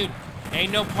good dude.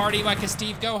 Ain't no party like a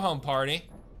Steve go-home party.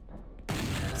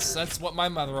 That's what my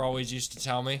mother always used to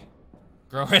tell me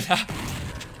growing up.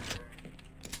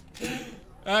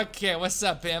 Okay, what's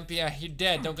up, imp? Yeah, you're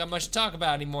dead. Don't got much to talk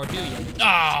about anymore, do you?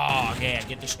 Oh, yeah,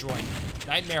 get destroyed.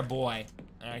 Nightmare boy.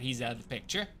 All right, he's out of the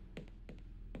picture.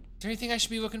 Is there anything I should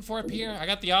be looking for up here? I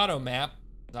got the auto map.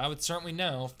 I would certainly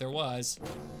know if there was.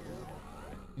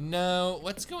 No,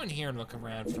 let's go in here and look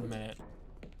around for a minute.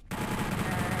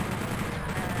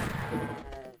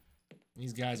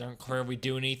 These guys aren't clearly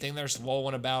doing anything. They're just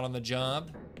lolling about on the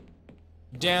job.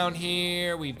 Down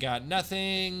here, we've got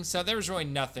nothing. So there was really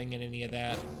nothing in any of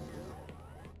that.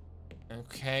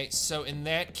 Okay, so in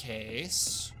that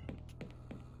case,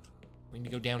 we need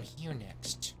to go down here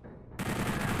next.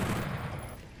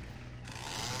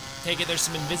 Take it, there's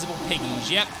some invisible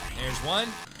piggies. Yep, there's one.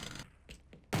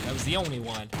 That was the only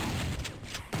one.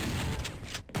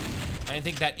 I didn't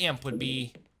think that imp would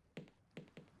be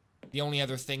the only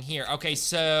other thing here. Okay,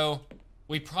 so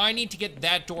we probably need to get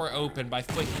that door open by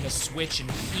flicking a switch in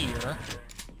here.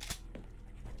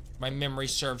 My memory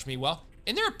serves me well.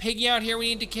 Isn't there a piggy out here we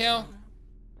need to kill?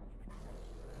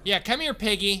 Yeah, come here,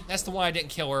 piggy. That's the one I didn't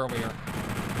kill earlier.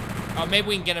 Oh, maybe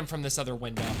we can get him from this other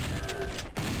window.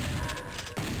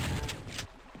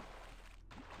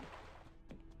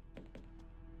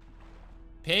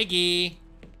 Piggy.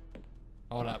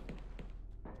 Hold up.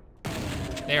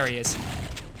 There he is.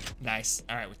 Nice.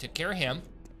 All right, we took care of him.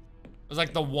 It was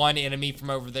like the one enemy from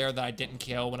over there that I didn't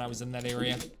kill when I was in that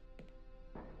area.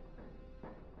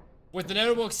 With the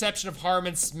notable exception of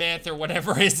Harmon Smith or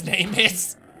whatever his name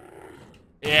is.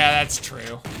 Yeah, that's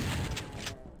true.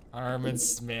 Harmon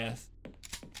Smith.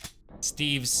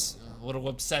 Steve's, oh A little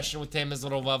obsession with him, his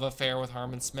little love affair with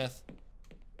Harmon Smith.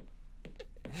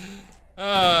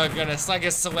 Oh, goodness. Like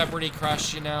a celebrity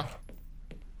crush, you know?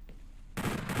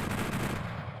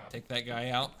 Take that guy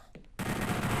out.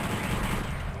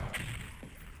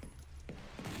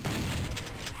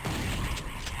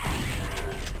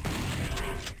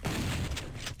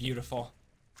 Beautiful.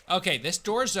 Okay, this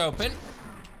door's open.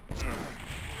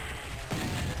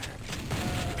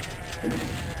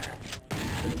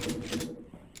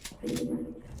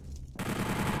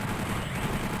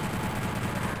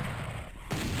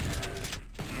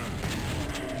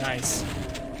 Nice.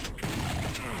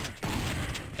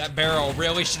 That barrel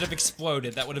really should have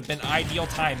exploded. That would have been ideal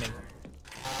timing.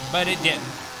 But it didn't.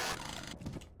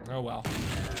 Oh well.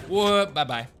 Whoop,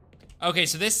 bye-bye. Okay,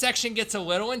 so this section gets a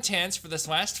little intense for this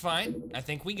last fight. I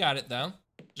think we got it though.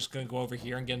 Just gonna go over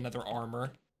here and get another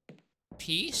armor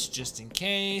piece, just in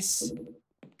case.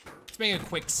 Let's make a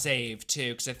quick save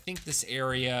too, because I think this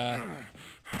area...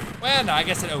 Well, no, I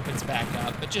guess it opens back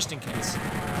up, but just in case.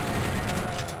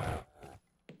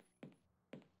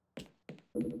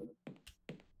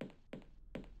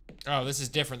 Oh, this is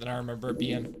different than I remember it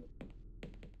being.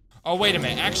 Oh, wait a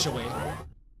minute, actually.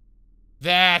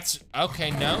 That's, okay,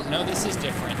 no, this is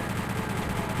different.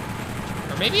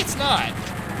 Or maybe it's not.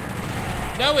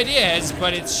 No, it is,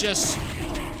 but it's just,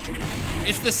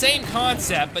 it's the same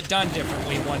concept, but done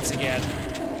differently once again.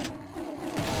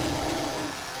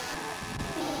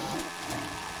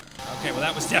 Okay, well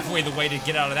that was definitely the way to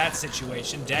get out of that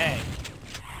situation, dang.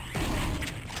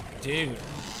 Dude,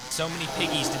 so many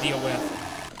piggies to deal with.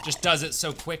 Just does it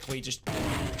so quickly, just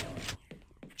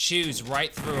chews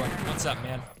right through it. What's up,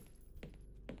 man?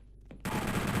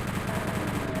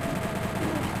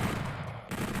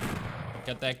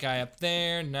 Got that guy up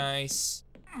there, nice.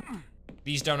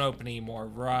 These don't open anymore,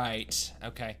 right,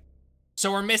 okay.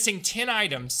 So we're missing 10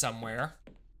 items somewhere.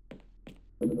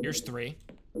 Here's 3.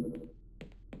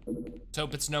 Let's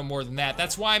hope it's no more than that.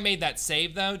 That's why I made that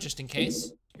save though, just in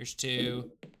case. Here's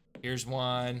 2, here's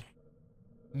 1.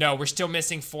 No, we're still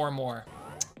missing 4 more.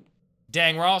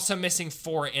 Dang, we're also missing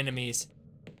 4 enemies.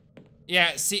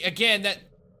 Yeah, see, again, that...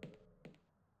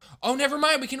 Oh, never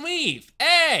mind, we can leave.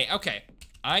 Hey, okay.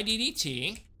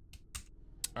 IDDT.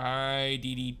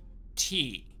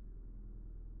 IDDT.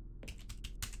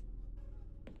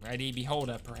 ID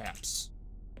Beholder, perhaps.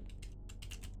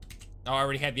 Oh, I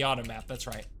already had the auto map, that's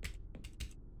right.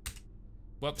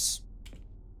 Whoops.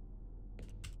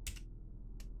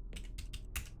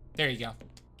 There you go.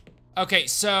 Okay,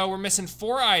 so we're missing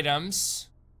 4 items,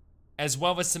 as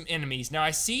well as some enemies. Now,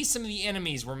 I see some of the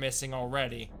enemies we're missing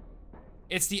already.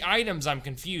 It's the items I'm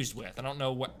confused with. I don't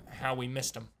know how we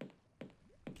missed them.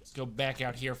 Let's go back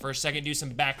out here for a second, do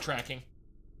some backtracking.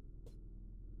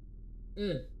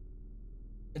 I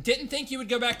didn't think you would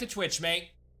go back to Twitch,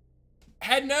 mate.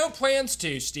 Had no plans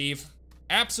to, Steve.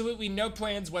 Absolutely no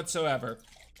plans whatsoever.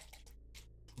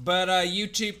 But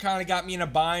YouTube kind of got me in a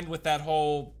bind with that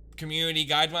whole community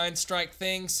guideline strike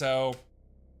thing, so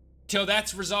till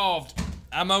that's resolved,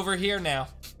 I'm over here now.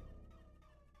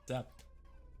 What's up?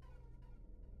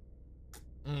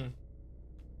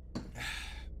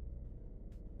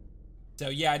 So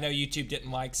yeah, I know YouTube didn't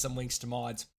like some links to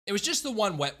mods. It was just the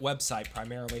one website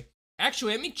primarily.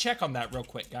 Actually, let me check on that real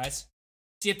quick, guys.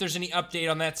 See if there's any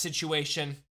update on that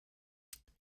situation.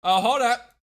 Oh, hold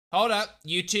up. Hold up.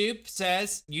 YouTube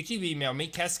says, YouTube emailed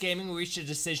me, Kess Gaming, we reached a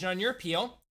decision on your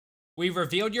appeal. We've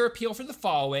revealed your appeal for the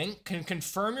following. Can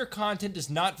confirm your content does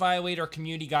not violate our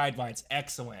community guidelines.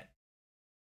 Excellent.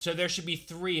 So there should be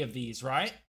 3 of these,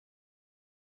 right?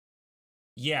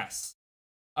 Yes.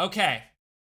 Okay.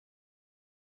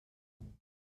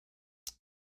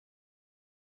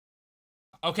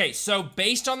 Okay, so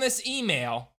based on this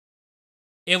email,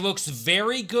 it looks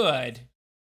very good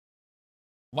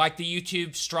like the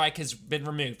YouTube strike has been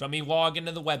removed. Let me log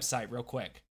into the website real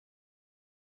quick.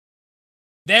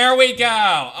 There we go.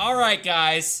 All right,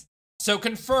 guys. So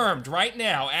confirmed right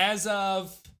now, as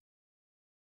of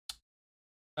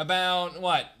about,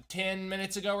 what, 10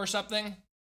 minutes ago or something?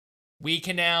 We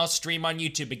can now stream on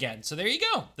YouTube again. So there you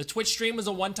go. The Twitch stream was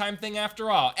a one-time thing after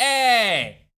all.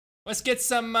 Hey! Let's get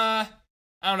some, I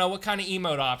don't know what kind of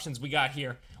emote options we got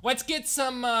here. Let's get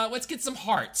some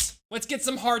hearts. Let's get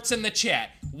some hearts in the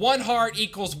chat. 1 heart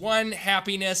equals 1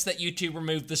 happiness that YouTube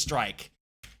removed the strike.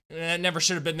 It never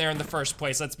should have been there in the first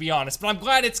place, let's be honest, but I'm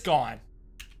glad it's gone.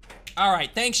 All right,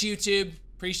 thanks YouTube.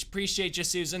 Appreciate you,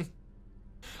 Susan.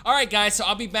 All right, guys, so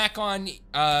I'll be back on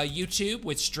YouTube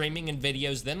with streaming and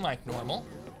videos then like normal.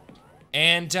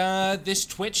 And this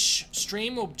Twitch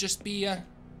stream will just be a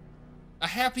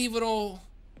happy little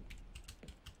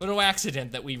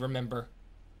accident that we remember.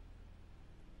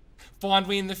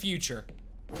 fondly in the future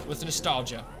with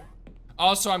nostalgia.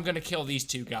 Also, I'm gonna kill these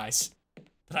two guys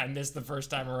that I missed the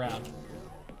first time around.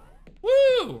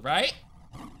 Woo, right?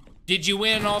 Did you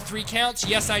win all 3 counts?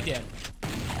 Yes, I did.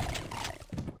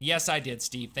 Yes, I did,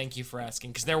 Steve. Thank you for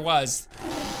asking. Because there was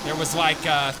like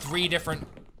 3 different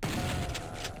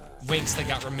winks that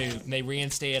got removed, and they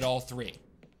reinstated all 3.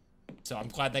 So I'm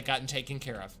glad that got taken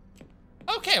care of.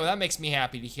 Okay, well that makes me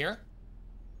happy to hear.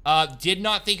 Did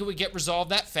not think it would get resolved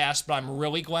that fast, but I'm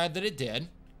really glad that it did.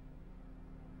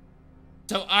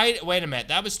 So wait a minute,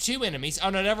 that was 2 enemies. Oh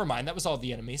no, never mind, that was all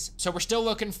the enemies. So we're still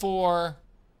looking for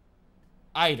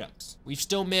items. We've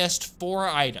still missed 4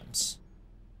 items.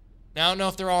 Now I don't know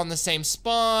if they're all in the same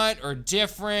spot or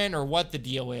different or what the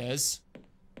deal is.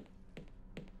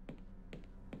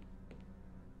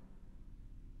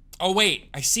 Oh wait,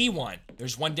 I see one.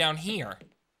 There's one down here.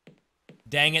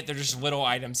 Dang it, they're just little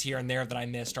items here and there that I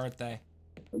missed, aren't they?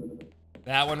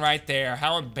 That one right there,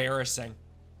 how embarrassing.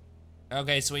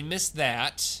 Okay, so we missed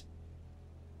that.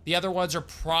 The other ones are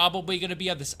probably gonna be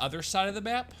on this other side of the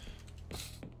map.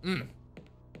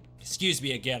 Excuse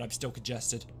me again, I'm still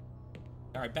congested.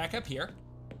 All right, back up here.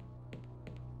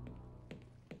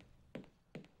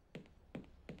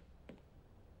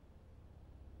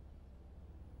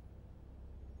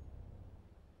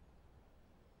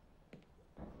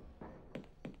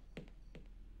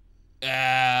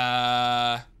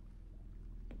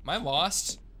 Am I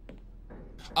lost?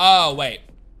 Oh, wait.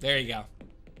 There you go.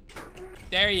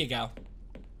 There you go.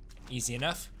 Easy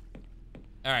enough.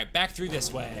 All right, back through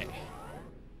this way.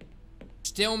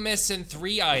 Still missing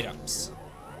 3 items.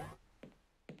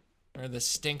 Where the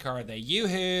stink are they?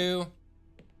 Yoo-hoo.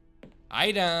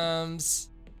 Items.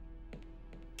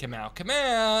 Come out, come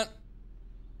out.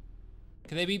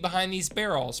 Could they be behind these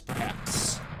barrels,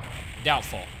 perhaps?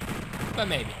 Doubtful, but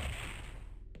maybe.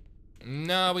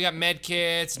 No, we got med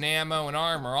kits and ammo and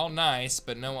armor, all nice,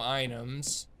 but no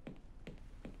items.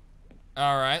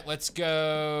 All right, let's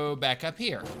go back up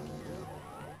here.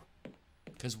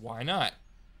 Because why not?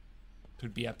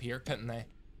 Could be up here, couldn't they?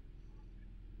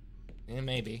 Yeah,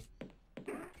 maybe.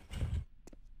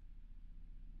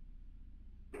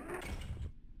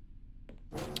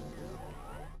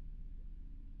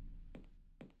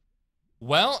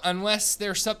 Well, unless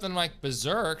there's something like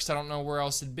Berserks, I don't know where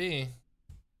else it'd be.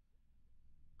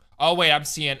 Oh wait, I'm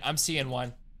seeing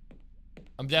one.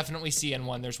 I'm definitely seeing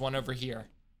one. There's one over here.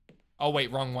 Oh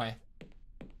wait, wrong way.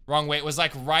 Wrong way. It was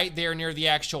like right there near the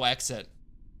actual exit.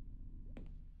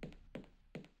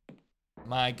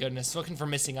 My goodness, looking for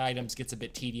missing items gets a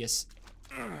bit tedious.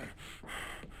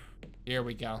 Here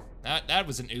we go. That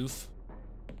was an oof.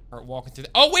 Start walking through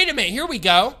the— oh, wait a minute, here we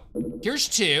go. Here's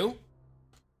 2.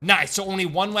 Nice, so only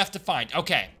 1 left to find.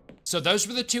 Okay, so those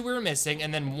were the 2 we were missing,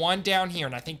 and then 1 down here,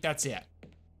 and I think that's it.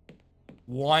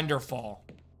 Wonderful.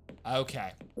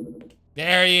 Okay.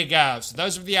 There you go. So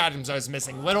those are the items I was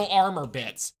missing. Little armor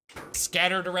bits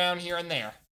scattered around here and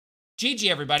there. GG,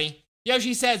 everybody.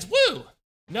 Yoshi says, woo!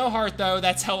 No heart, though.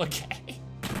 That's hella gay.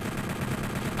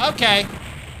 Okay.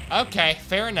 Okay.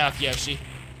 Fair enough, Yoshi.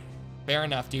 Fair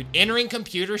enough, dude. Entering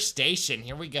computer station.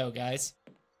 Here we go, guys.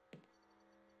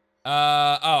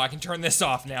 Oh, I can turn this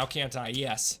off now, can't I?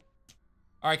 Yes.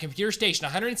 All right, computer station.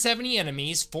 170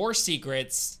 enemies, 4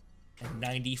 secrets, and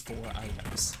 94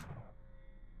 items.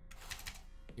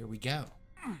 Here we go.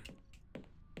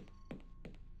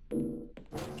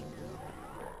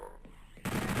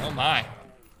 Oh my.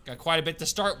 Got quite a bit to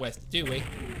start with, do we?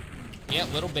 Yeah,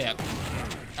 a little bit.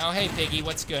 Oh, hey, Piggy,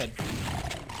 what's good?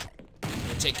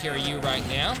 Gonna take care of you right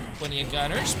now. Plenty of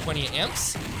gunners, plenty of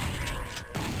imps.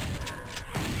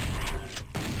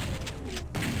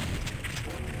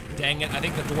 Dang it, I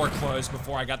think the door closed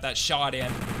before I got that shot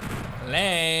in.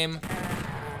 Lame.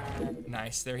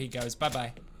 Nice, there he goes,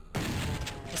 bye-bye.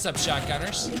 What's up,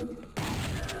 shotgunners?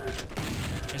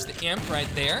 There's the imp right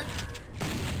there.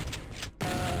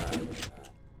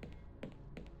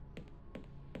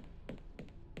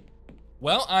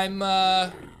 Well, I'm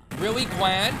really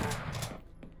glad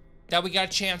that we got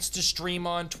a chance to stream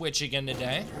on Twitch again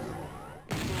today.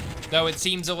 Though it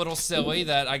seems a little silly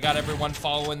that I got everyone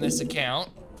following this account,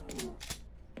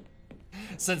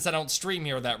 since I don't stream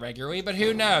here that regularly, but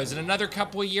who knows? In another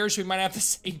couple of years, we might have the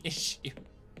same issue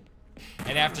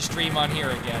and have to stream on here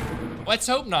again. Let's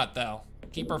hope not, though.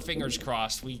 Keep our fingers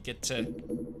crossed. We get to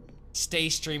stay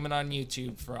streaming on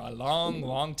YouTube for a long,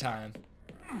 long time.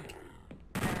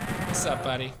 What's up,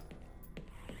 buddy?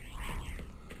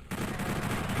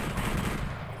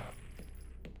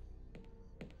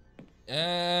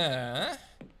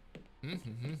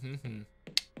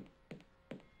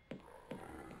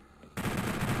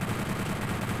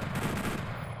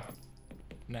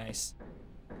 Nice.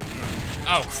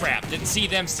 Oh, crap. Didn't see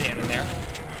them standing there.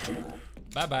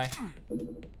 Bye-bye.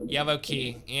 Yellow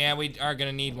key. Yeah, we are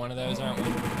gonna need one of those, aren't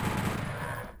we?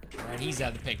 Alright, he's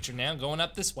out of the picture now. Going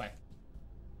up this way.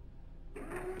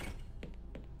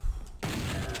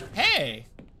 Hey!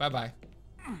 Bye-bye.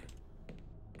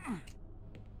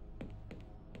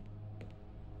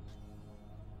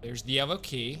 There's the yellow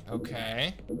key.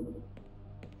 Okay.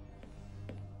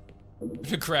 I'm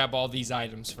gonna grab all these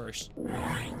items first.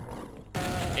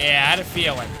 Yeah, I had a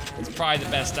feeling. It's probably the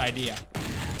best idea.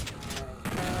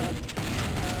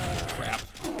 Crap.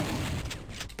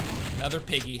 Another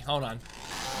piggy. Hold on.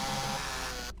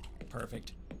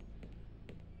 Perfect.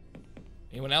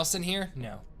 Anyone else in here?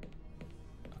 No.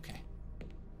 Okay.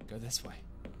 Go this way.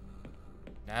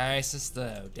 Nice as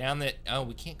though. Down the... Oh,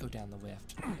 we can't go down the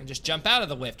lift. And just jump out of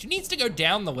the lift. Who needs to go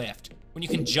down the lift when you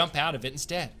can jump out of it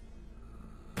instead?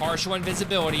 Partial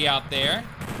invisibility out there.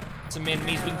 Some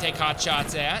enemies we can take hot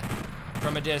shots at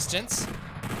from a distance.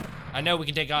 I know we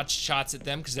can take hot shots at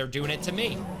them because they're doing it to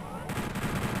me.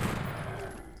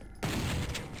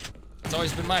 It's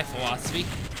always been my philosophy.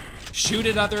 Shoot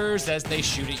at others as they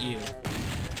shoot at you.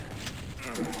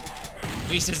 At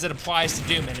least as it applies to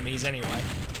Doom enemies anyway.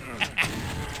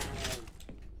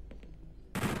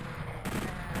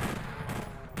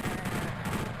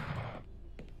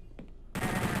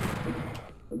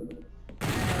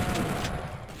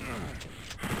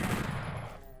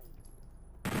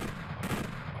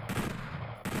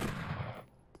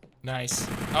 Nice.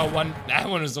 Oh, that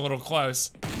one was a little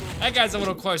close. That guy's a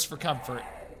little close for comfort.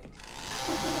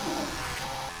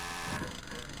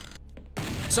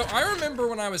 So I remember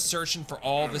when I was searching for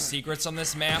all the secrets on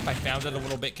this map, I found it a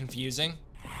little bit confusing.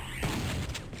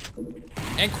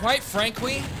 And quite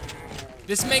frankly,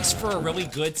 this makes for a really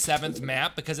good 7th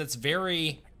map because it's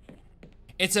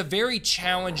a very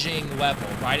challenging level,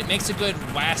 right? It makes a good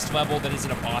last level that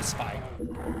isn't a boss fight.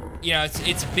 You know,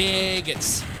 it's big,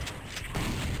 it's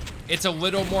a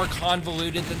little more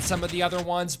convoluted than some of the other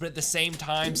ones, but at the same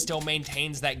time still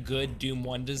maintains that good Doom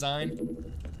 1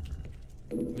 design.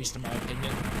 At least in my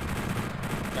opinion.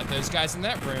 Got those guys in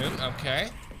that room, okay.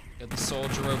 Got the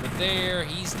soldier over there,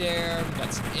 he's down.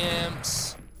 Got some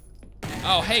imps.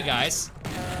 Oh, hey guys.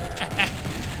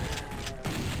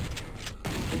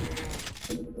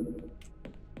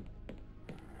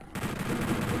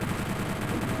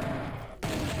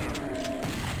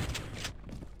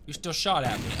 You still shot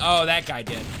at me. Oh, that guy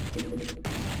did.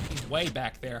 He's way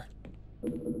back there.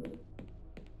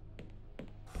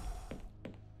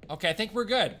 Okay, I think we're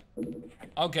good.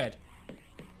 All good.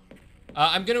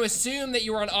 I'm gonna assume that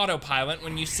you were on autopilot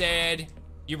when you said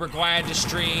you were glad to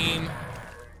stream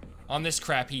on this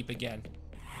crap heap again.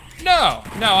 No,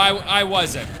 I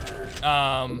wasn't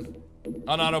on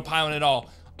autopilot at all.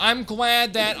 I'm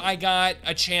glad that I got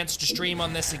a chance to stream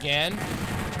on this again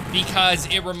because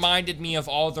it reminded me of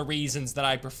all the reasons that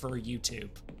I prefer YouTube.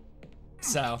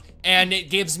 So, and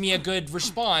it gives me a good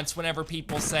response whenever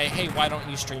people say, hey, why don't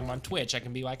you stream on Twitch? I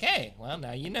can be like, hey, well,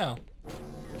 now you know.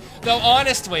 Though,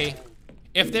 honestly,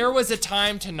 if there was a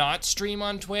time to not stream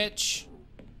on Twitch,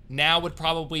 now would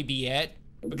probably be it.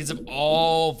 Because of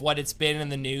all of what it's been in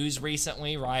the news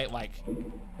recently, right? Like,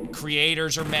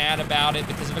 creators are mad about it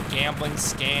because of a gambling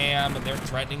scam, and they're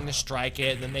threatening to strike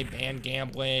it, and then they ban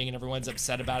gambling, and everyone's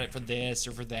upset about it for this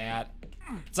or for that.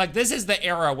 It's like, this is the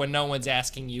era when no one's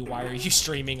asking you, why are you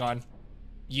streaming on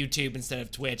YouTube instead of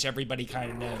Twitch? Everybody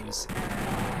kind of knows.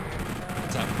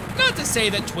 So, not to say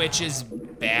that Twitch is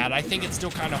bad. I think it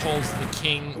still kind of holds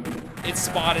its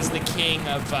spot as the king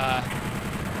of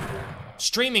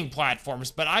streaming platforms,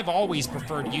 but I've always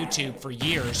preferred YouTube for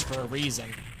years for a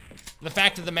reason. The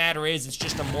fact of the matter is, it's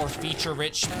just a more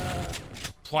feature-rich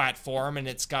platform, and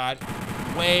it's got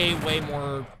way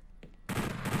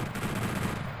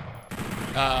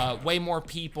more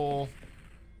people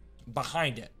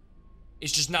behind it.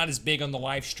 It's just not as big on the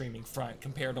live streaming front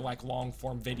compared to like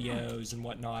long-form videos and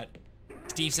whatnot.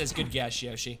 Steve says, good guess,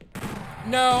 Yoshi.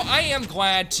 No, I am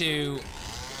glad to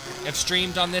have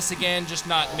streamed on this again, just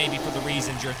not maybe for the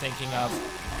reasons you're thinking of.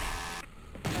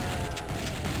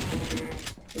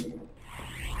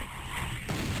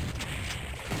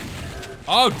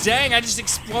 Oh, dang, I just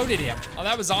exploded him. Oh,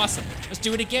 that was awesome. Let's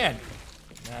do it again.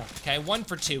 Okay, 1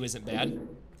 for 2 isn't bad.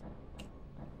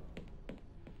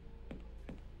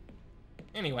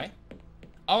 Anyway,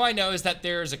 all I know is that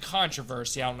there's a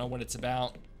controversy. I don't know what it's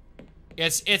about.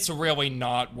 It's really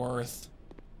not worth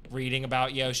reading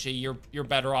about, Yoshi. You're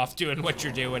better off doing what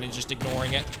you're doing and just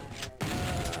ignoring it.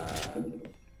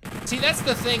 See, that's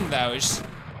the thing, though.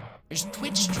 There's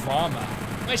Twitch drama.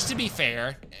 Which, to be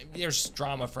fair, there's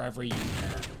drama for every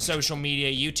social media.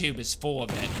 YouTube is full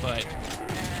of it, but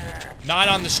not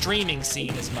on the streaming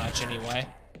scene as much anyway.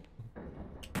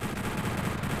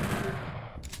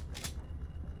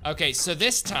 Okay, so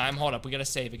this time, hold up, we gotta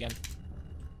save again.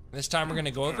 This time we're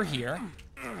gonna go over here.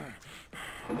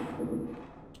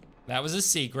 That was a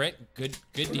secret. Good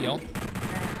deal.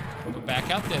 Go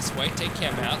back out this way. Take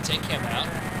him out. Take him out.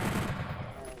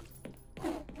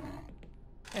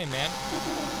 Hey, man.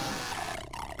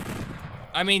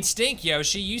 I mean, Stink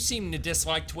Yoshi, you seem to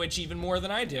dislike Twitch even more than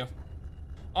I do.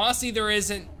 Honestly,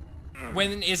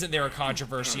 when isn't there a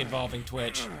controversy involving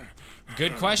Twitch?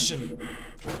 Good question.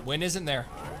 When isn't there?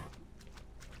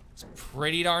 It's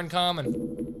pretty darn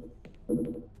common.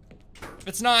 If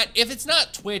it's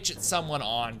not Twitch, it's someone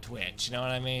on Twitch, you know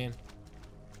what I mean?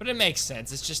 But it makes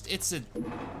sense. It's just, it's a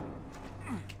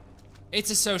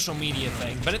social media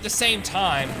thing. But at the same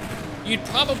time, you'd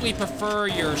probably prefer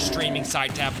your streaming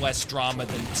site to have less drama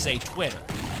than, say, Twitter.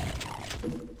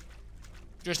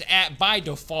 Just by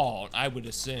default, I would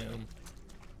assume.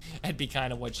 That'd be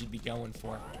kind of what you'd be going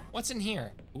for. What's in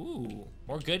here? Ooh,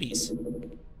 more goodies.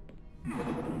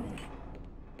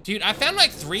 Dude, I found like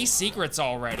 3 secrets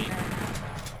already.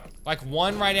 Like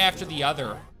one right after the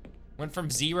other. Went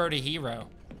from 0 to hero.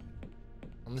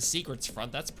 On the secrets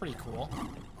front, that's pretty cool.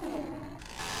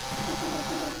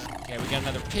 Okay, we got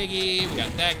another piggy, we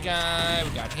got that guy, we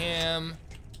got him.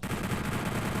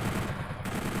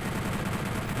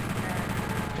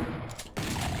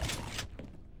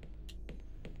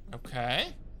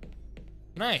 Okay.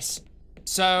 Nice.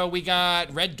 So we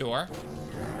got red door.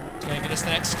 It's gonna get us the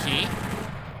next key.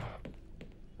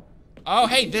 Oh,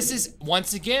 hey, this is,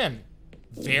 once again,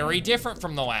 very different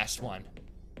from the last one.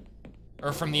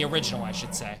 Or from the original, I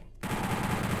should say.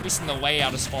 At least in the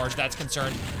layout as far as that's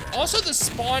concerned. Also, the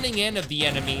spawning in of the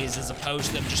enemies as opposed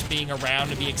to them just being around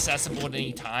to be accessible at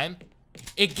any time.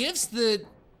 It gives the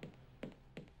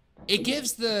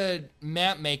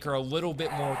map maker a little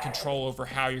bit more control over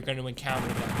how you're going to encounter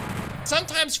them.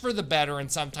 Sometimes for the better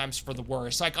and sometimes for the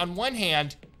worse. Like, on one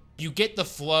hand, you get the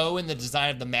flow and the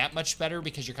design of the map much better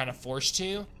because you're kind of forced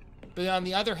to. But on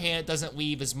the other hand, it doesn't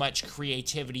leave as much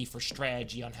creativity for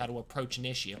strategy on how to approach an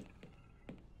issue.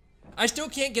 I still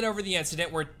can't get over the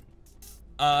incident where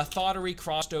Thottery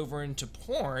crossed over into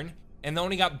porn and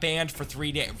only got banned for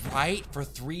 3 days. Right? For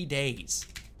 3 days.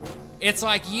 It's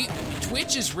like,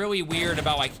 Twitch is really weird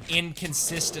about like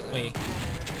inconsistently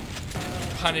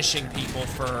punishing people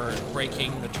for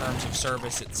breaking the terms of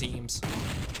service, it seems.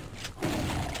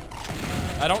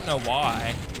 I don't know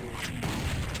why,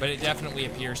 but it definitely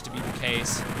appears to be the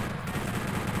case.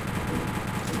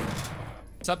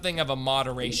 Something of a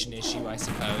moderation issue, I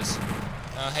suppose.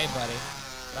 Oh, hey, buddy.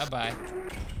 Bye-bye. All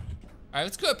right,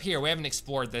 let's go up here. We haven't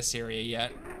explored this area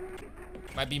yet.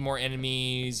 Might be more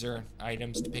enemies or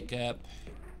items to pick up.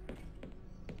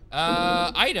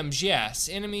 Items, yes.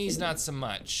 Enemies, not so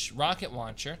much. Rocket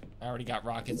launcher. I already got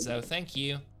rockets, though. Thank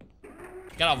you.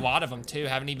 Got a lot of them, too.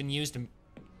 Haven't even used them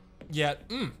yet.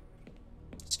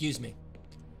 Excuse me.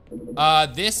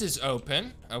 This is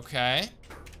open. Okay.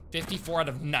 54 out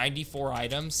of 94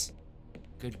 items.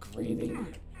 Good gravy.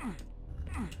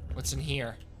 What's in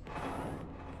here?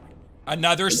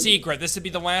 Another secret. This would be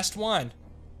the last one.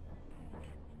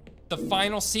 The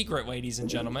final secret, ladies and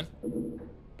gentlemen.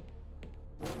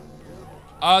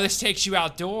 Oh, this takes you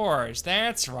outdoors.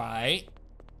 That's right.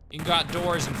 You can go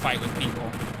outdoors and fight with people.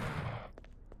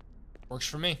 Works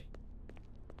for me.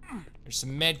 There's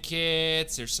some med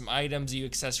kits. There's some items you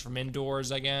access from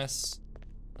indoors, I guess.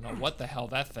 I don't know what the hell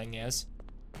that thing is.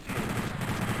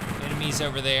 Enemies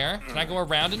over there. Can I go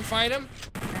around and fight them?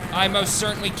 I most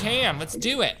certainly can. Let's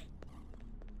do it.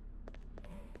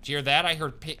 Did you hear that? I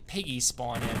heard piggies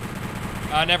spawn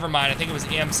in. Never mind. I think it was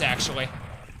imps, actually.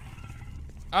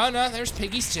 Oh, no. There's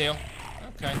piggies, too.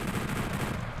 Okay.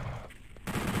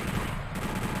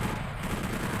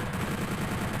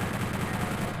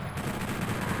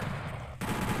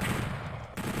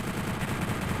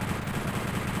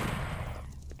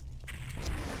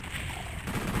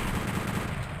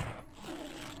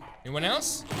 Anyone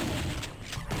else?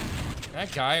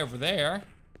 That guy over there.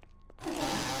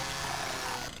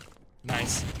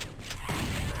 Nice.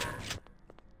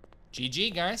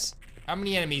 GG, guys. How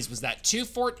many enemies was that?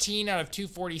 214 out of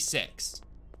 246.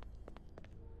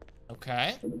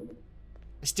 Okay.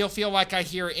 I still feel like I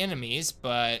hear enemies,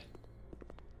 but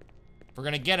if we're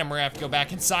gonna get them, we're gonna have to go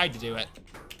back inside to do it.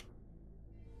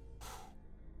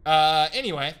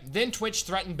 Anyway, then Twitch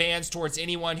threatened bans towards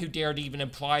anyone who dared even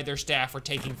imply their staff were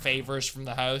taking favors from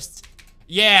the hosts.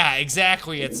 Yeah,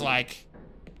 exactly. It's like,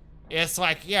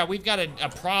 yeah, we've got a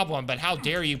problem, but how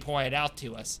dare you point it out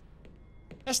to us?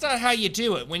 That's not how you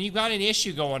do it. When you got an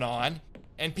issue going on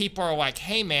and people are like,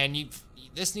 hey man,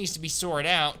 this needs to be sorted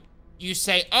out, you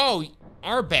say, oh,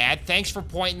 our bad, thanks for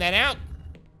pointing that out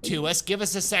to us. Give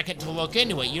us a second to look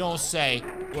into it. You don't say,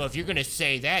 well, if you're gonna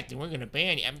say that, then we're gonna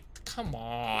ban you. I mean, come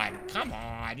on.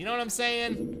 You know what I'm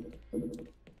saying?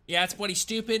 Yeah, it's bloody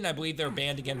stupid, and I believe they're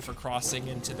banned again for crossing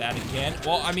into that again.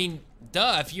 Well, I mean,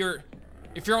 duh, if you're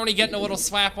only getting a little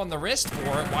slap on the wrist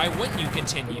for it, why wouldn't you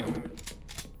continue?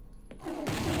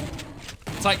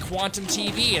 It's like Quantum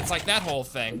TV, it's like that whole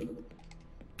thing.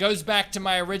 Goes back to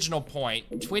my original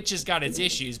point. Twitch has got its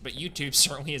issues, but YouTube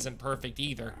certainly isn't perfect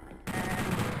either.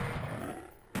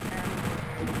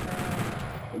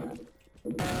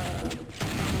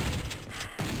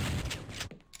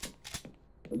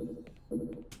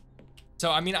 So,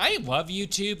 I mean, I love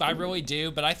YouTube, I really do,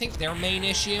 but I think their main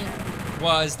issue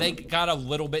was they got a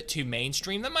little bit too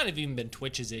mainstream. That might have even been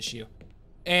Twitch's issue.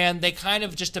 And they kind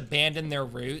of just abandoned their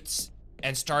roots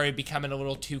and started becoming a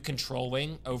little too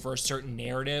controlling over a certain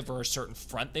narrative or a certain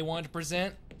front they wanted to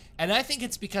present. And I think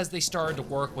it's because they started to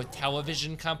work with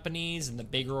television companies and the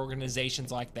bigger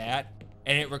organizations like that,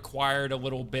 and it required a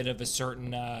little bit of a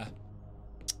certain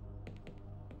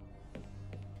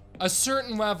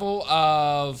level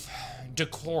of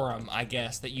decorum, I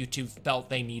guess, that YouTube felt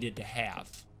they needed to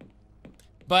have.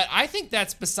 But I think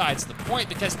that's besides the point,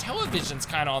 because television's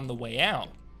kind of on the way out.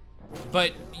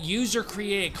 But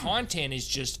user-created content is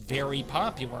just very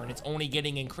popular, and it's only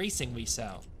getting increasingly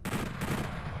so.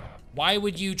 Why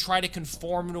would you try to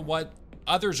conform to what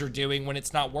others are doing when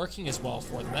it's not working as well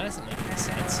for them? That doesn't make any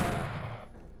sense.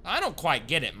 I don't quite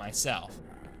get it myself.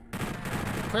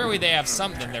 Clearly they have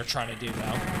something they're trying to do,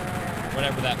 though.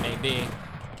 Whatever that may be.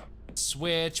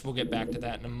 Switch, we'll get back to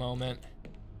that in a moment.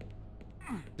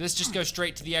 Does this just go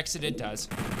straight to the exit? It does.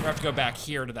 We have to go back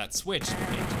here to that switch is what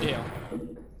we have to do.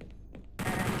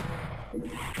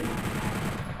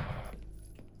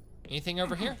 Anything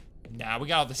over here? Nah, we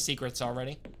got all the secrets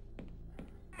already.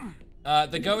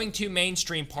 The going to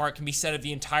mainstream part can be said of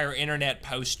the entire internet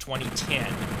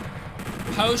post-2010.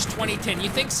 Post-2010, you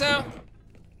think so?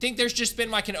 Think there's just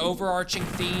been like an overarching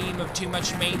theme of too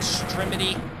much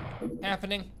mainstreamity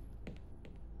happening?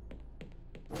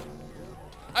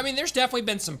 I mean, there's definitely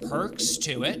been some perks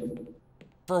to it.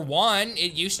 For one,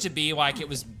 it used to be like it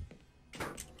was,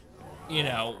 you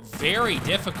know, very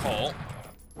difficult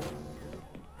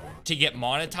to get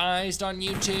monetized on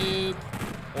YouTube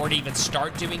or to even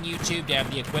start doing YouTube, to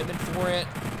have the equipment for it.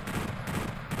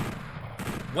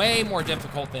 Way more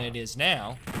difficult than it is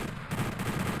now.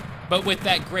 But with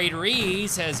that greater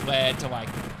ease has led to like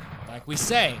we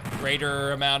say,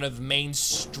 greater amount of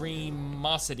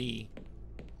mainstreamosity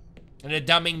and a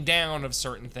dumbing down of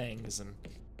certain things, and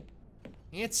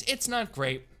it's not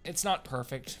great. It's not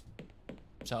perfect.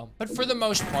 So, but for the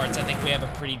most part, I think we have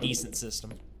a pretty decent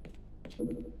system.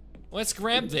 Let's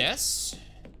grab this.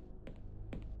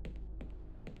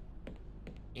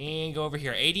 And go over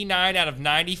here. 89 out of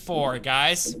 94,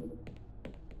 guys.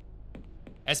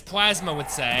 As Plasma would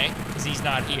say, because he's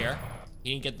not here. He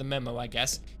didn't get the memo, I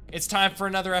guess. It's time for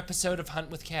another episode of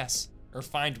Hunt with Kess. Or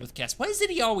Find with Kess. What is it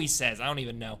he always says? I don't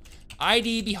even know.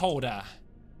 ID Beholder.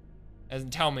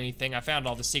 Doesn't tell me anything. I found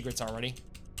all the secrets already.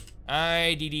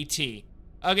 IDDT.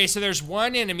 Okay, so there's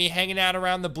one enemy hanging out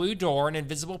around the blue door, an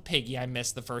invisible piggy I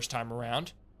missed the first time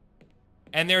around.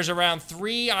 And there's around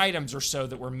 3 items or so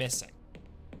that we're missing.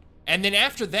 And then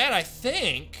after that, I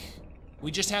think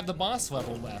we just have the boss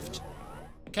level left.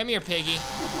 Come here, piggy.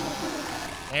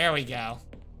 There we go.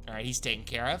 All right, he's taken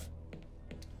care of.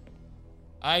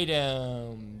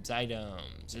 Items.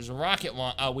 There's a rocket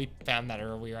launch. Oh, we found that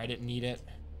earlier. I didn't need it.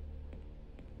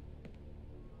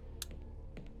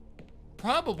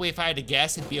 Probably, if I had to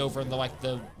guess, it'd be over in the, like,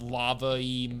 the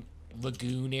lava-y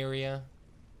lagoon area.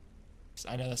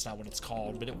 I know that's not what it's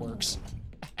called, but it works.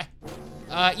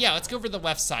 Yeah, let's go over to the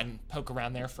left side and poke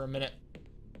around there for a minute.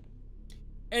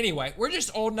 Anyway, we're just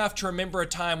old enough to remember a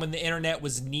time when the internet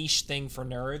was a niche thing for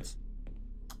nerds.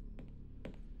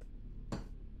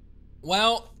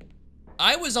 Well,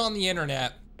 I was on the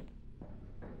internet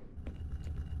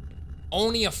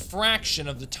only a fraction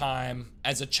of the time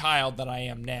as a child that I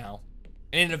am now.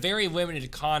 And in a very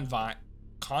limited confine?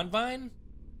 I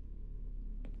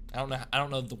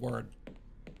don't know the word.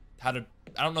 I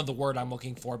don't know the word I'm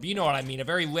looking for, but you know what I mean, a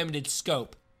very limited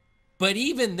scope. But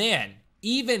even then,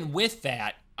 even with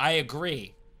that, I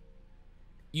agree.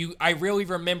 I really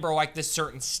remember like this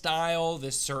certain style,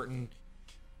 this certain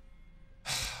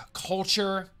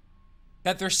culture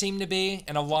that there seemed to be,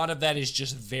 and a lot of that is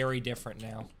just very different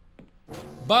now.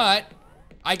 But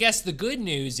I guess the good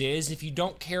news is if you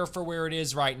don't care for where it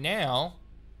is right now,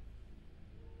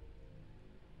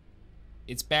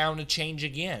 it's bound to change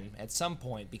again at some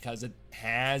point because it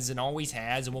has and always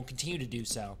has and will continue to do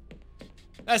so.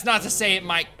 That's not to say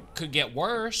it could get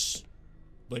worse,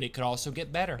 but it could also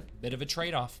get better. Bit of a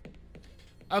trade-off.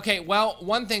 Okay, well,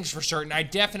 one thing's for certain. I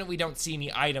definitely don't see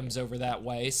any items over that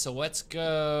way, so let's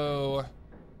go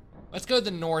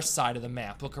the north side of the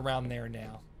map. Look around there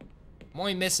now. I'm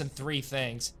only missing 3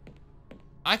 things.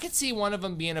 I could see one of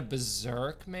them being a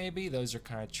berserk, maybe. Those are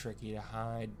kind of tricky to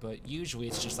hide, but usually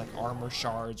it's just like armor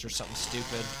shards or something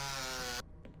stupid.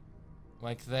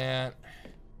 Like that.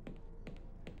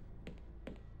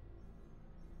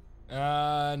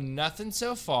 Nothing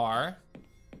so far.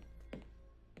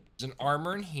 There's an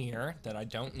armor in here that I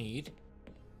don't need.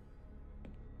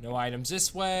 No items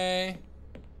this way.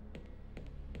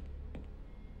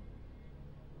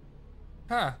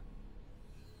 Huh.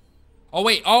 Oh,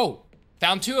 wait. Oh!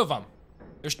 Found 2 of them.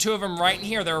 There's 2 of them right in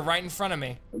here. They were right in front of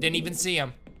me. Didn't even see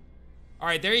them. All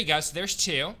right, there you go. So there's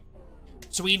 2.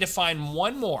 So we need to find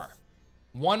one more.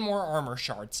 One more armor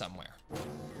shard somewhere.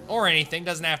 Or anything.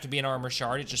 Doesn't have to be an armor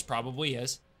shard. It just probably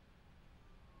is.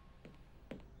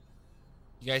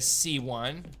 You guys see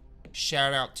one,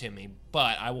 shout out to me.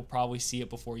 But I will probably see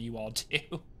it before you all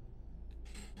do.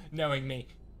 Knowing me.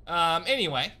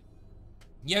 Anyway.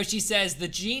 Yoshi says, the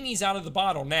genie's out of the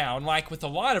bottle now, and like with a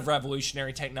lot of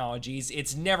revolutionary technologies,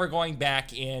 it's never going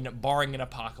back in, barring an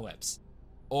apocalypse.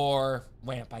 Or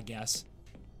WAMP, I guess.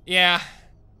 Yeah,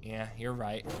 you're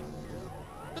right.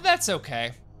 But that's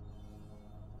okay.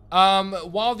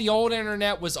 While the old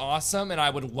internet was awesome, and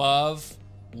I would love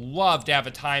to have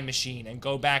a time machine and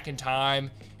go back in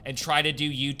time and try to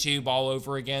do YouTube all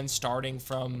over again, starting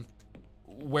from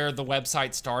where the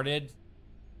website started.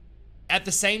 At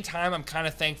the same time, I'm kind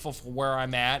of thankful for where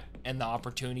I'm at and the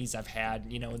opportunities I've had,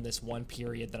 you know, in this one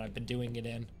period that I've been doing it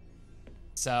in.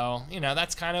 So, you know,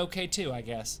 that's kind of okay too, I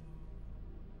guess.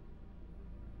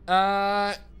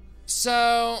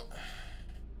 So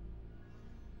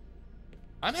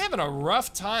I'm having a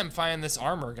rough time finding this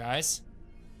armor, guys.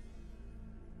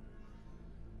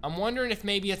 I'm wondering if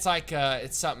maybe it's like,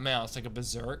 it's something else, like a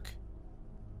berserk.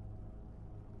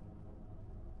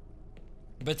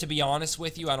 But to be honest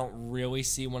with you, I don't really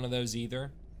see one of those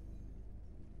either.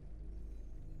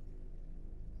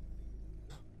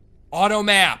 Auto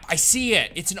map. I see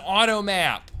it. It's an auto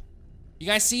map. You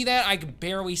guys see that? I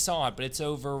barely saw it, but it's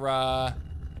over,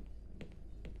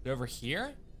 over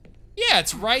here? Yeah,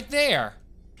 it's right there.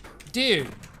 Dude,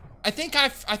 I think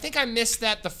I missed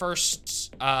that the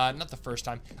first, not the first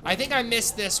time. I think I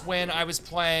missed this when I was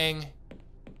playing,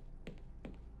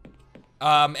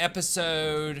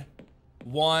 episode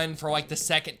 1 for like the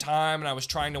 2nd time, and I was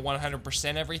trying to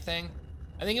 100% everything.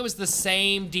 I think it was the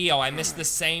same deal. I missed the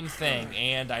same thing,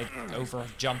 and I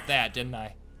over-jumped that, didn't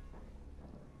I?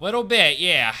 Little bit,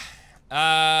 yeah.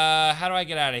 How do I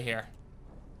get out of here?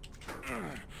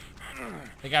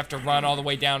 I think I have to run all the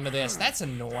way down to this. That's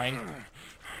annoying.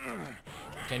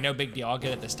 Okay, no big deal. I'll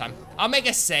get it this time. I'll make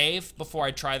a save before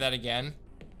I try that again,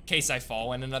 in case I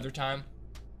fall in another time.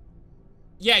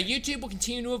 Yeah, YouTube will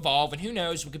continue to evolve, and who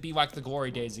knows, we could be like the glory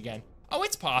days again. Oh,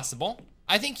 it's possible.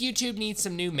 I think YouTube needs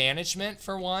some new management,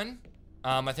 for one.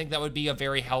 I think that would be a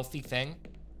very healthy thing.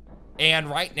 And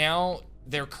right now,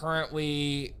 they're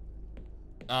currently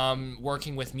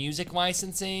working with music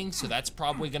licensing, so that's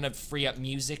probably gonna free up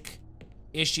music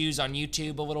issues on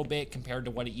YouTube a little bit compared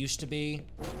to what it used to be.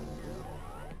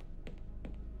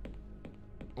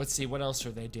 Let's see, what else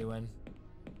are they doing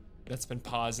that's been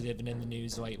positive and in the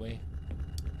news lately?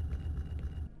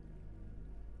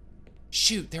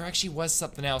 Shoot, there actually was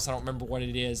something else. I don't remember what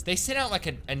it is. They sent out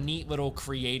like a neat little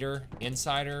creator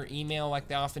insider email like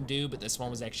they often do, but this one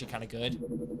was actually kind of good.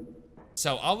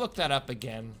 So I'll look that up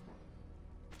again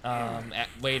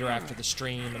later after the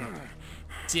stream and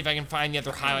see if I can find the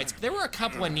other highlights. But there were a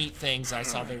couple of neat things I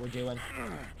saw they were doing.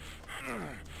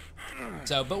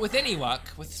 So, but with any luck,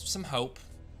 with some hope,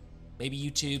 maybe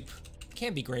YouTube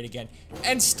can be great again.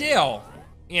 And still,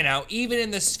 you know, even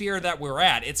in the sphere that we're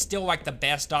at, it's still like the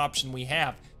best option we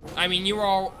have. I mean, you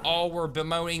all were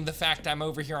bemoaning the fact I'm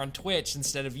over here on Twitch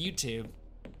instead of YouTube.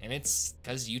 And it's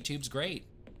because YouTube's great.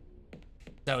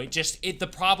 So the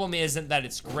problem isn't that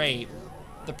it's great.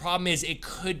 The problem is it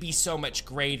could be so much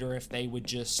greater if they would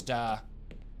just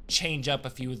change up a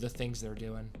few of the things they're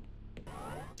doing.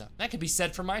 So, that could be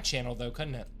said for my channel though,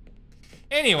 couldn't it?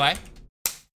 Anyway,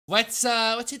 let's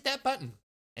hit that button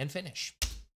and finish.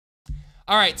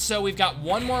 All right, so we've got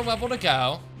one more level to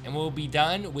go, and we'll be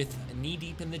done with Knee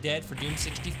Deep in the Dead for Doom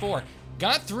 64.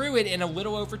 Got through it in a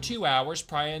little over 2 hours,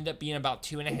 probably end up being about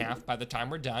 2.5 by the time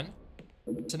we're done.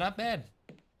 So not bad.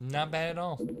 Not bad at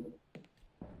all.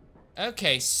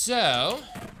 Okay, so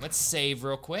Let's save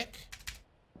real quick.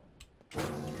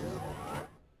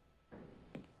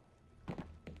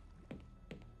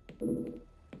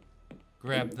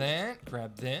 Grab that,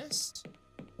 grab this.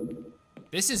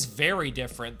 This is very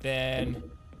different than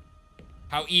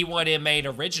how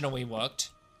E1M8 originally looked.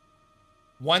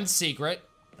 One secret,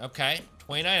 okay,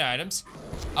 29 items.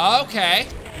 Okay.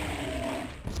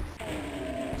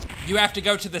 You have to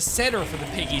go to the center for the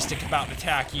piggies to come out and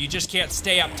attack you. You just can't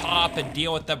stay up top and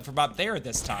deal with them from up there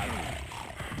this time.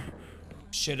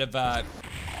 Should have,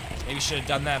 maybe should have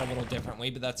done that a little differently,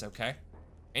 but that's okay.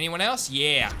 Anyone else?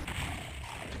 Yeah.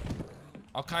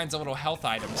 All kinds of little health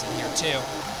items in here too.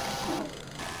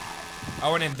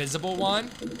 Oh, an invisible one?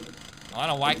 Oh, I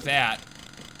don't like that.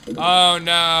 Oh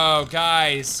no,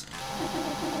 guys.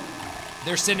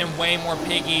 They're sending way more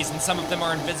piggies and some of them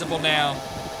are invisible now.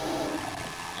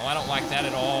 Oh, I don't like that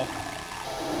at all.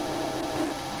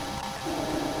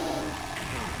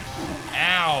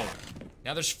 Ow.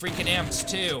 Now there's freaking imps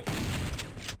too.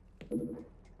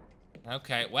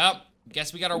 Okay, well,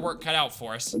 guess we got our work cut out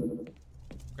for us.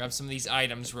 Grab some of these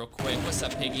items real quick. What's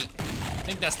up, piggy? I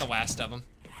think that's the last of them.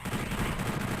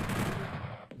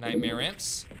 Nightmare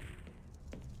imps.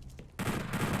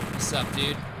 What's up,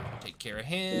 dude? Take care of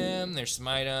him. There's some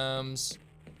items.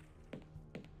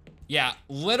 Yeah,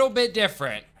 little bit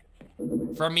different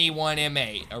from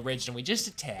E1M8 originally. Just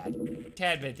a tad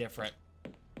bit different.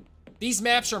 These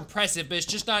maps are impressive, but it's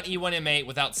just not E1M8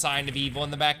 without Sign of Evil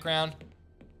in the background.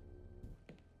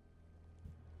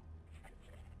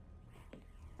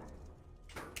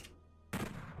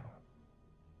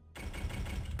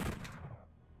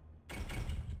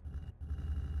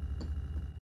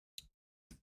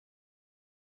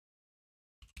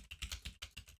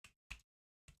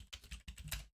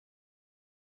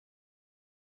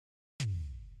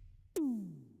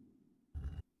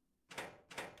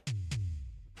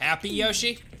 Happy,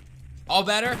 Yoshi? All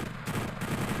better?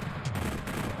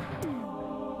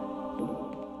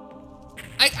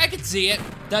 I could see it.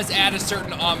 Does add a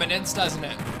certain ominence, doesn't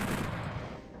it?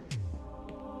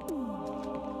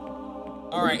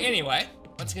 All right, anyway,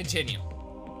 let's continue.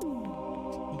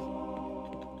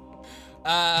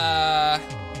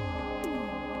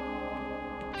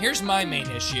 Here's my main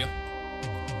issue.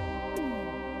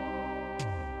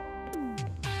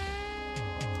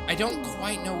 I don't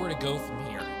quite know where to go from here.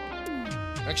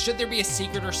 Like, should there be a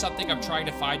secret or something I'm trying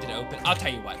to find and open? I'll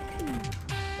tell you what.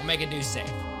 We'll make a new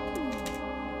save.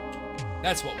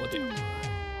 That's what we'll do.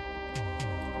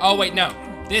 Oh, wait, no.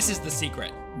 This is the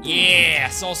secret. Yeah,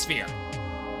 Soul Sphere.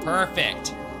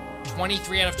 Perfect.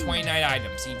 23 out of 29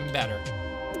 items, even better.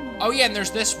 Oh, yeah, and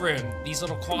there's this room. These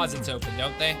little closets open,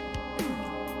 don't they?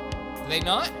 Do they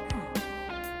not?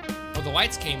 Oh, the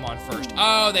lights came on first.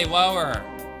 Oh, they lower.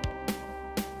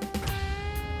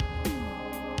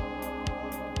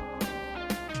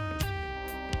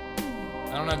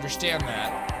 I don't understand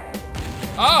that.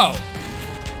 Oh!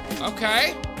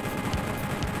 Okay.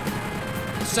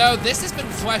 So this has been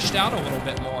fleshed out a little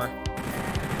bit more.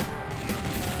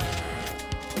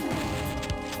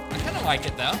 I kind of like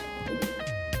it though.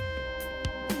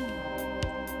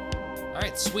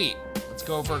 Alright, sweet. Let's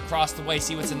go over across the way,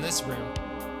 see what's in this room.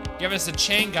 Give us a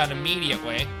chain gun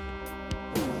immediately.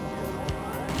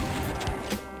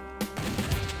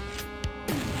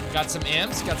 Got some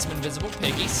imps, got some invisible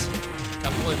piggies.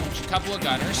 Couple of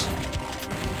gunners.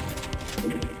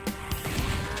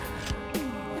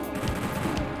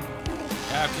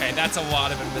 Okay, that's a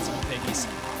lot of invisible piggies.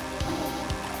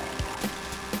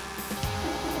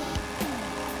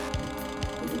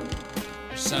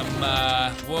 There's some,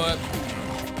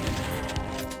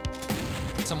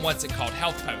 what's it called?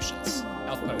 Health potions.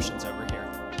 Health potions over here.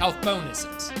 Health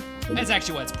bonuses. That's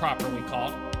actually what it's properly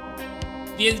called.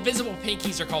 The invisible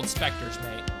pinkies are called specters,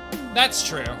 mate. That's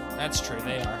true. That's true,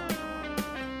 they are.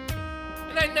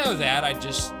 And I know that, I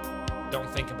just don't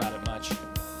think about it much.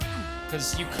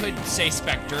 Because you could say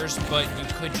specters, but you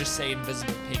could just say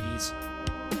invisible piggies.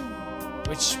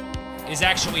 Which is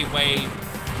actually way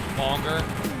longer.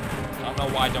 I don't know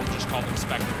why I don't just call them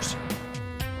specters.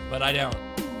 But I don't.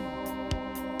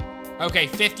 Okay,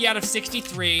 50 out of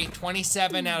 63,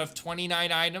 27 out of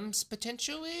 29 items,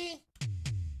 potentially?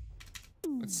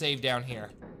 Let's save down here.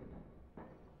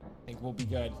 I think we'll be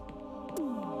good.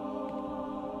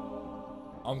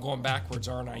 I'm going backwards,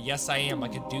 aren't I? Yes, I am,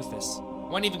 like a doofus. I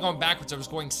wasn't even going backwards, I was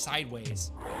going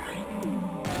sideways.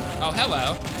 Oh,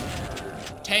 hello.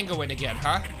 Tangoing again,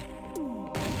 huh?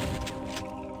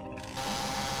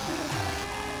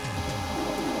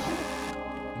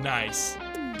 Nice.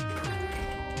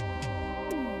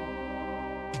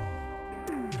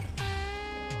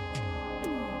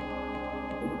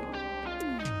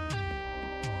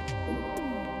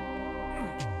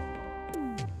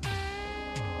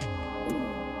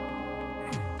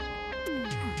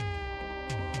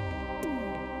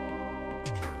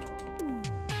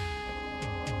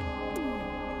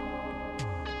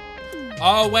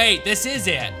 Oh, wait, this is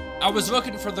it. I was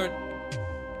looking for the...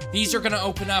 These are gonna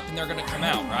open up and they're gonna come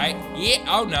out, right? Yeah,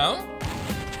 oh no.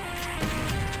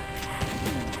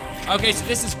 Okay, so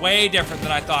this is way different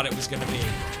than I thought it was gonna be.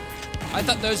 I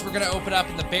thought those were gonna open up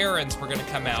and the barons were gonna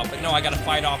come out, but no, I gotta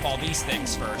fight off all these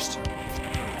things first.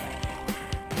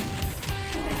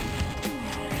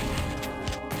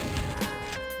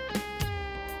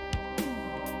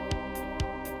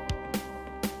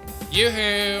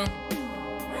 Yoo-hoo!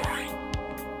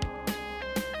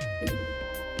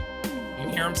 You can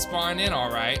hear them spawn in,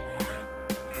 all right.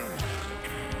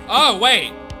 Oh,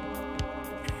 wait.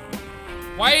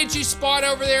 Why did you spawn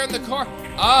over there in the car?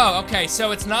 Oh, okay,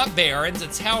 so it's not barons,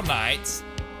 it's hell knights.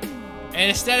 And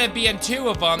instead of being 2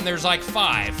 of them, there's like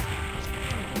 5.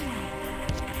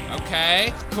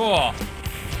 Okay, cool.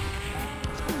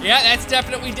 Yeah, that's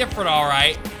definitely different, all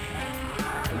right.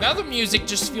 Now the music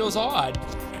just feels odd.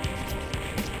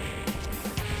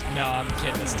 No, I'm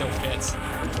kidding, it still fits.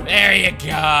 There you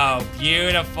go,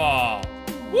 beautiful.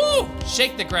 Woo,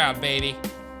 shake the ground, baby.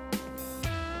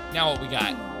 Now what we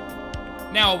got?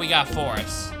 Now what we got for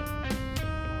us?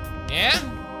 Yeah?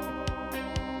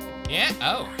 Yeah,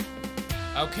 oh.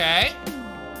 Okay.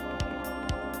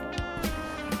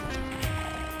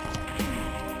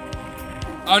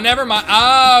 Oh, never mind.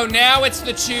 Oh, now it's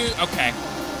the 2, okay.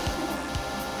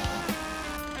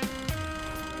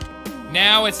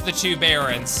 Now it's the 2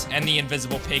 barons and the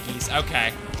invisible piggies,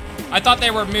 okay. I thought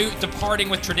they were departing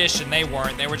with tradition. They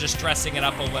weren't, they were just dressing it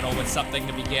up a little with something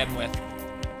to begin with.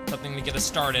 Something to get us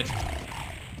started.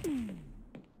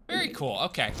 Very cool,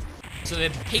 okay. So the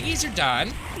piggies are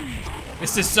done.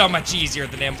 This is so much easier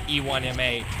than E1,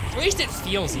 M8. At least it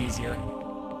feels easier.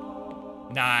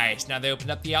 Nice, now they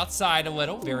opened up the outside a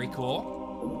little, very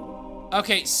cool.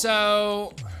 Okay,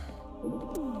 so...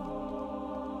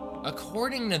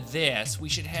 according to this, we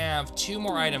should have 2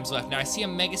 more items left. Now I see a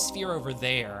megasphere over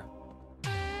there.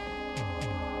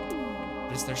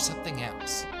 Is there something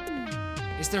else?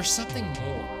 Is there something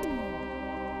more?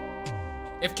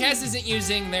 If Kez isn't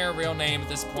using their real name at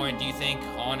this point, do you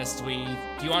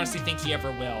honestly think he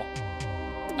ever will?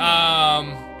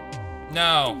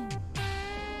 No.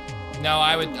 No,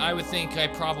 I would think I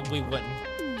probably wouldn't.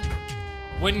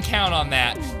 Wouldn't count on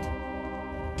that.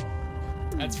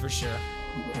 That's for sure.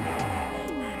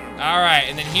 All right,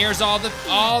 and then here's all the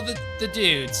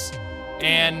dudes,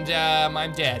 and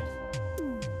I'm dead.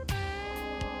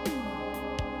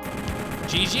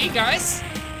 GG, guys.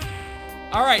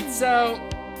 All right, so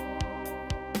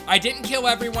I didn't kill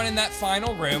everyone in that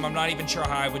final room. I'm not even sure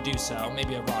how I would do so.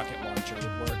 Maybe a rocket launcher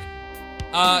would work.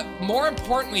 More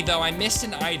importantly, though, I missed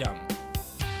an item.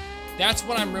 That's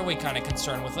what I'm really kind of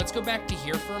concerned with. Let's go back to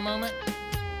here for a moment.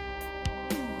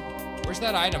 Where's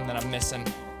that item that I'm missing?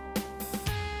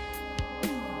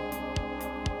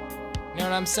 You know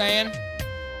what I'm saying?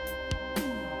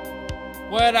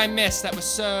 What did I miss that was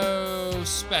so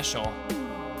special?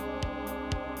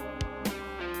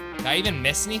 Did I even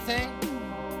miss anything?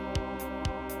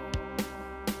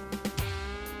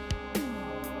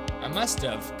 I must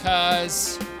have,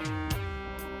 cause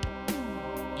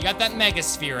you got that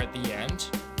megasphere at the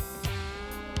end.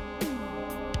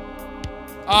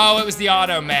 Oh, it was the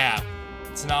auto map.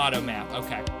 It's an auto map,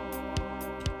 okay.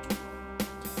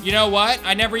 You know what?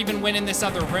 I never even went in this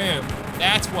other room.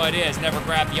 That's what it is. Never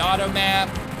grabbed the auto map.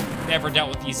 Never dealt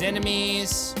with these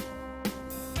enemies.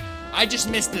 I just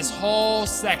missed this whole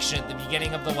section at the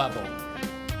beginning of the level.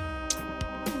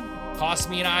 Cost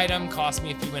me an item, cost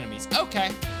me a few enemies. Okay,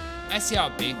 I see how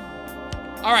it be.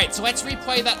 All right, so let's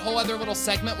replay that whole other little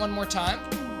segment one more time.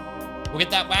 We'll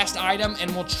get that last item,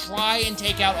 and we'll try and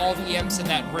take out all the imps in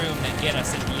that room that get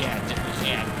us at the end, if we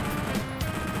can.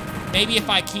 Maybe if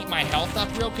I keep my health up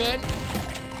real good,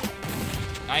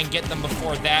 I can get them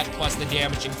before that, plus the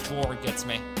damaging floor gets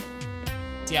me.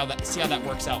 See how that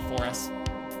works out for us.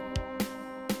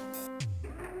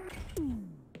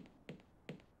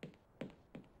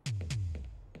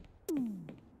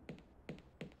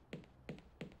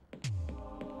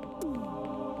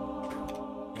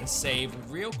 Gonna save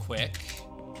real quick.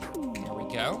 There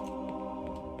we go.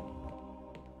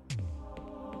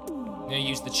 I'm gonna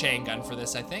use the chain gun for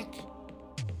this, I think.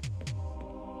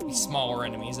 These smaller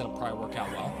enemies, that'll probably work out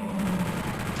well.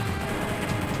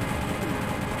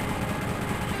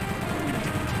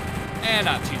 And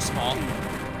not too small.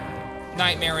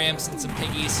 Nightmare imps and some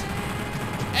piggies.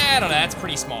 I don't know, that's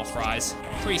pretty small fries.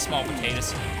 Pretty small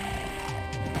potatoes.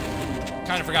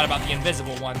 Kind of forgot about the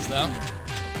invisible ones, though.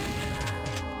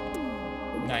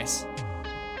 Nice.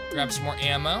 Grab some more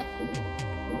ammo.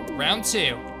 Round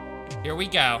 2. Here we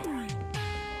go.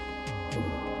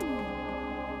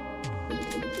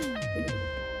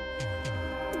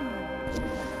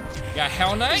 Got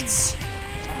Hell Knights.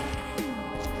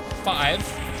 5.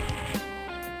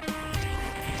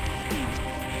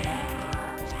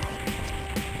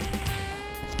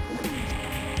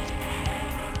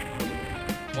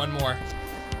 One more.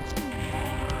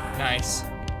 Nice.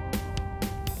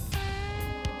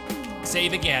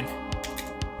 Save again.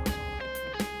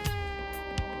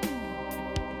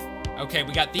 Okay,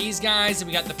 we got these guys and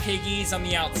we got the piggies on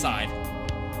the outside.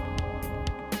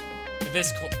 At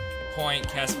this point,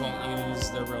 Cass won't use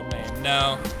their real name.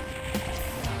 No.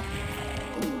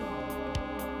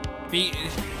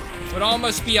 Would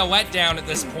almost be a letdown at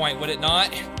this point, would it not?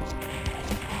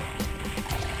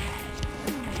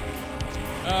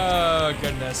 Oh,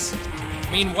 goodness.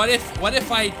 I mean, what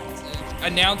if I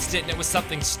announced it and it was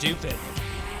something stupid?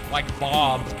 Like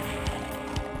Bob.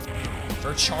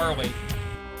 Or Charlie.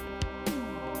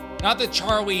 Not that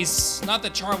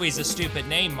Charlie's a stupid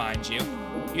name, mind you.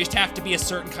 You just have to be a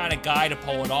certain kind of guy to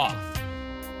pull it off.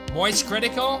 Moist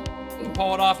Critical? You can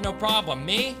pull it off, no problem.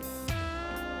 Me?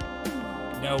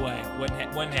 No way.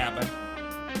 Wouldn't happen.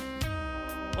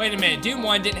 Wait a minute. Doom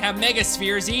 1 didn't have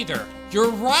Megaspheres either.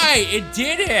 You're right. It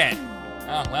didn't.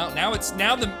 Oh well. Now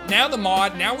the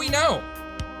mod. Now we know.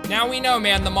 Now we know,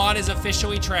 man. The mod is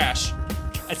officially trash,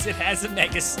 as it has a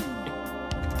Megasphere.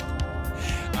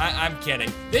 I'm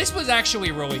kidding. This was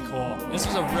actually really cool. This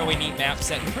was a really neat map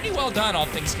set and pretty well done, all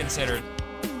things considered.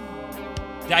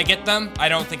 Did I get them? I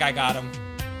don't think I got them.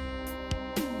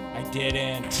 I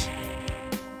didn't.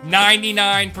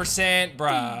 99%,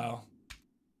 bro.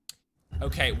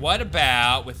 Okay, what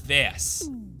about with this?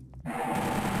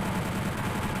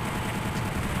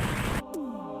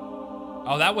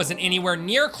 Oh, that wasn't anywhere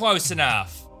near close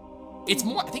enough. It's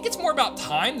more, I think it's more about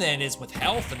time than it is with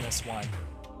health in this one.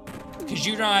 Because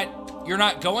you're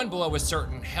not going below a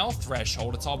certain health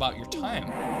threshold, it's all about your time.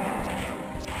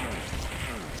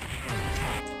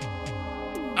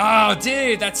 Oh,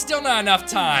 dude, that's still not enough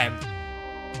time.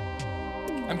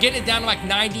 I'm getting it down to like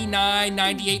 99,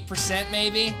 98%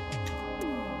 maybe.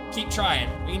 Keep trying,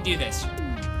 we can do this.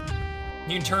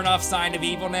 You can turn off Sign of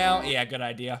Evil now? Yeah, good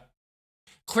idea.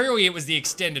 Clearly it was the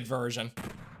extended version.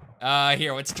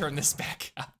 Here, let's turn this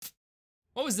back up.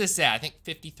 What was this at? I think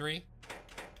 53?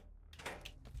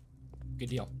 Good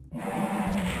deal.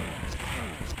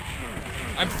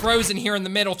 I'm frozen here in the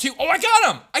middle too. Oh, I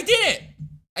got him! I did it!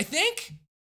 I think?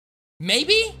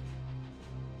 Maybe?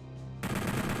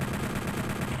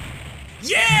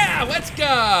 Yeah, let's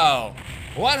go!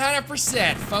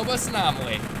 100% Phobos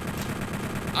Anomaly.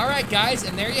 All right, guys,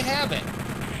 and there you have it.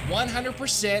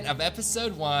 100% of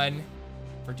episode 1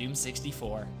 for Doom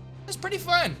 64. That's pretty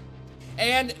fun.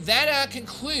 And that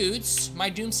concludes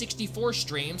my Doom 64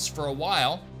 streams for a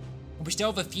while. We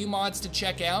still have a few mods to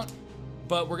check out,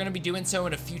 but we're gonna be doing so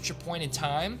at a future point in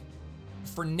time.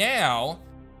 For now,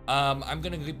 I'm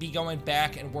gonna be going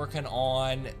back and working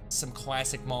on some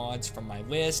classic mods from my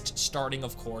list, starting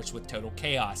of course with Total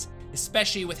Chaos,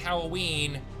 especially with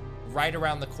Halloween right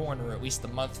around the corner, or at least the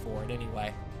month for it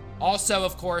anyway. Also,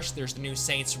 of course, there's the new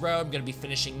Saints Row. I'm gonna be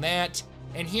finishing that.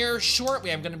 And here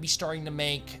shortly, I'm gonna be starting to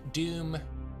make Doom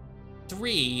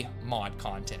 3 mod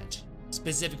content.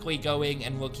 Specifically going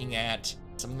and looking at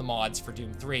some of the mods for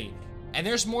Doom 3. And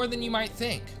there's more than you might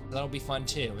think. That'll be fun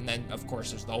too. And then, of course,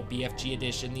 there's the whole BFG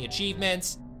edition, the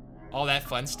achievements, all that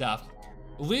fun stuff.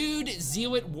 Lewd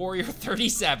Zealot Warrior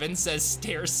 37 says,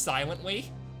 stares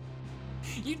silently.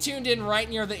 You tuned in right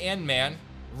near the end, man.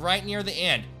 Right near the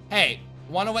end. Hey,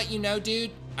 wanna let you know,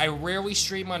 dude, I rarely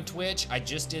stream on Twitch. I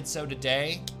just did so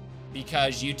today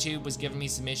because YouTube was giving me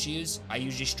some issues. I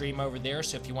usually stream over there,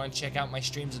 so if you want to check out my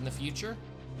streams in the future,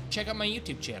 check out my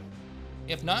YouTube channel.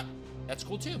 If not, that's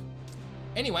cool too.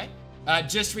 Anyway,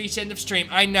 just reached end of stream.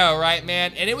 I know, right,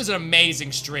 man? And it was an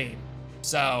amazing stream.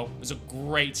 So, it was a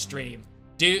great stream.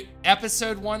 Dude,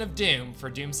 episode 1 of Doom for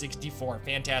Doom 64.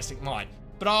 Fantastic mod.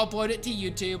 But I'll upload it to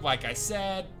YouTube, like I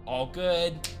said. All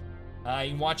good. You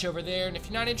can watch over there, and if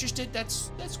you're not interested,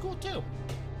 that's cool too.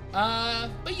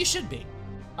 But you should be.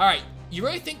 All right, you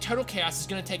really think Total Chaos is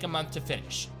gonna take a month to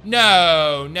finish?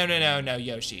 No,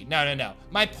 Yoshi, no.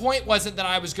 My point wasn't that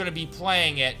I was gonna be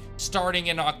playing it starting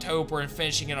in October and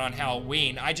finishing it on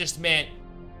Halloween. I just meant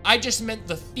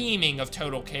the theming of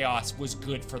Total Chaos was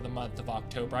good for the month of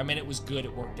October. I meant it was good,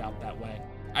 it worked out that way.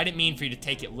 I didn't mean for you to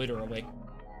take it literally.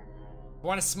 If you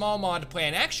want a small mod to play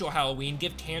an actual Halloween,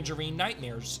 give Tangerine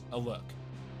Nightmares a look.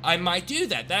 I might do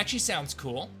that. That actually sounds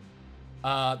cool.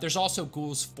 There's also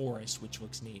Ghoul's Forest, which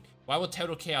looks neat. Why will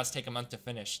Total Chaos take a month to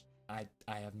finish? I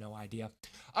have no idea.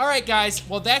 All right, guys.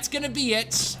 Well, that's going to be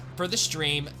it for the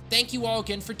stream. Thank you all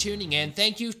again for tuning in.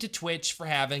 Thank you to Twitch for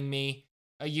having me,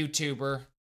 a YouTuber.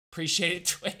 Appreciate it,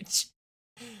 Twitch.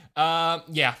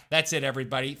 Yeah, that's it,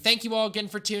 everybody. Thank you all again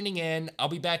for tuning in. I'll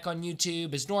be back on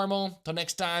YouTube as normal. Till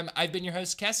next time, I've been your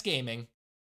host, Cass Gaming.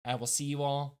 I will see you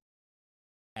all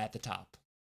at the top.